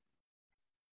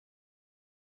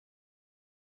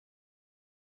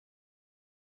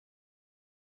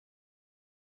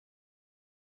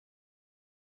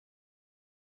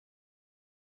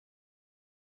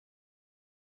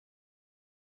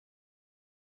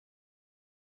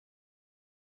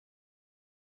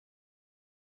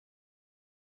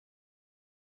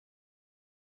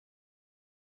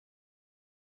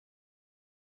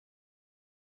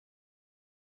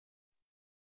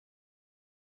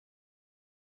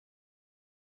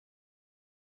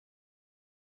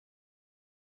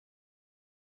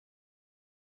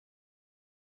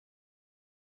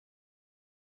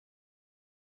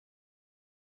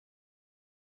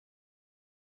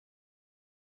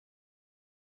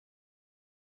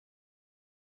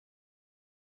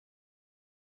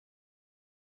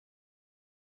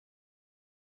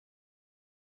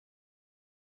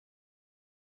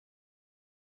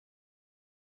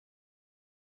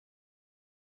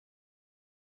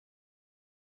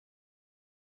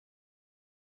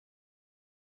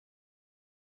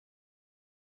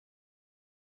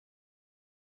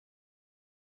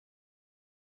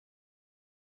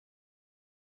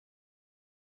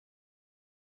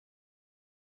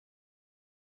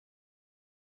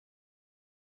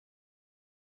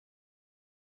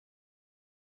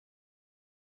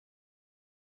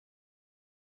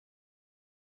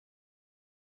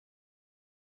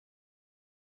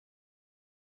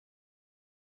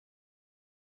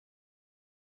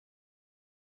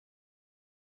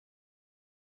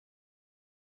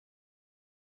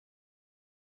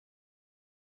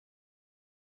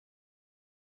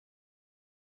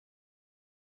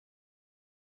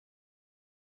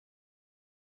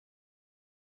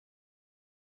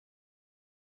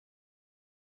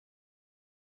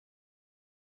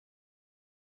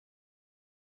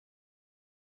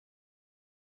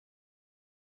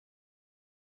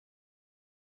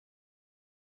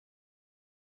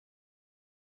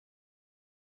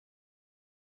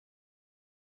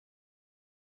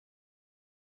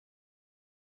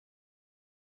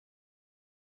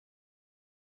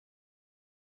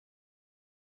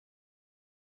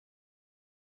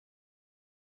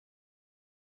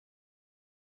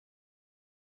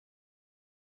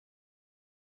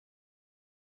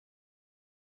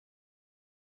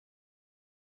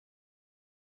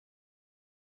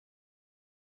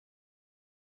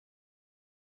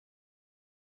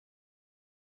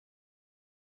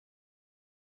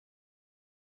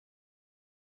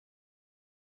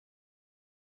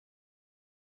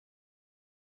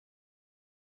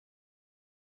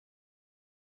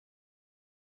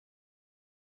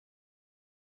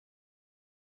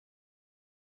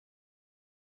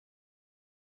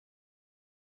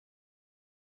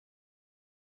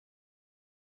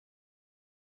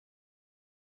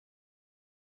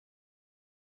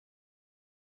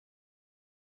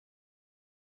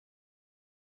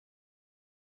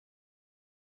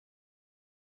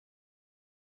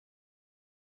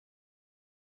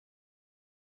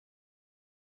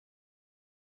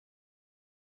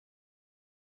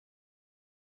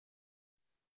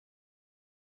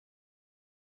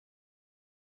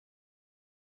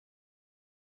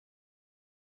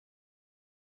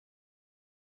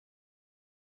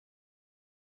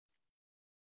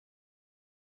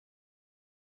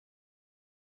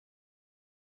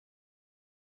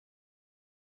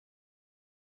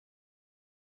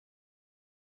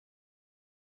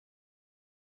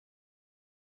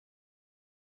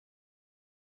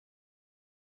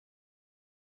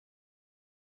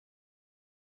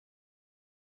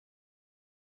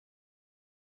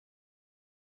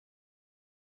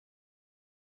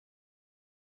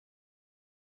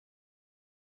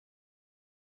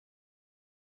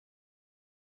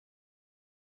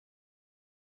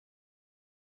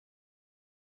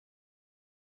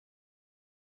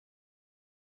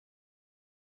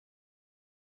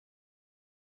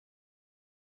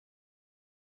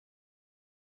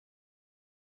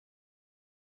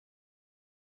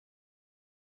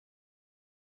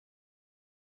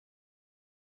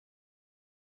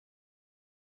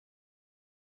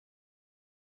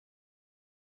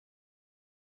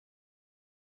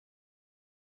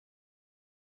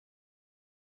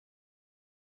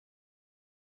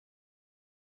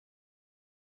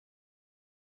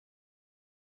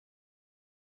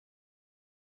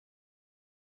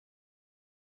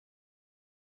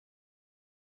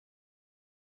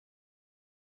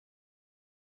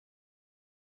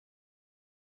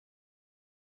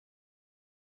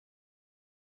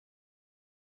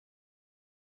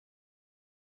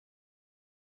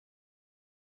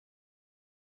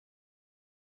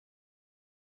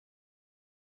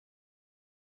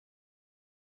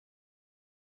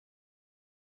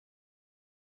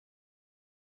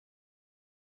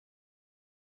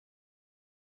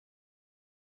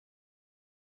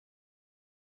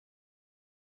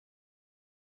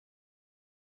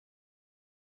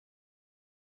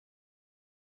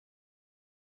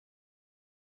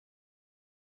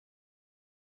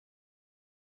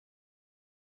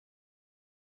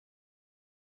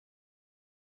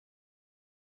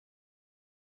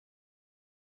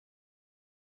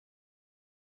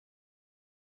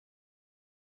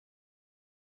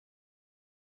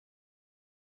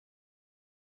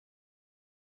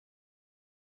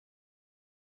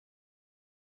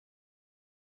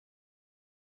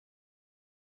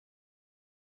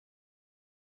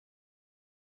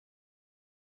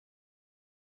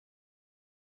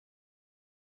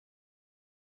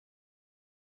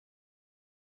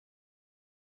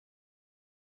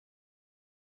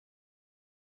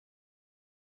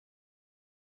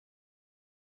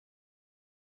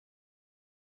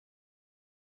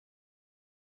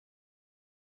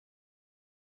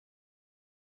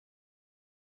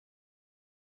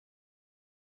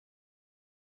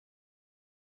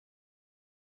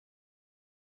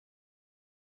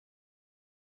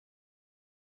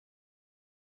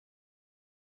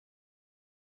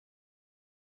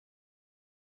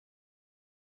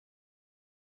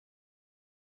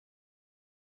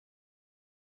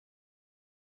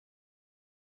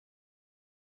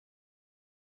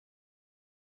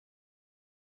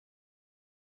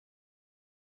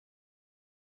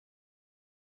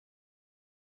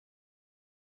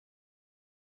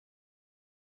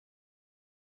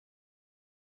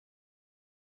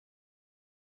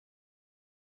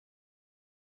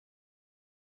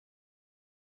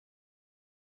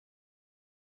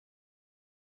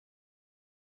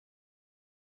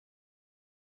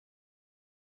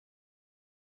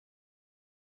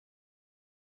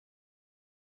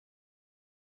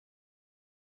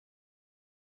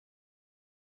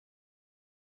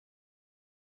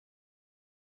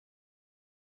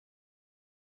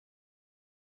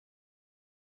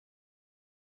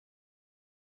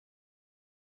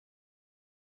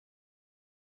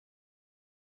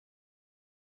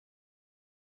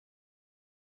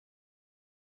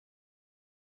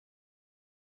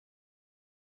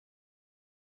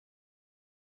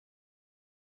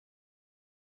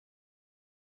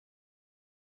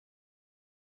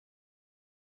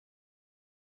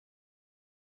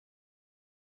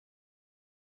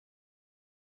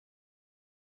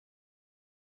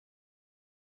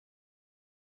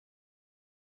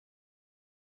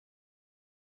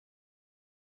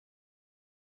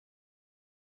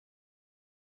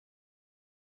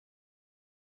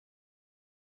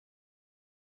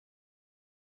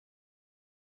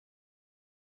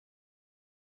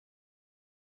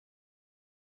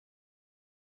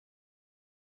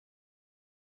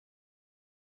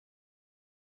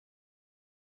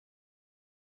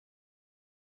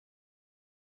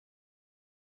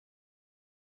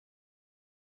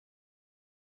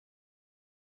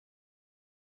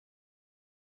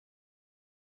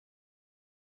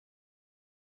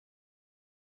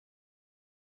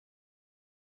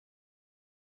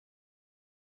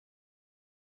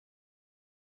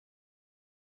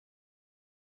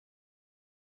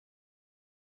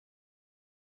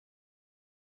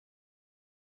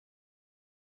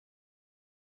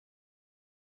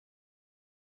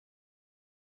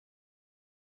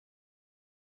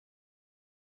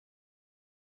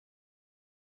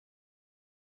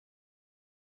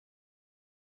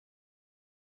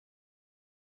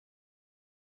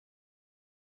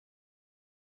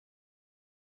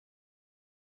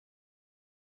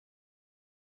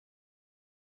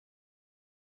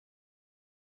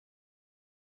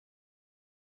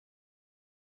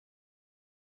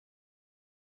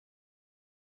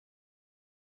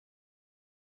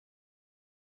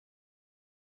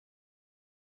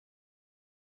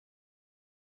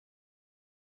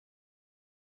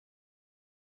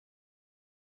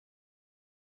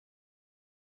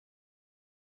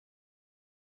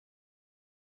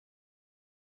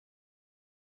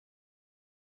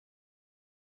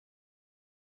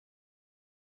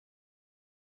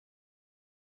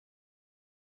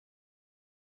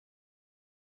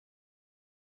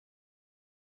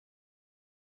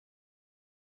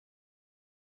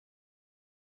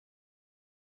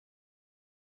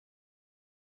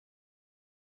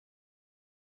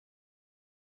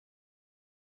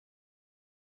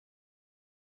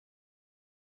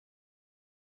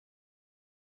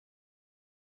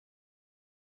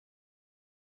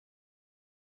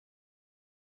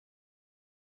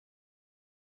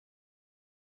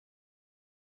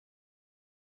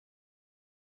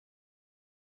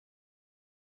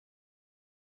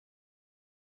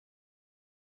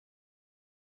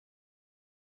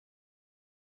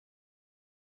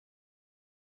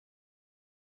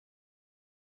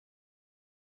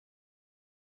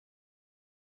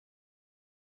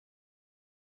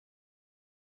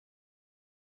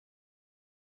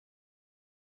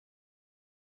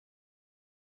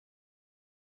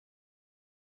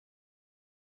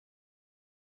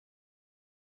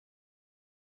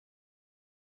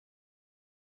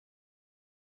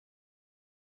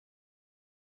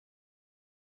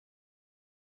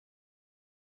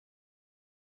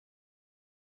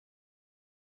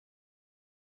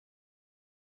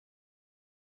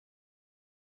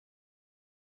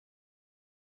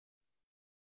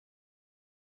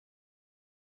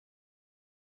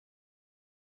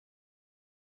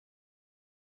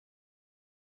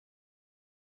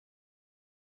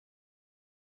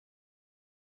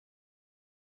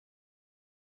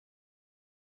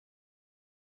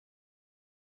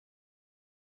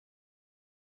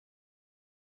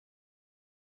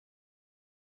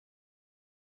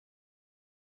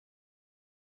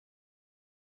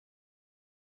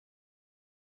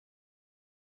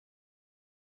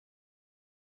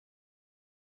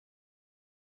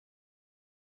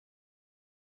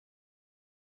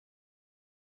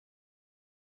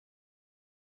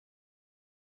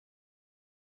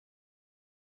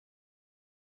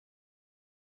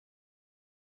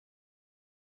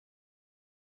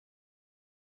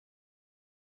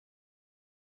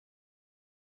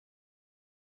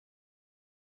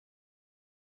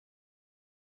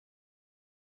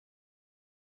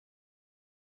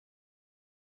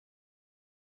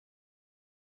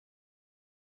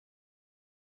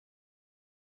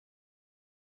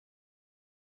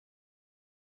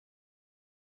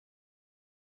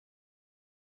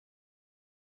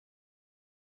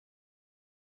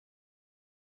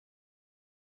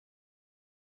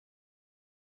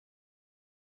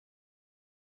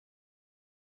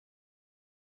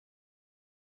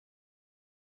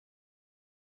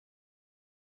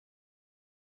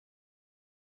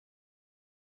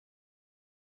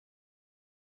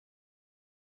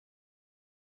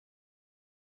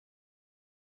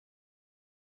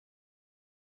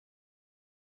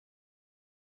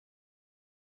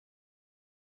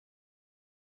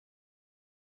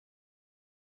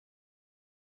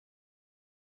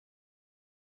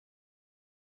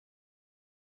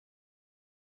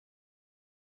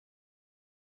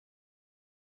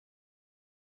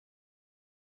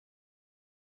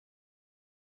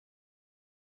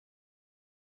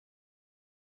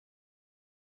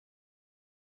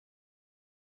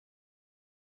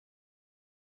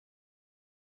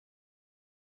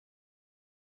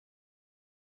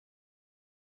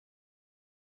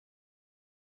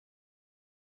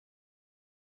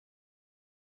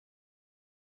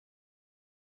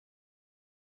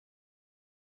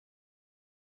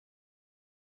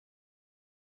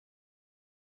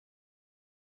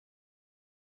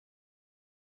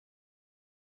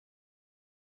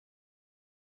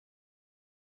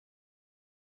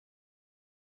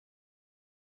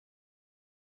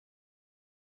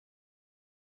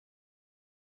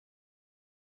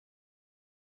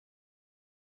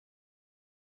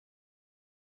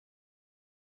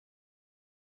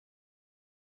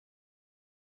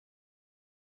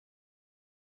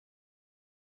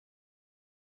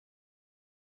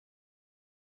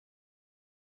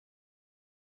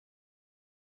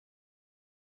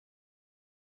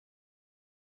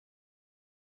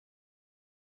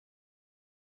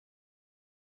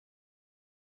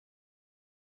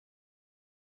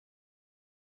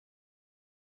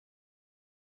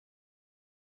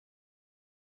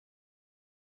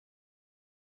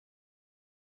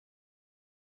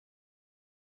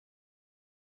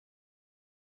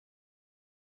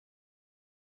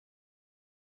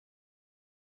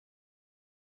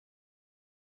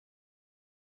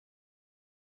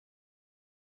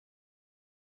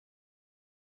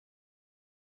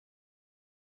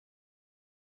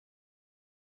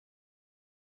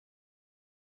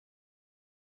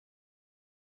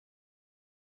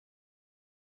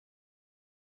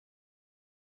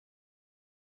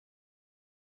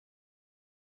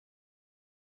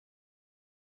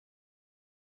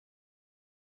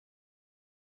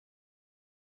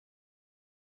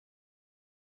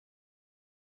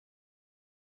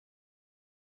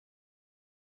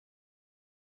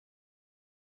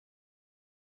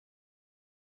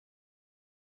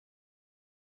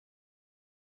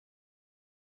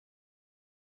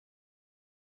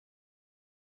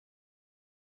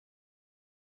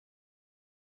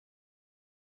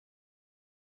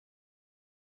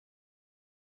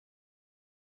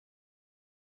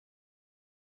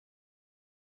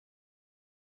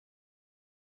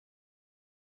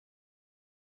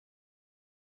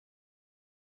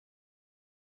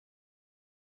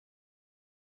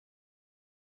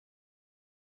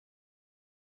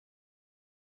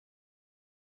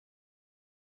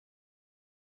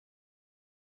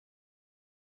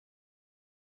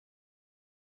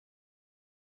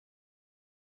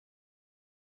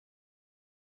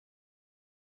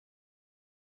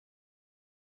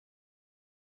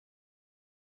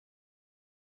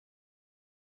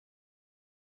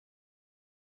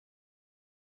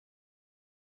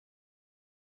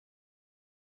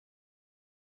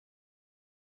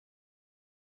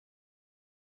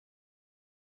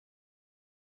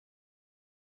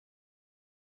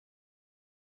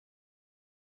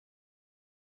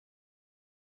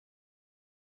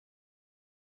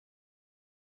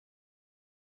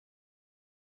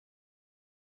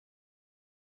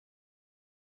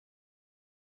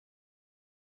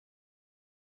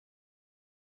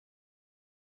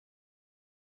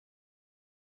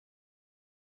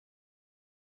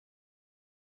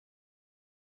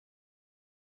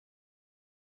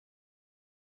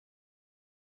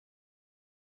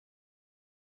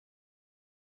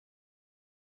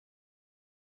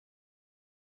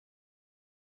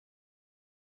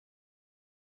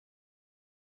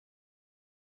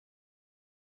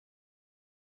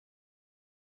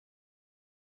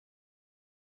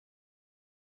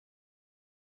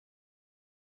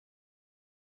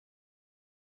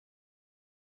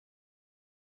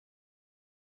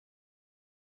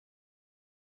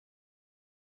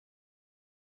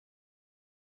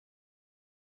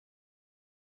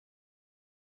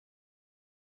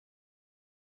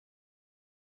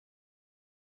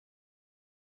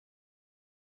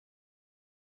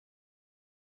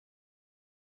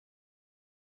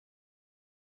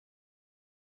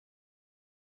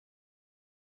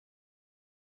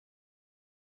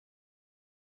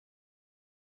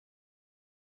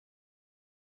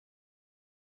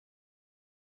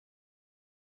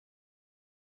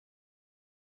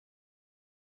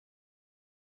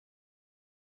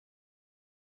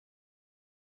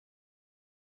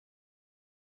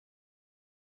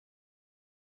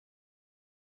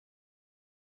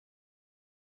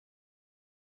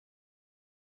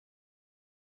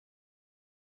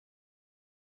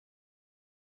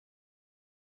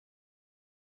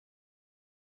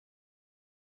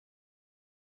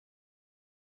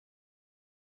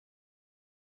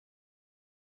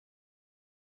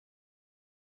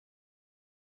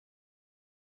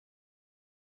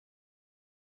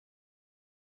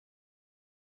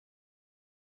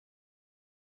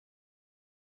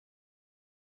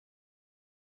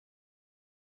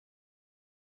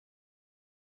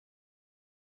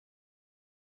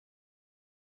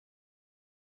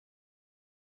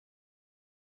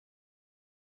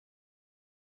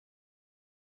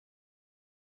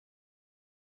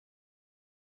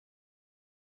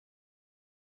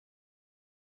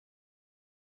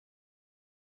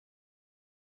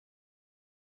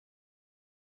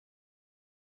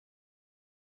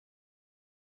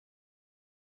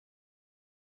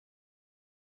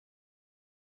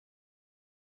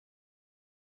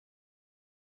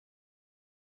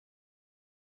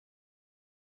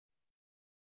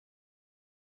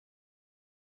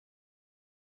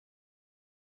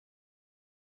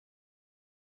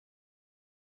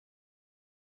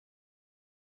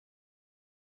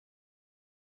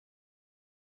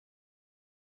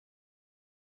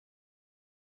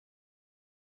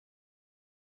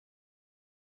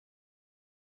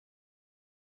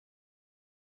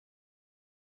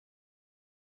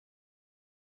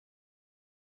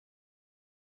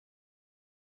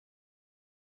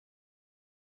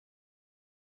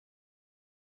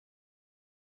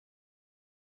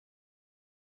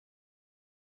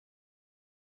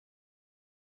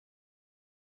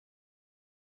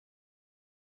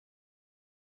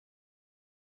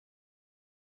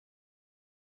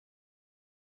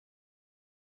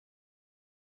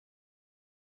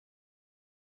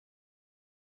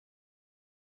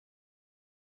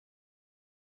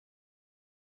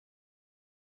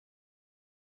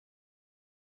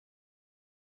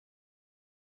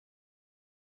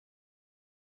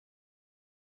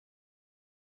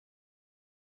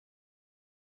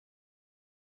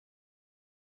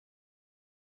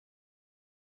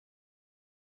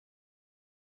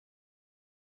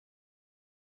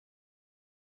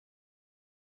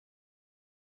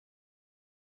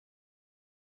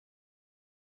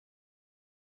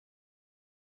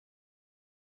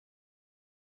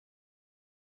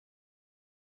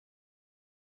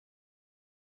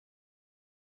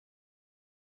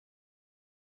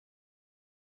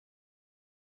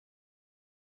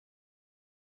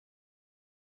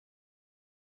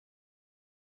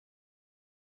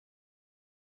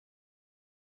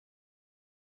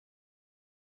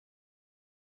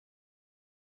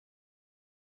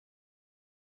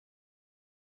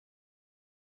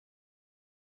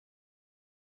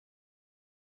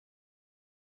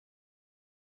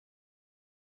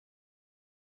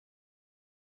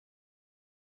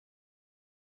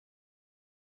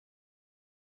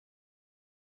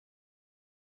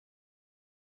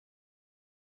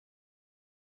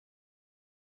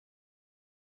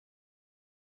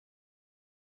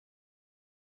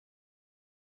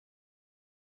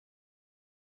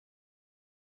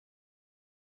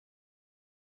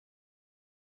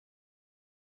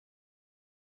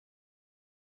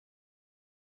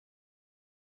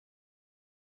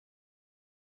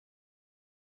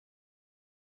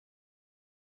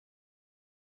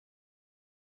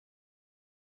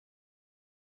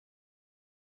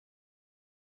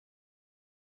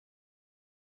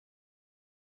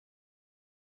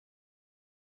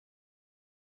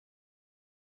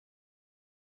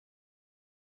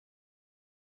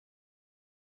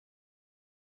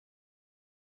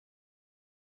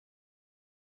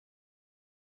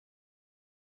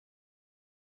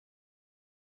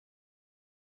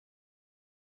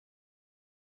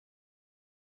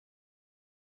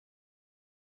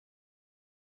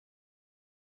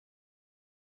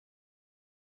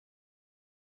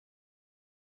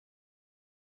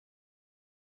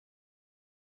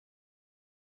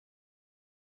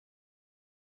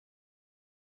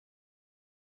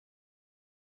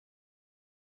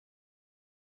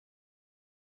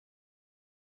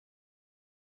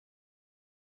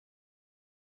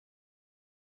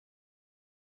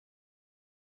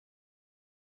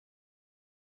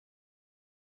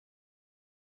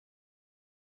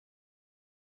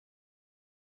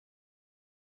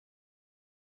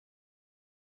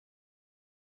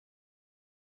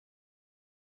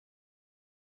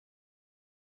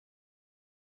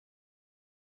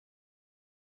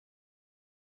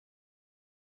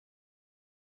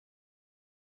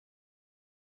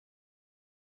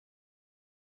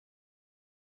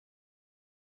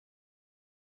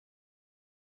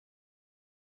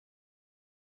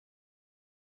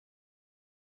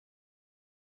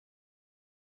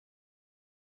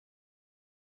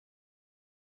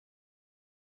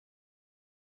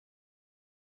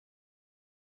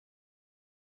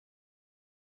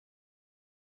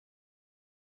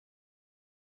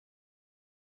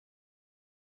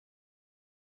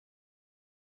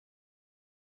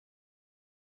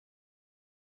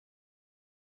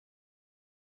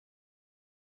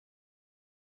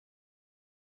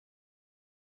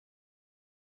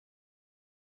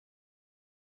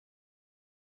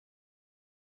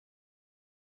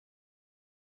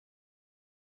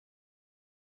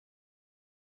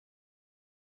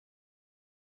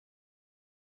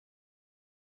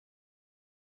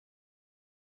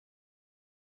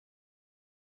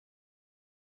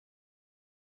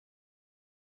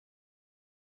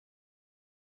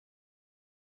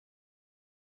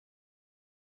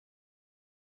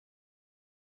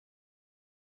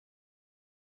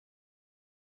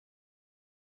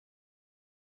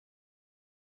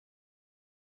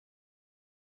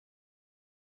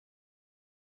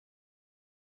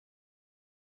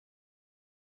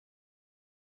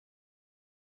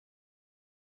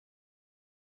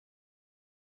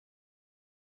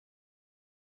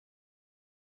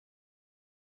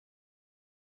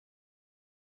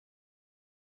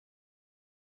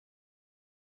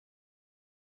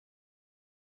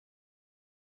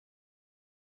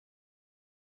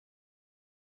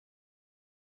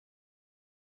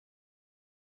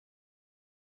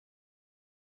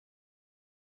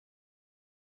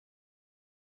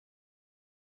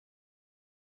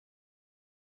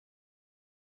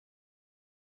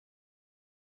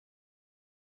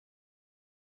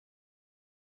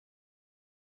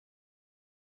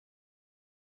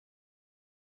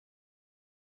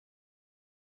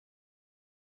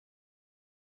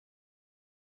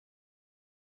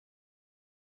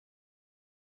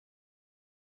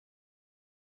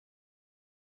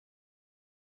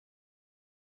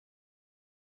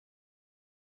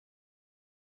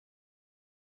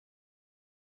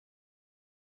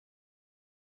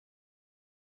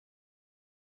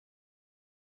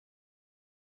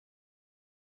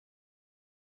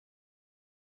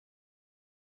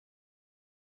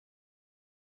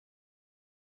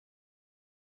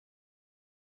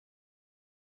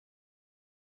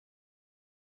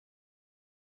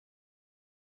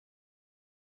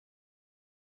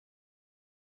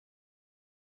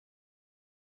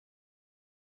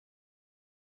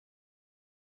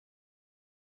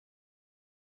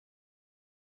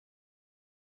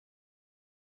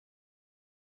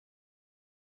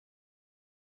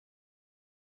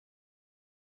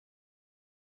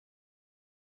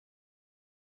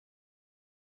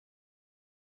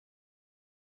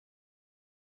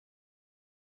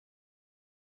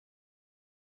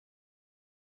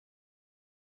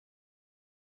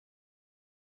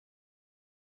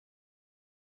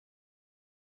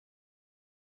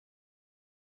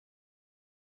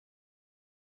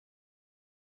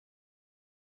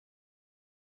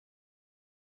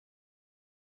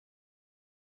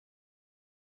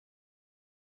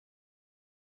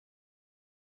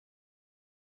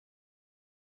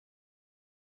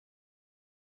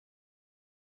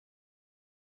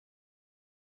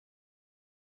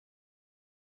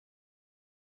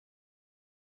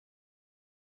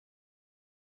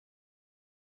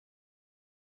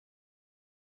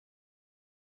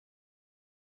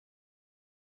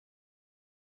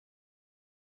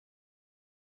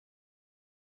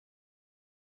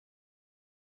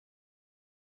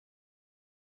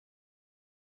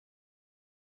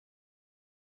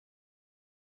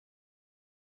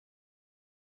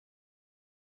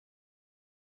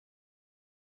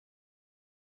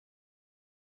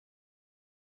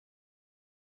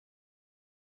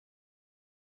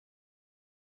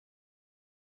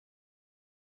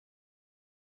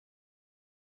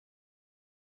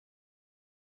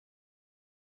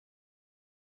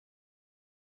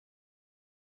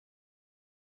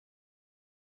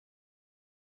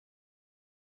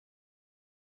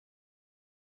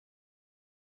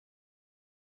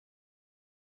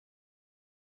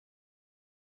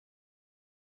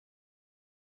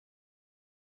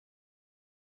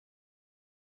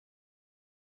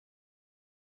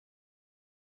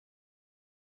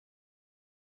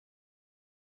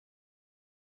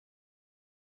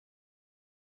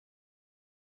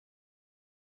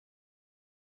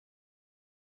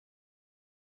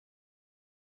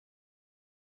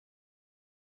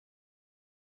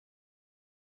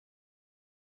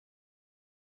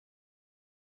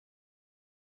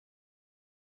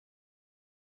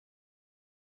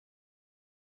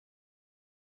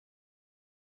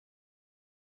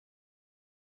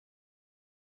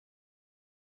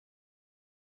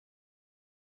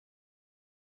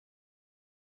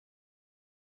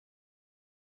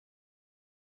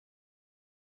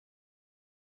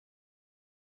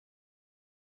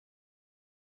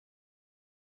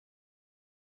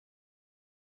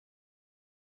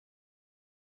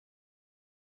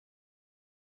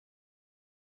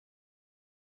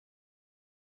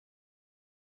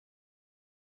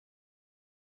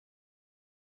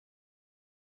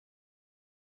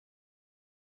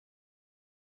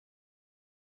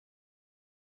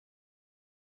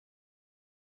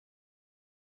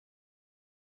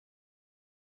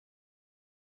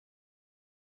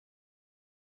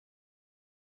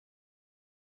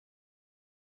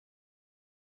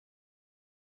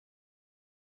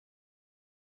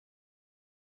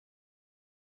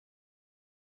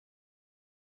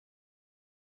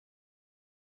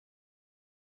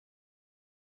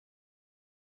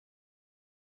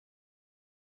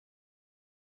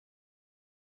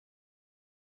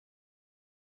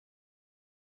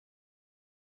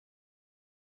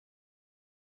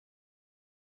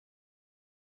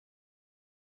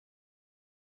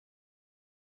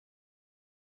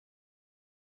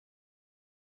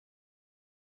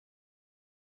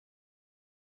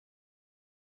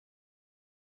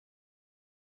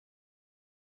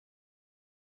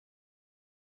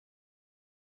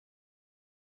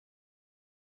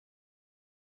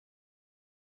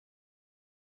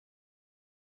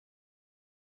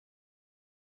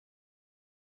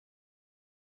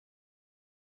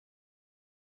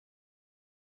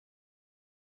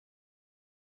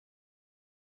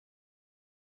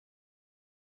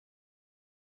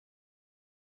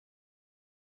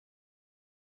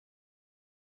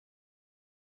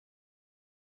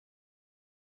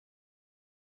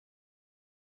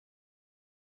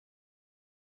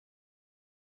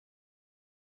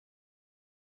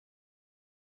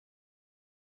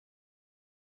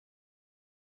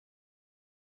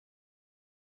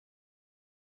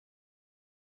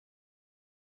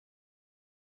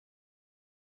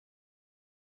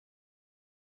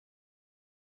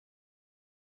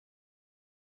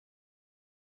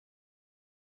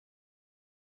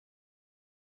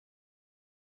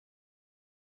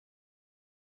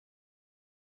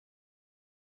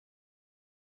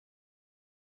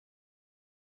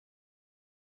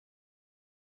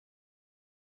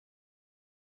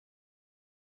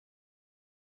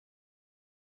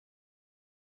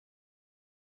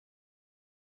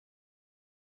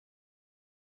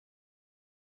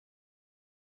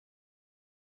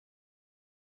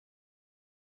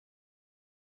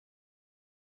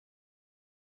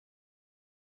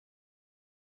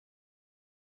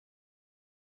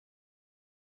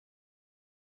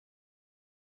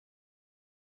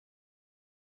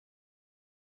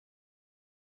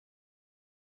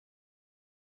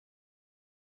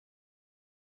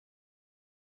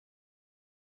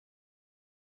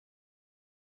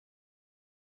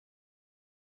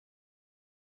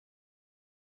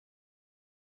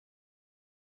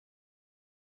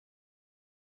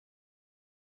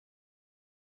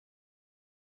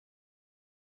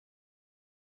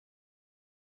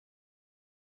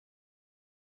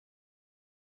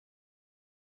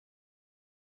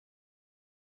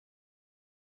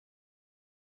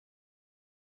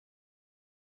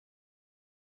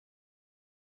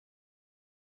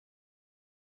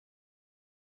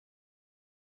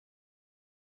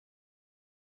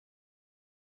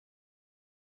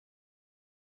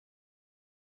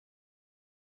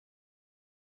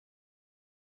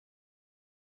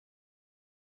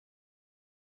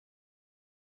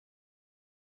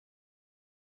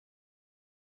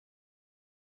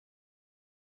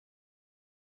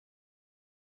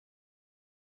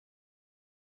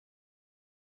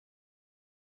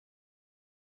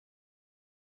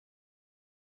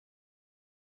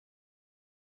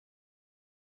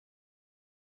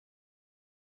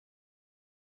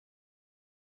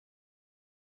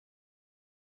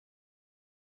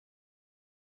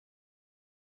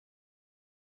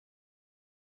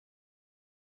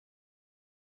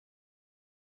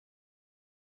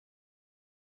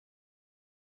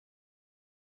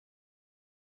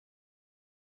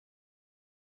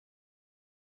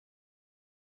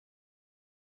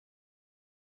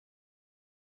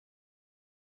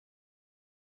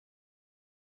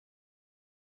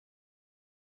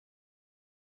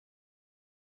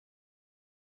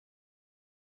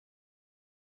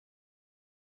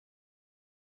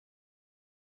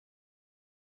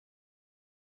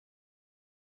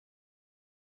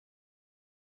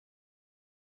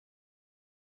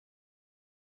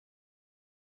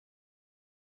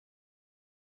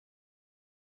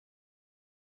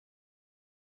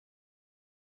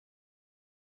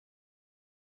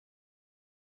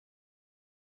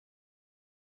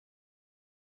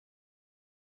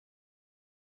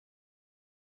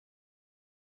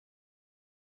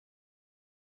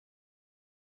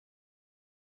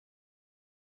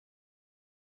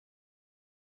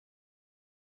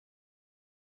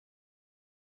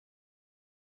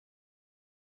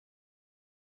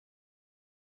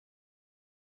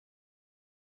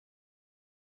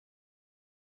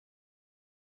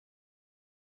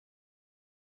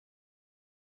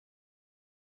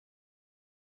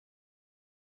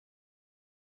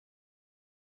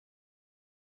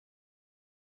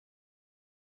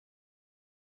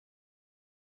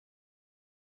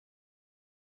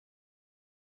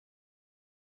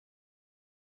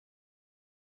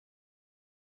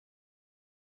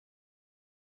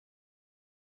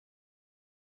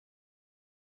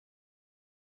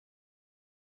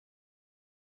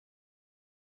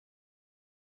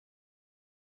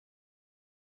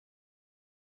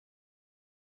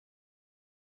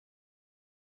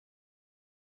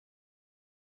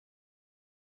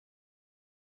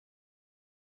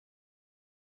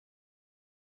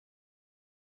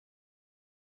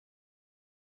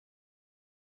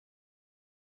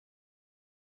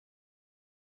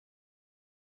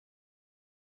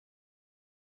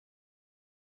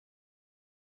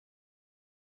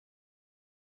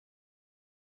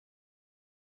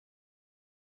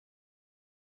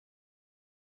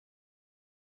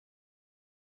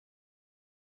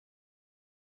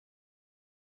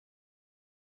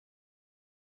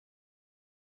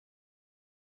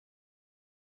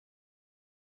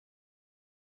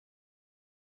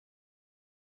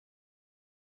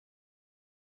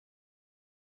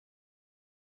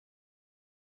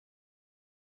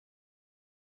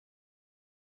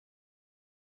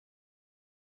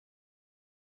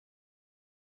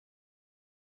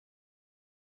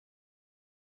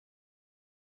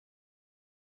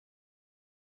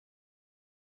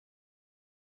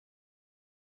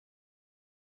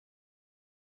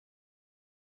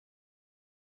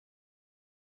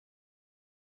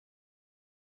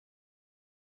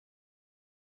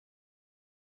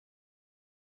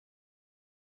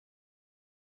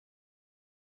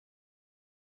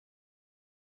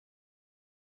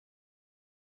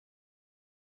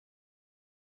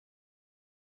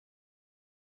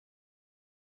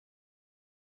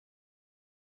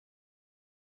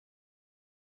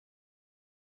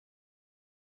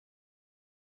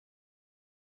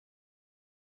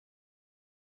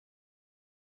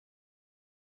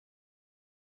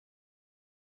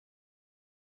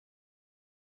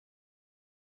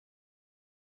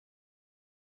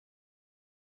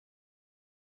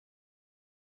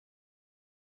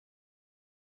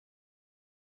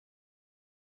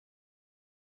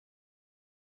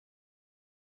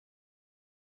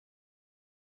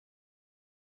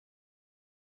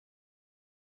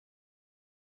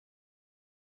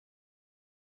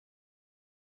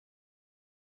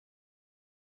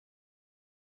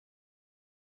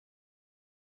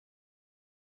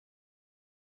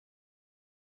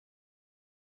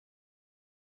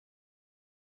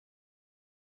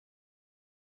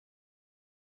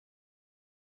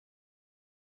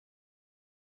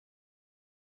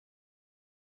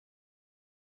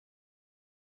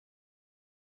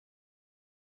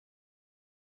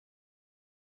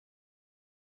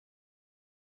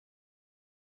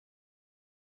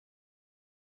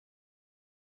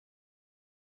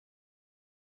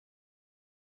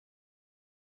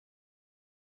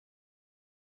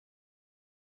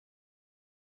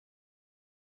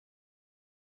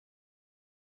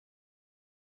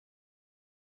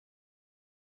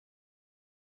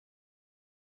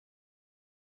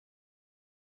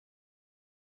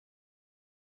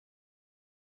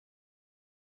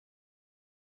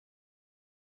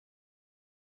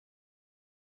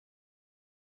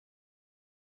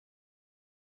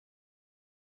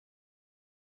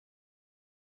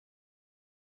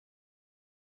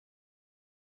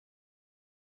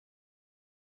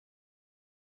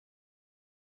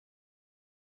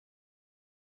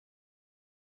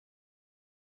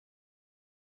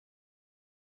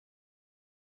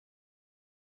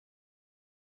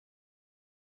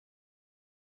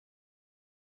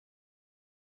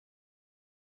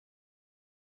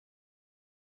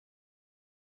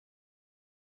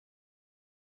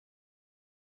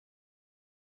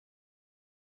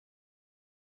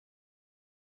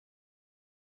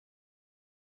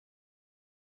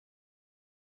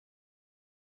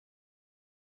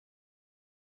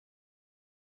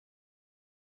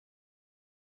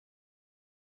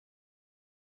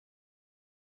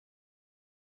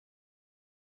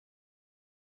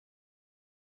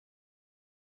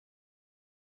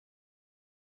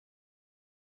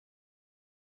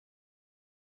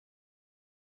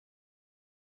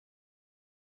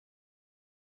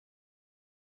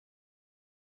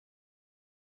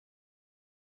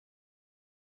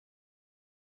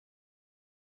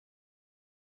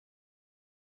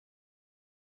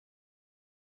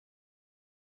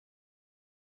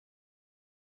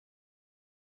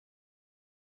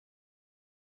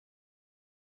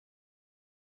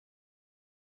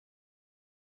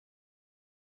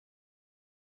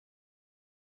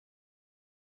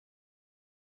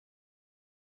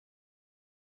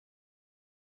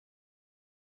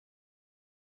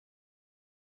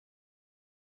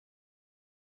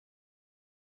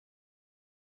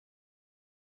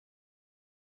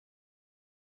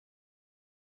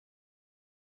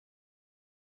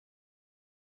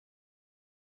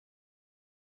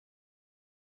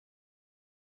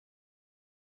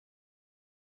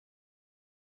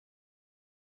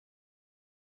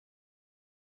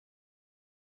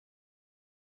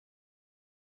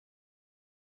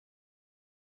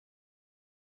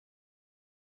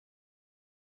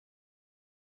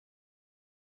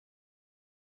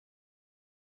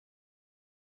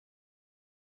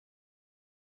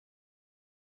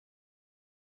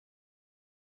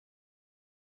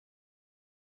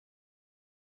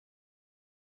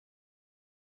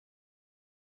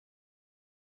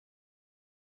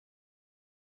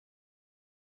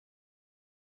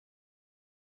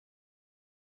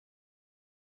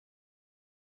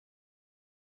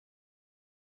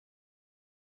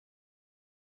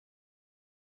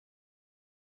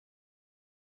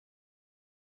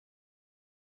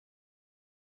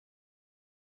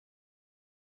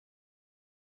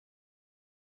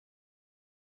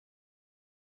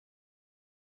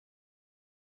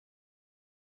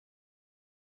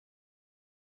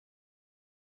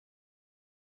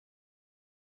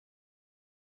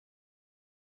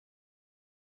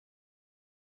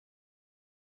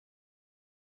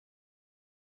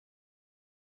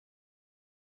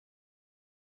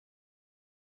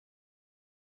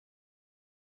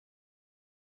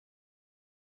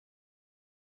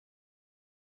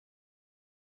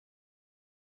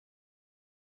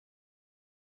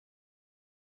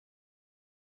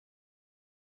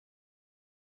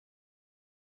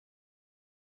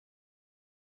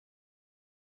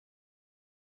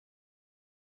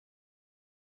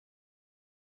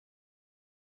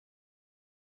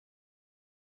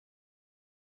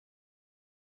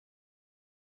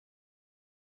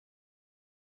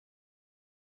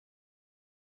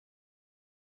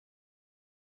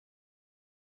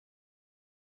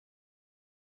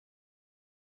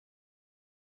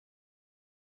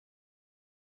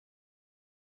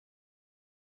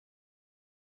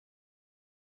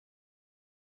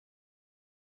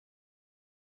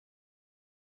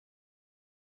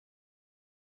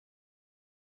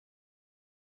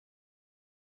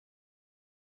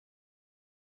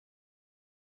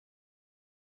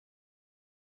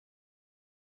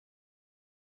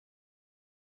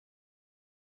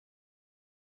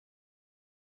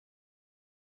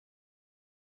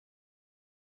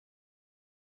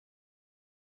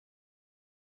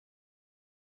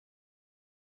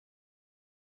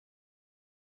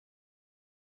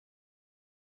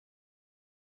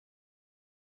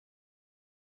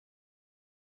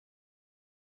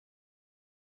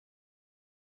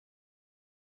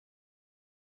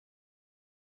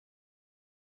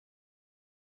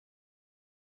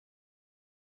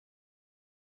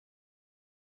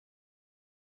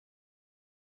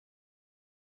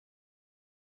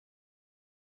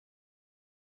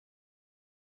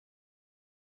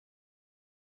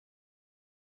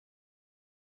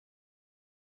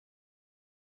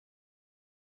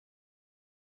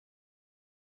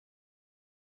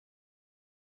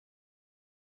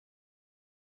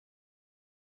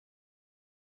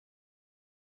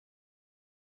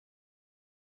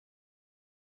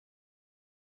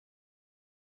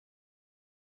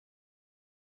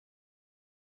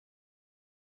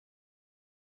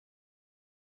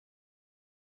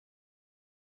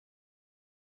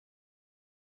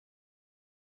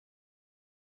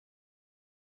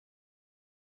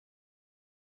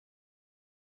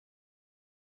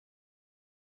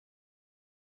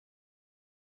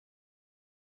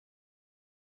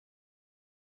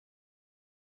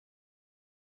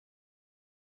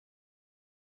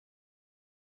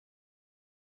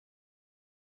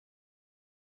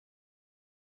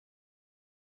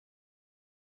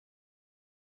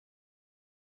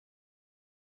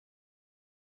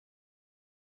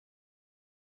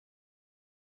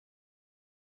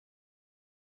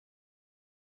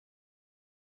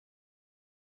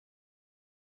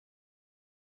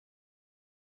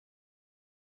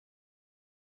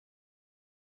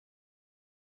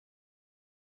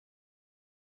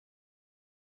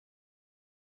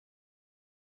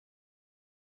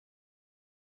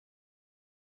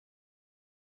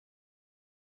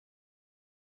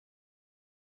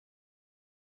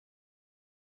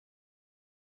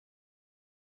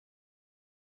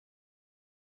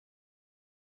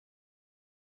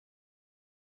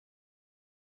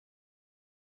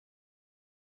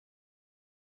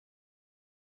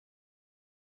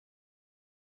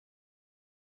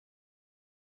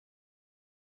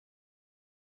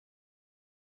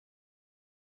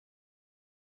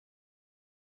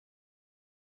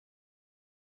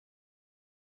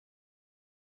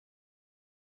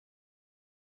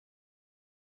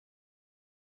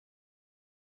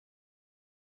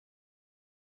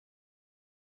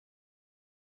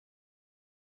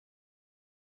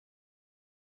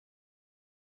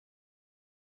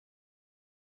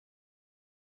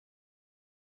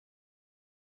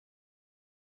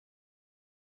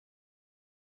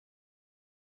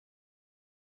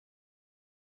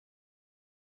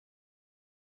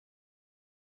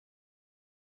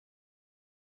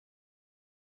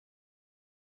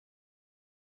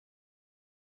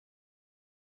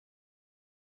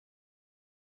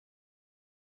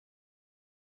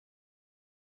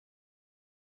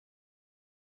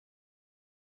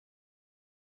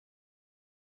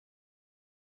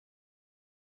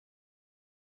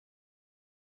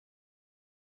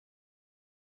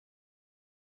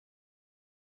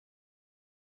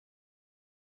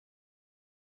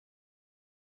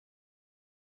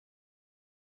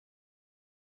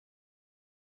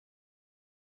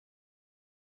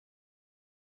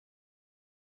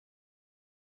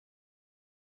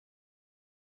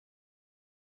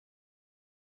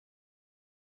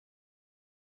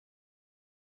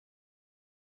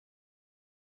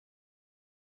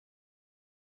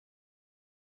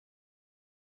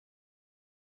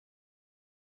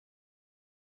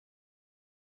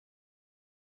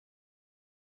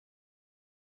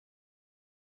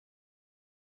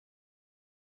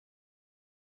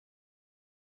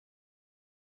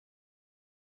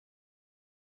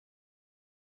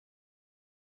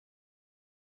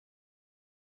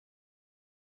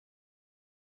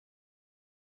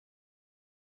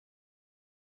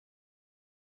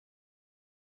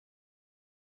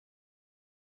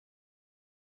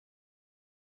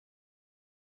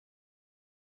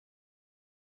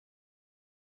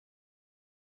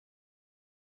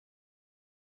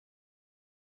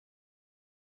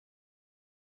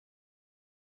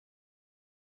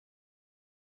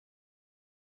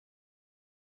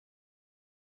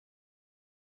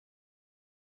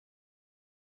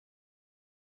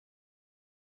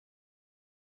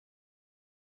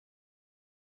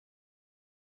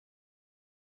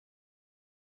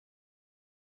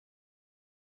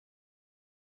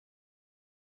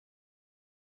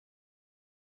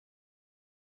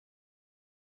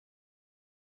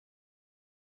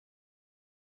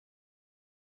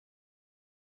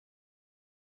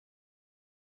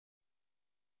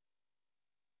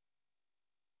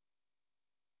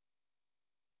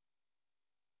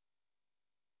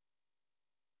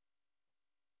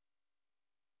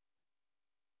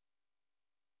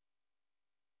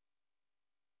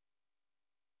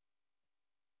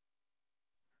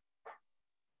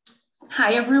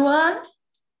 Hi, everyone.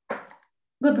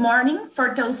 Good morning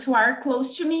for those who are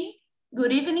close to me.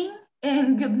 Good evening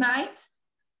and good night,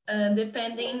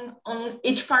 depending on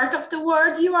each part of the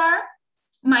world you are.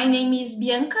 My name is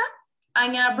Bianca.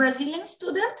 I'm a Brazilian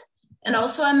student and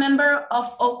also a member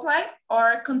of WorldWide,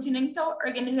 or Continental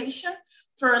Organization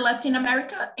for Latin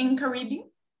America and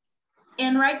Caribbean.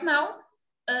 And right now,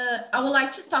 I would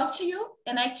like to talk to you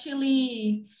and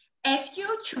actually ask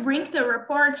you to bring the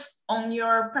reports on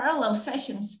your parallel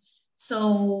sessions.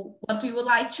 So what we would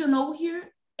like to know here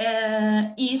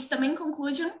is the main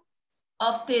conclusion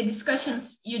of the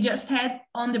discussions you just had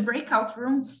on the breakout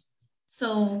rooms.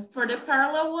 So for the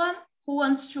parallel one, who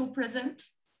wants to present?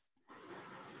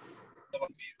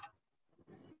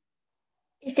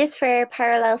 Is this for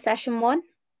parallel session 1?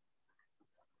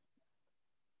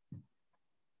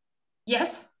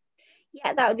 Yes.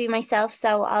 Yeah, that would be myself.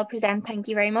 So I'll present. Thank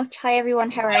you very much. Hi,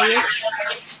 everyone. How are you?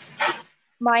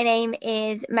 My name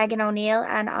is Megan O'Neill,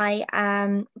 and I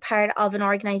am part of an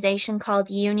organisation called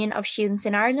the Union of Students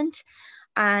in Ireland.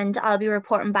 And I'll be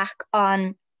reporting back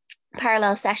on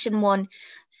parallel session 1.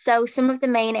 So some of the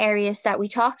main areas that we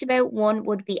talked about, one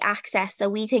would be access. So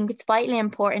we think it's vitally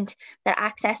important that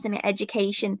access in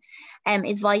education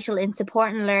is vital in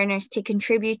supporting learners to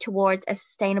contribute towards a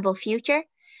sustainable future,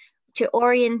 to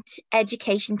orient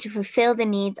education to fulfill the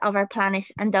needs of our planet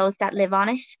and those that live on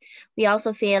it. We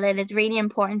also feel it is really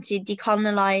important to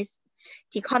decolonize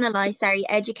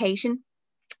education,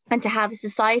 and to have a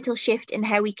societal shift in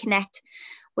how we connect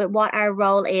with what our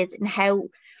role is and how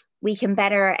we can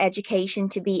better our education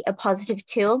to be a positive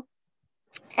tool.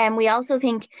 And we also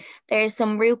think there's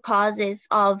some root causes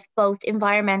of both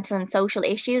environmental and social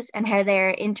issues and how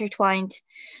they're intertwined,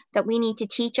 that we need to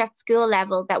teach at school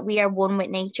level that we are one with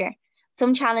nature.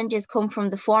 Some challenges come from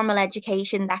the formal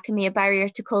education that can be a barrier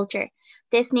to culture.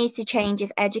 This needs to change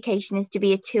if education is to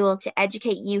be a tool to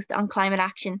educate youth on climate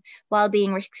action while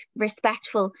being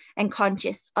respectful and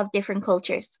conscious of different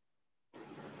cultures.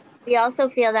 We also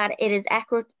feel that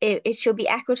it should be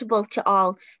equitable to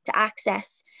all to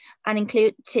access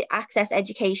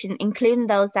education, including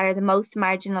those that are the most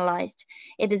marginalised.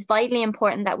 It is vitally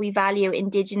important that we value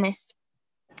Indigenous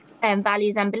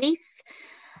values and beliefs.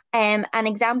 An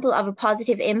example of a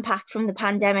positive impact from the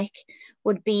pandemic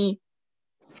would be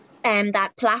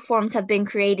that platforms have been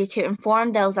created to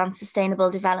inform those on sustainable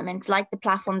development, like the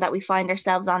platform that we find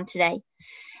ourselves on today.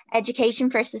 Education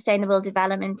for sustainable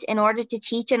development. In order to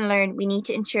teach and learn, we need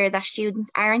to ensure that students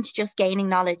aren't just gaining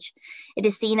knowledge. It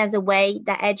is seen as a way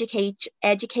that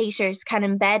educators can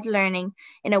embed learning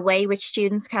in a way which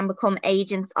students can become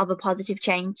agents of a positive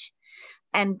change.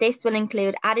 And this will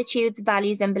include attitudes,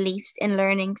 values, and beliefs in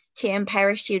learnings to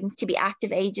empower students to be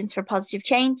active agents for positive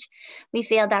change. We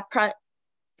feel that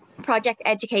project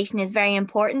education is very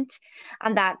important,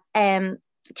 and that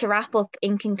to wrap up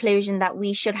in conclusion, that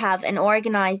we should have an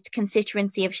organised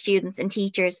constituency of students and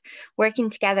teachers working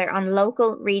together on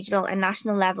local, regional and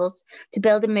national levels to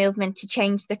build a movement to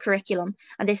change the curriculum.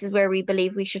 And this is where we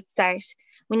believe we should start.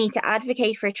 We need to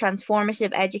advocate for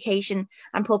transformative education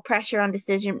and put pressure on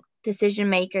decision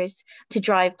makers to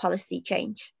drive policy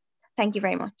change. Thank you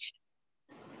very much.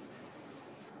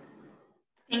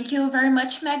 Thank you very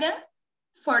much, Megan.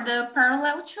 For the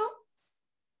parallel two.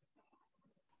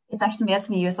 It's actually somebody else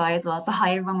from the USI as well. So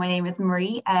hi everyone, my name is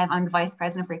Marie. I'm the Vice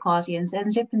President for Equality and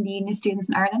Citizenship in the Union of Students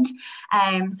in Ireland.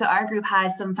 So our group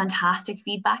had some fantastic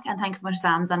feedback, and thanks so much to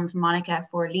Sam's and Monica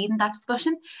for leading that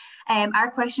discussion.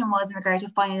 Our question was in regard to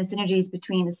finding the synergies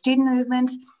between the student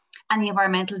movement and the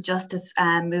environmental justice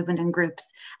movement and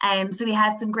groups. So we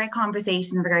had some great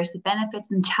conversations in regards to the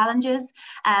benefits and challenges,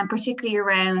 particularly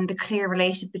around the clear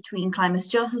relationship between climate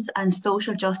justice and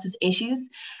social justice issues,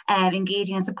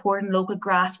 engaging and supporting local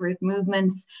grassroots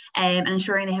movements, and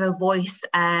ensuring they have a voice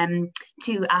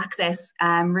to access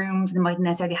rooms they mightn't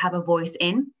necessarily have a voice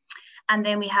in. And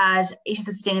then we had issues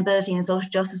of sustainability and social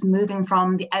justice moving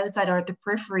from the outside or the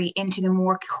periphery into the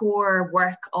more core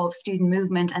work of student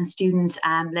movement and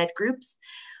student-led groups.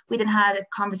 We then had a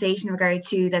conversation in regard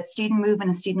to that student movement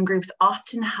and student groups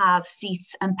often have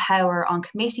seats and power on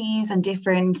committees and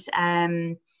different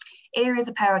areas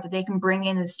of power that they can bring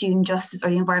in the student justice or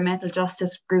the environmental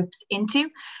justice groups into,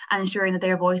 and ensuring that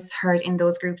their voice is heard in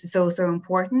those groups is so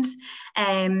important.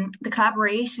 The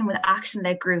collaboration with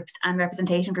action-led groups and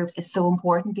representation groups is so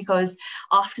important, because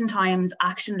oftentimes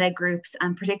action-led groups,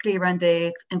 and particularly around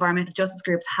the environmental justice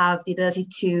groups, have the ability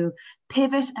to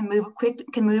pivot and move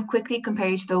quickly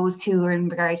compared to those who are in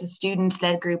regard to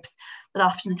student-led groups that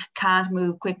often can't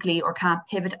move quickly or can't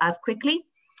pivot as quickly.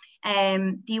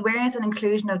 The awareness and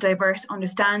inclusion of diverse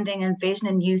understanding and vision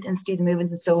in youth and student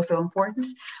movements is so important.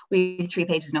 We have 3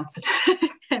 pages notes,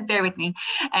 bear with me.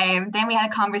 Then we had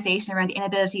a conversation around the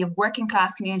inability of working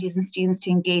class communities and students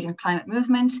to engage in climate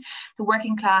movement, the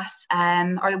working class,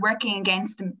 or the working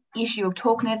against the issue of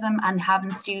tokenism and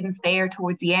having students there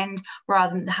towards the end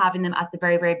rather than having them at the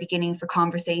very, very beginning for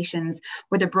conversations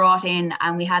where they're brought in.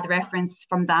 And we had the reference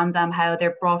from Zamzam how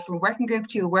they're brought from a working group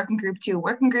to a working group to a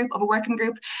working group of a working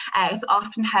group. So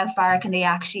often how far can they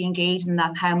actually engage in that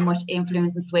and how much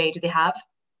influence and sway do they have?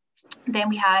 Then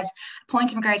we had a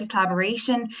point in regard to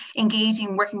collaboration,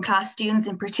 engaging working class students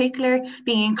in particular,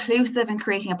 being inclusive and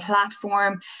creating a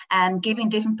platform and giving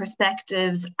different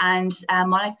perspectives. And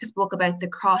Monica spoke about the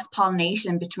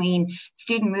cross-pollination between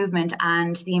student movement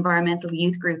and the environmental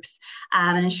youth groups,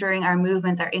 and ensuring our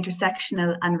movements are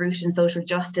intersectional and rooted in social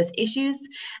justice issues.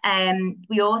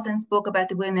 We also spoke about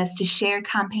the willingness to share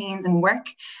campaigns and work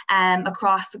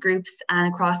across the groups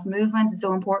and across movements. It's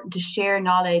so important to share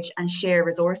knowledge and share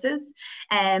resources.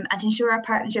 And to ensure our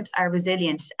partnerships are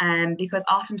resilient, because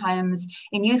oftentimes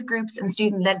in youth groups and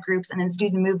student-led groups and in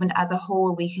student movement as a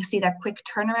whole, we can see that quick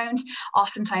turnaround.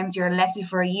 Oftentimes you're elected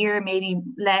for a year, maybe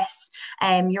less,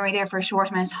 you're only there for a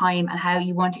short amount of time, and how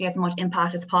you want to get as much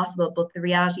impact as possible. But the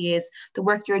reality is the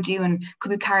work you're doing could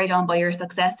be carried on by your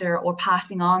successor, or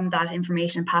passing on that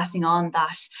information, passing on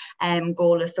that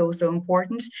goal is so, so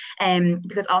important,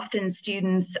 because often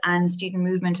students and student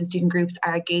movement and student groups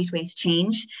are a gateway to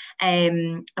change.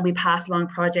 And we pass along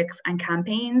projects and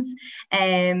campaigns.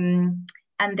 And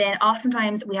then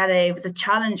oftentimes it was a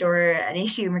challenge or an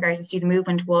issue in regards to student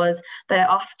movement, was that it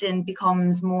often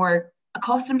becomes more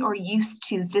accustomed or used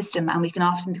to the system, and we can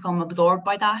often become absorbed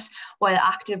by that, while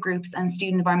active groups and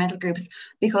student environmental groups,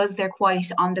 because they're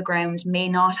quite on the ground, may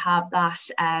not have that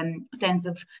sense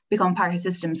of become part of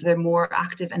the system, so they're more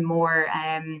active and more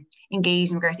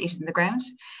engaged in regards to issues on the ground.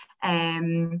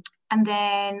 And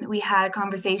then we had a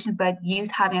conversation about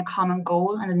youth having a common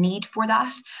goal and a need for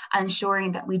that, and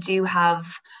ensuring that we do have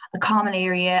a common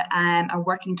area and are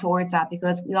working towards that,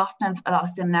 because we often have a lot of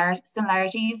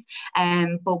similarities,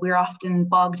 but we're often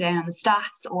bogged down on the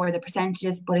stats or the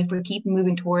percentages. But if we keep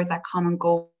moving towards that common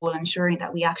goal, ensuring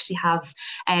that we actually have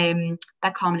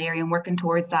that common area and working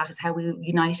towards that is how we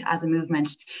unite as a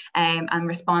movement, and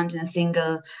respond in a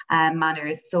single manner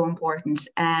is so important.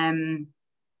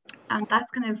 And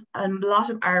that's kind of a lot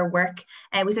of our work.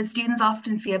 We said students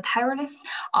often feel powerless,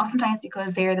 oftentimes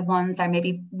because they're the ones that are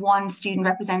maybe one student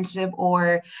representative,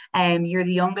 or you're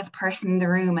the youngest person in the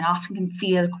room, and often can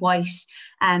feel quite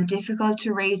difficult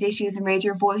to raise issues and raise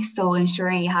your voice. So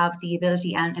ensuring you have the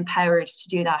ability and empowered to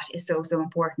do that is so, so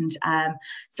important.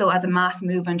 So as a mass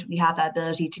movement, we have that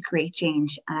ability to create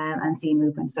change and see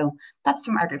movement. So that's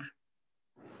from our group.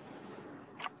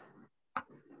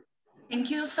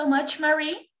 Thank you so much,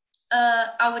 Marie.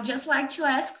 I would just like to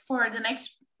ask for the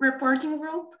next reporting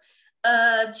group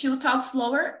to talk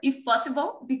slower if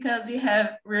possible, because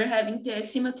we're having the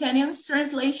simultaneous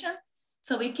translation,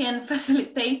 so we can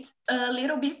facilitate a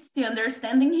little bit the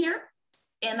understanding here.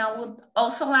 And I would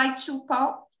also like to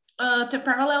call the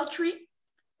parallel tree.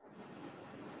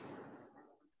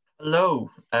 Hello,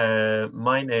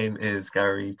 my name is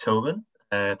Gary Tobin.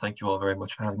 Thank you all very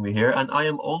much for having me here. And I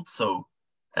am also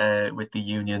with the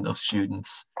Union of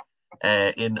Students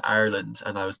in Ireland,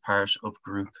 and I was part of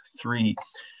Group 3.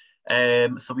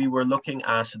 So we were looking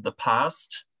at the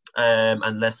past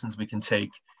and lessons we can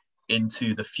take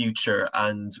into the future,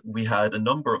 and we had a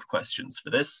number of questions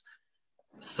for this.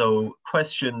 So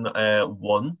question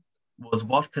 1 was,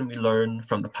 what can we learn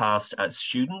from the past as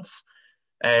students?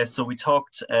 So we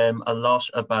talked a lot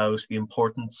about the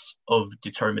importance of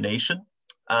determination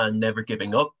and never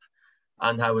giving up,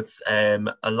 and how it's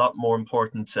a lot more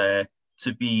important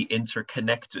to be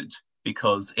interconnected,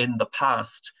 because in the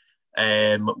past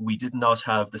we did not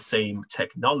have the same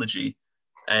technology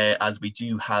as we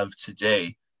do have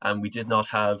today, and we did not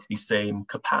have the same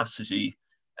capacity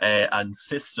and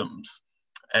systems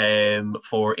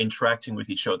for interacting with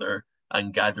each other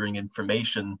and gathering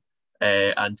information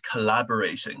and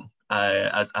collaborating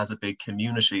as a big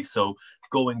community. So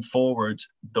going forward,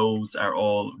 those are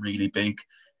all really big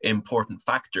important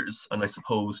factors, and I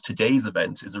suppose today's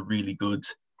event is a really good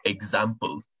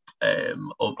example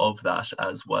of that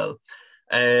as well.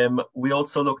 We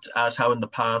also looked at how in the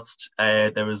past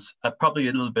there was probably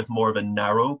a little bit more of a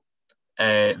narrow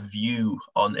view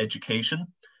on education,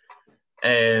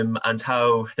 and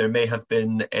how there may have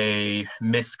been a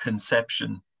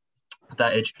misconception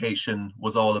that education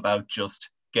was all about just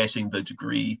getting the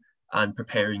degree and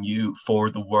preparing you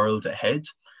for the world ahead.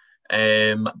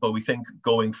 But we think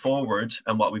going forward,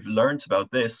 and what we've learned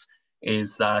about this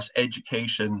is that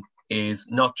education is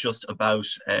not just about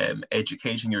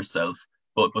educating yourself,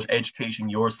 but educating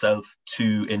yourself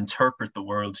to interpret the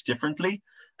world differently,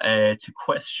 to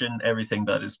question everything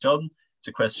that is done,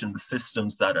 to question the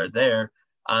systems that are there,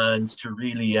 and to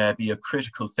really be a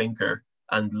critical thinker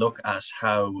and look at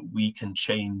how we can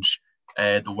change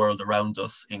the world around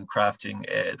us in crafting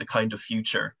the kind of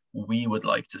future we would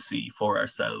like to see for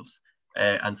ourselves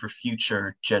and for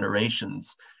future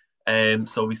generations.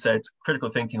 So we said critical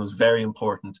thinking was very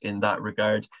important in that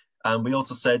regard. And we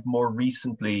also said more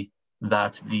recently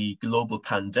that the global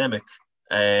pandemic,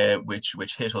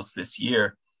 which hit us this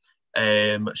year,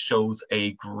 shows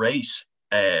a great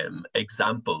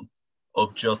example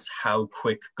of just how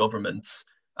quick governments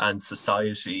and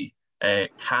society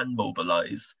can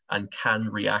mobilize and can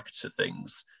react to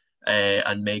things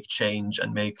and make change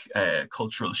and make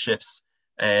cultural shifts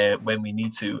when we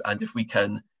need to. And if we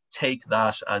can take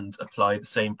that and apply the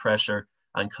same pressure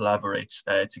and collaborate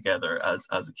together as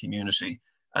a community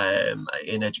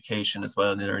in education as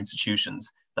well and in our institutions,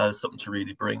 that is something to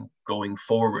really bring going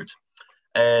forward.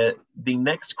 The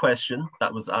next question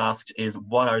that was asked is,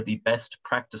 what are the best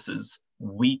practices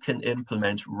we can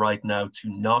implement right now to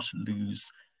not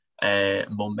lose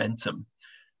momentum?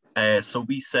 So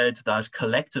we said that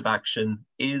collective action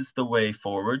is the way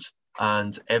forward,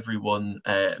 and everyone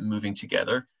moving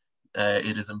together.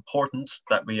 It is important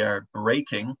that we are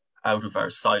breaking out of our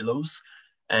silos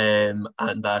and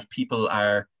that people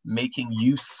are making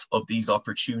use of these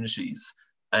opportunities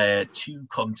to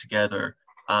come together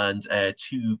and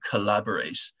to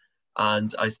collaborate.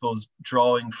 And I suppose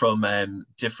drawing from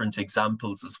different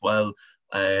examples as well,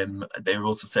 they were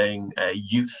also saying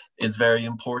youth is very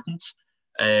important.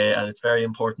 And it's very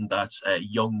important that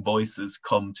young voices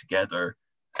come together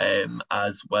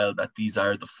as well, that these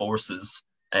are the forces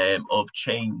of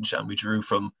change. And we drew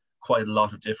from quite a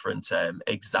lot of different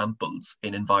examples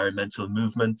in environmental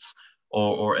movements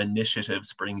or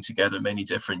initiatives bringing together many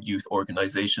different youth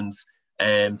organizations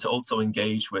to also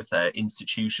engage with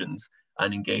institutions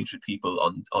and engage with people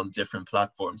on different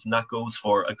platforms. And that goes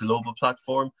for a global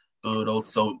platform, but it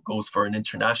also goes for an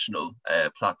international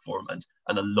platform and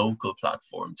a local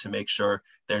platform to make sure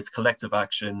there's collective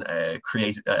action,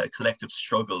 collective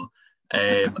struggle,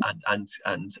 and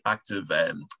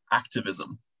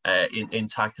activism in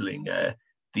tackling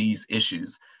these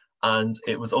issues. And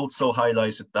it was also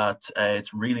highlighted that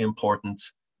it's really important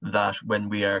that when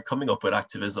we are coming up with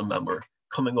activism and we're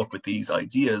coming up with these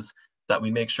ideas, that we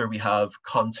make sure we have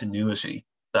continuity,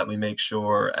 that we make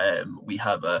sure we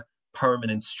have a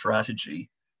permanent strategy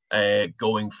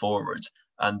going forward,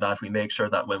 and that we make sure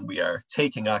that when we are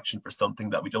taking action for something,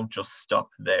 that we don't just stop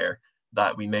there,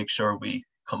 that we make sure we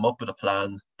come up with a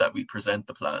plan, that we present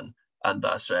the plan, and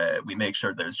that we make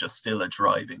sure there's just still a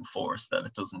driving force, that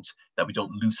we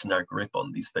don't loosen our grip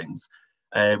on these things.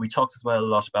 We talked as well a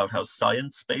lot about how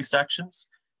science-based actions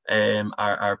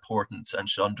are important and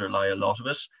should underlie a lot of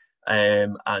it.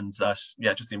 And that,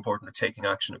 yeah, just the importance of taking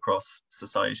action across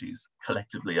societies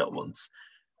collectively at once.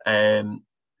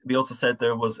 We also said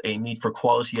there was a need for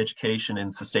quality education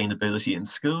and sustainability in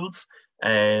schools,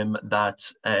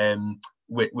 that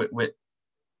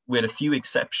with a few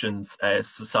exceptions,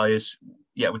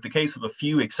 with the case of a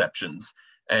few exceptions,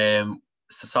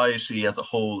 society as a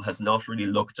whole has not really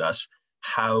looked at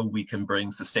how we can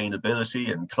bring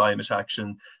sustainability and climate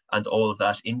action and all of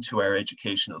that into our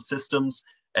educational systems,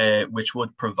 which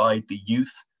would provide the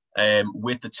youth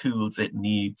with the tools it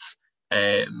needs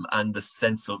and the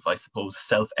sense of, I suppose,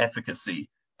 self-efficacy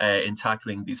in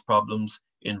tackling these problems,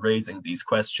 in raising these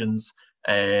questions,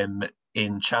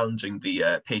 in challenging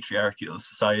the patriarchal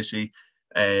society,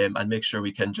 and make sure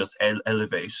we can just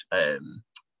elevate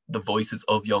the voices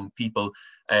of young people,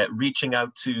 reaching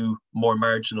out to more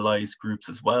marginalized groups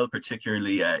as well,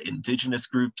 particularly indigenous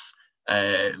groups,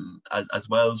 as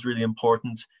well is really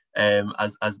important,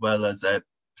 as well as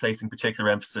placing particular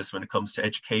emphasis when it comes to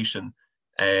education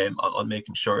on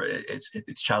making sure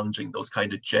it's challenging those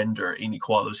kind of gender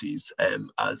inequalities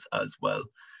as well.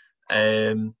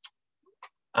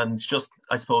 And just,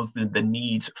 I suppose, the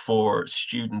need for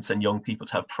students and young people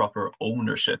to have proper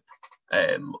ownership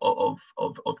of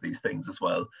these things as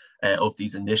well, of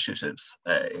these initiatives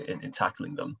in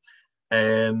tackling them.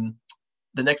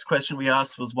 The next question we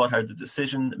asked was, what are the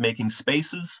decision-making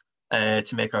spaces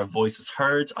to make our voices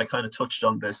heard? I kind of touched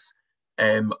on this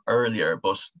earlier,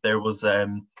 but there was,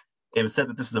 it was said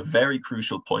that this is a very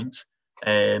crucial point,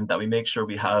 that we make sure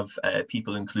we have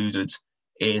people included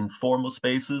in formal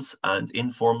spaces and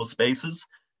informal spaces,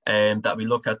 and that we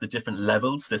look at the different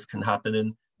levels this can happen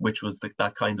in, which was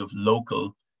that kind of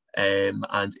local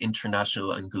and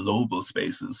international and global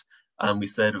spaces. And we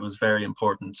said it was very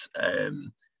important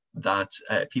that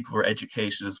people were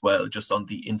educated as well, just on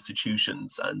the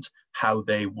institutions and how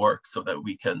they work, so that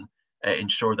we can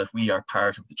ensure that we are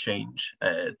part of the change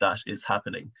that is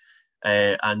happening.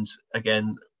 And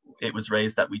again, it was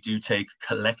raised that we do take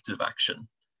collective action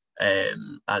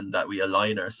and that we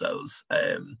align ourselves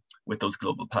with those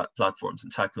global platforms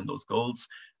and tackling those goals.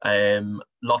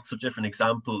 Lots of different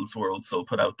examples were also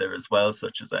put out there as well,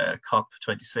 such as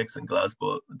COP26 in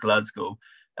Glasgow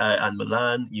and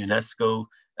Milan, UNESCO,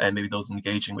 and maybe those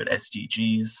engaging with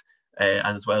SDGs,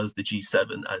 and as well as the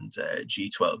G7 and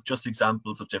G12, just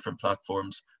examples of different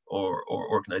platforms or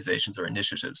organizations or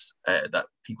initiatives that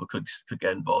people could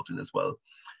get involved in as well.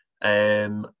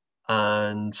 And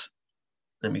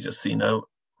let me just see now.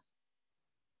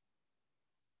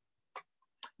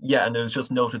 Yeah, and it was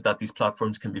just noted that these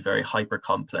platforms can be very hyper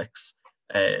complex,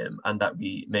 and that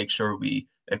we make sure we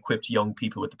equipped young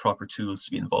people with the proper tools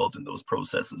to be involved in those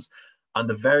processes. And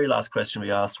the very last question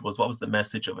we asked was, what was the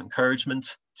message of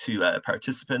encouragement to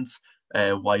participants?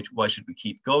 Why should we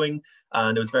keep going?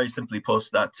 And it was very simply put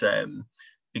that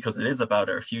because it is about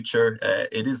our future,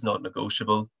 it is not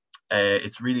negotiable.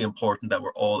 It's really important that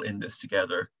we're all in this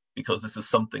together, because this is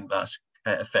something that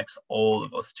affects all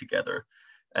of us together.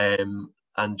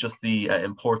 And just the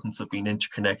importance of being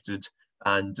interconnected,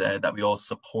 and that we all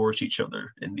support each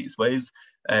other in these ways.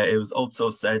 It was also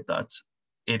said that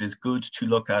it is good to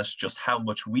look at just how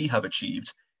much we have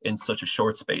achieved in such a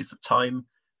short space of time,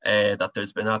 that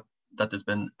there's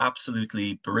been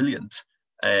absolutely brilliant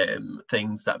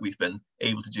things that we've been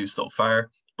able to do so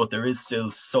far, but there is still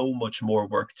so much more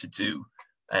work to do.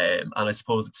 And I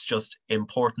suppose it's just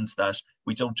important that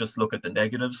we don't just look at the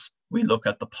negatives, we look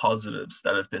at the positives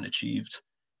that have been achieved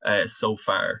so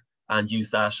far, and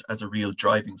use that as a real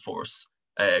driving force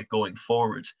going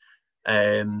forward.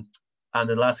 And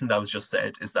the last thing that was just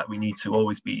said is that we need to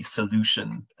always be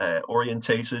solution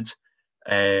orientated,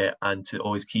 and to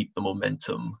always keep the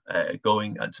momentum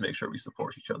going, and to make sure we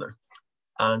support each other.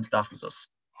 And that was us.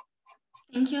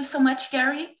 Thank you so much,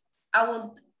 Gary. I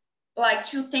would like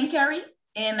to thank Gary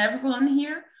and everyone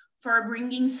here for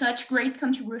bringing such great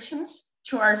contributions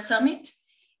to our summit.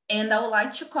 And I would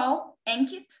like to call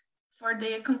Ankit for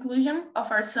the conclusion of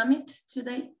our summit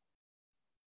today.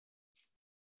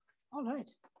 All right,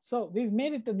 so we've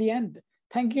made it to the end.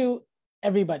 Thank you,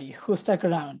 everybody who stuck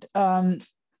around.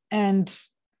 And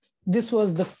this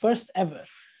was the first ever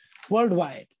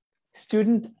worldwide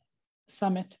student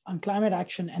summit on climate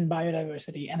action and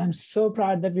biodiversity. And I'm so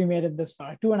proud that we made it this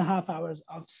far, 2.5 hours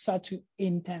of such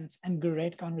intense and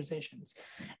great conversations.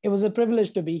 It was a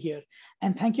privilege to be here.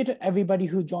 And thank you to everybody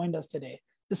who joined us today.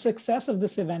 The success of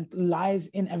this event lies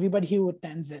in everybody who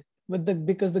attends it,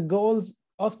 because the goals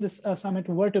of this summit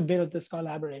were to build this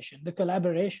collaboration, the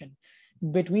collaboration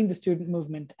between the student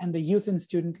movement and the youth and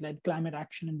student-led climate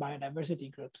action and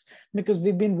biodiversity groups, because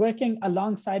we've been working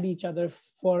alongside each other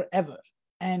forever.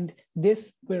 And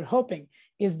this, we're hoping,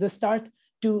 is the start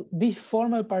to the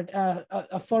formal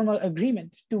a formal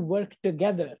agreement to work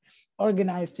together,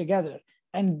 organize together,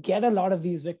 and get a lot of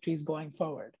these victories going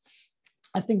forward.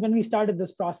 I think when we started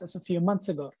this process a few months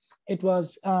ago, it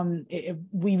was,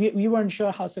 we weren't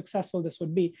sure how successful this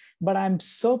would be, but I'm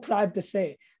so proud to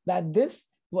say that this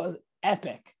was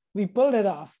epic. We pulled it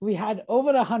off. We had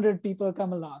over 100 people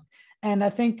come along. And I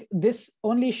think this is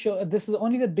only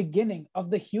the beginning of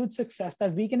the huge success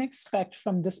that we can expect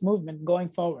from this movement going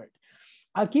forward.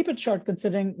 I'll keep it short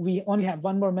considering we only have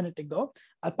 1 more minute to go.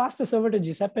 I'll pass this over to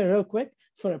Giuseppe real quick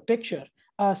for a picture.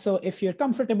 So if you're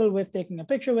comfortable with taking a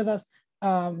picture with us,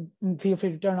 feel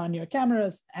free to turn on your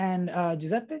cameras. And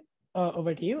Giuseppe,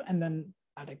 over to you, and then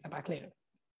I'll take that back later.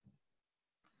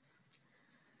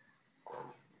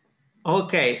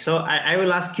 Okay, so I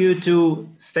will ask you to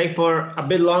stay for a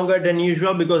bit longer than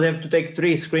usual, because I have to take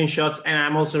 3 screenshots and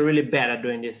I'm also really bad at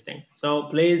doing this thing. So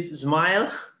please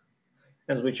smile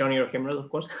and switch on your cameras, of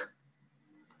course.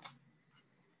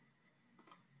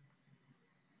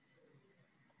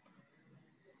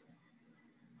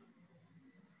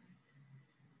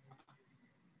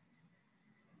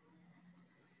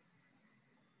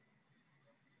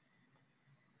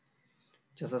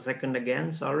 Just a second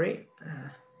again, sorry.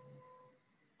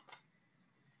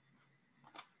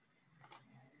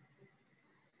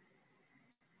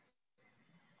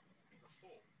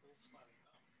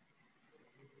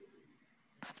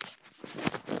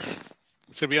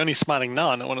 So we're only smiling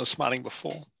now, no one was smiling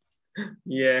before.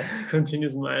 Yeah, continue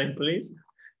smiling, please.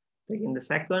 Taking the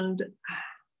second.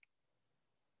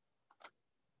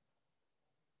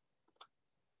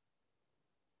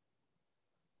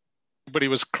 Everybody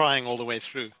was crying all the way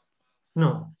through.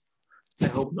 No, I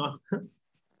hope not.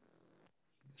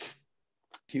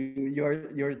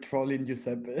 You're trolling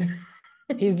Giuseppe.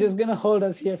 He's just gonna hold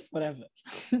us here forever.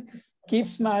 Keep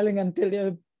smiling until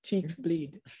your cheeks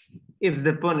bleed. It's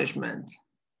the punishment.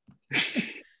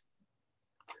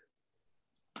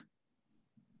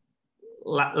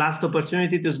 Last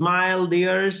opportunity to smile,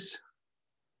 dears.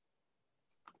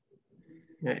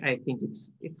 I think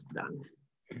it's done.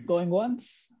 Going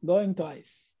once, going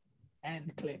twice,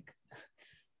 and click.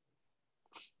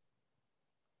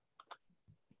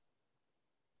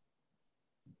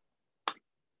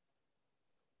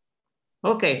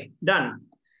 Okay, done.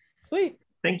 Sweet.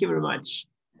 Thank you very much.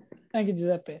 Thank you,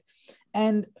 Giuseppe.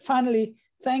 And finally,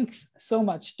 thanks so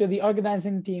much to the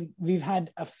organizing team. We've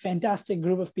had a fantastic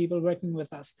group of people working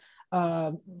with us.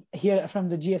 Here from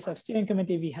the GSF steering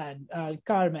committee, we had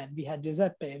Carmen, we had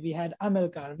Giuseppe, we had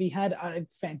Amilcar, we had our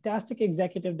fantastic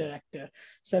executive director,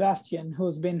 Sebastian,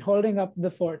 who's been holding up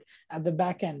the fort at the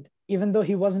back end. Even though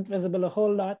he wasn't visible a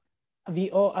whole lot,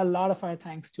 we owe a lot of our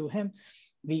thanks to him.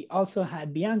 We also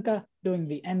had Bianca doing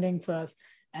the ending for us.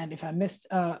 And if I missed,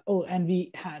 and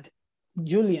we had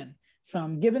Julian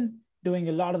from Gibbon doing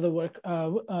a lot of the work,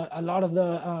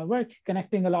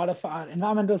 connecting a lot of our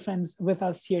environmental friends with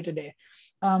us here today.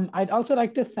 I'd also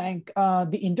like to thank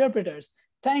the interpreters.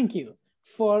 Thank you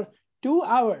for 2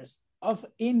 hours of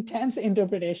intense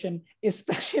interpretation,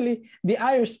 especially the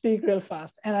Irish speak real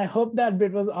fast. And I hope that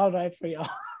bit was all right for y'all.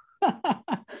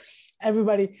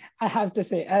 Everybody, I have to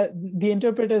say, the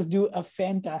interpreters do a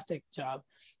fantastic job.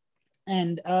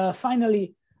 And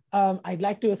finally, I'd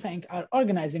like to thank our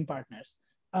organizing partners,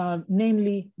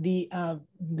 namely the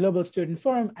Global Student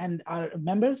Forum and our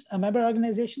member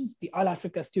organizations, the All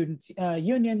Africa Students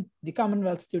Union, the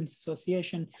Commonwealth Students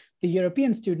Association, the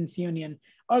European Students Union,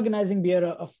 Organizing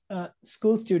Bureau of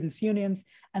School Students Unions,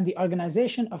 and the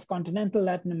Organization of Continental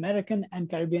Latin American and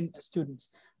Caribbean Students.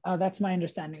 That's my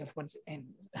understanding of what's in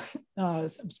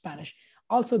Spanish.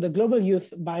 Also, the Global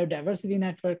Youth Biodiversity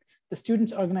Network, the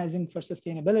Students Organizing for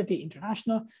Sustainability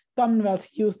International, Commonwealth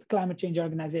Youth Climate Change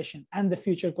Organization, and the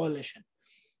Future Coalition.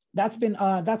 That's been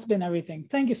everything.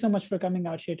 Thank you so much for coming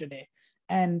out here today.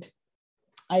 And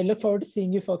I look forward to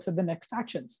seeing you folks at the next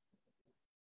Actions.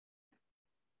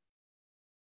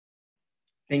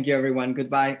 Thank you, everyone.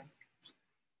 Goodbye.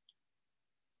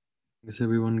 Thanks,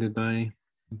 everyone. Goodbye.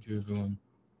 Thank you, everyone.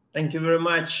 Thank you very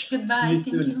much. Goodbye. Thank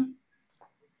you.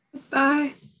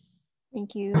 Bye.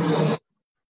 Thank you.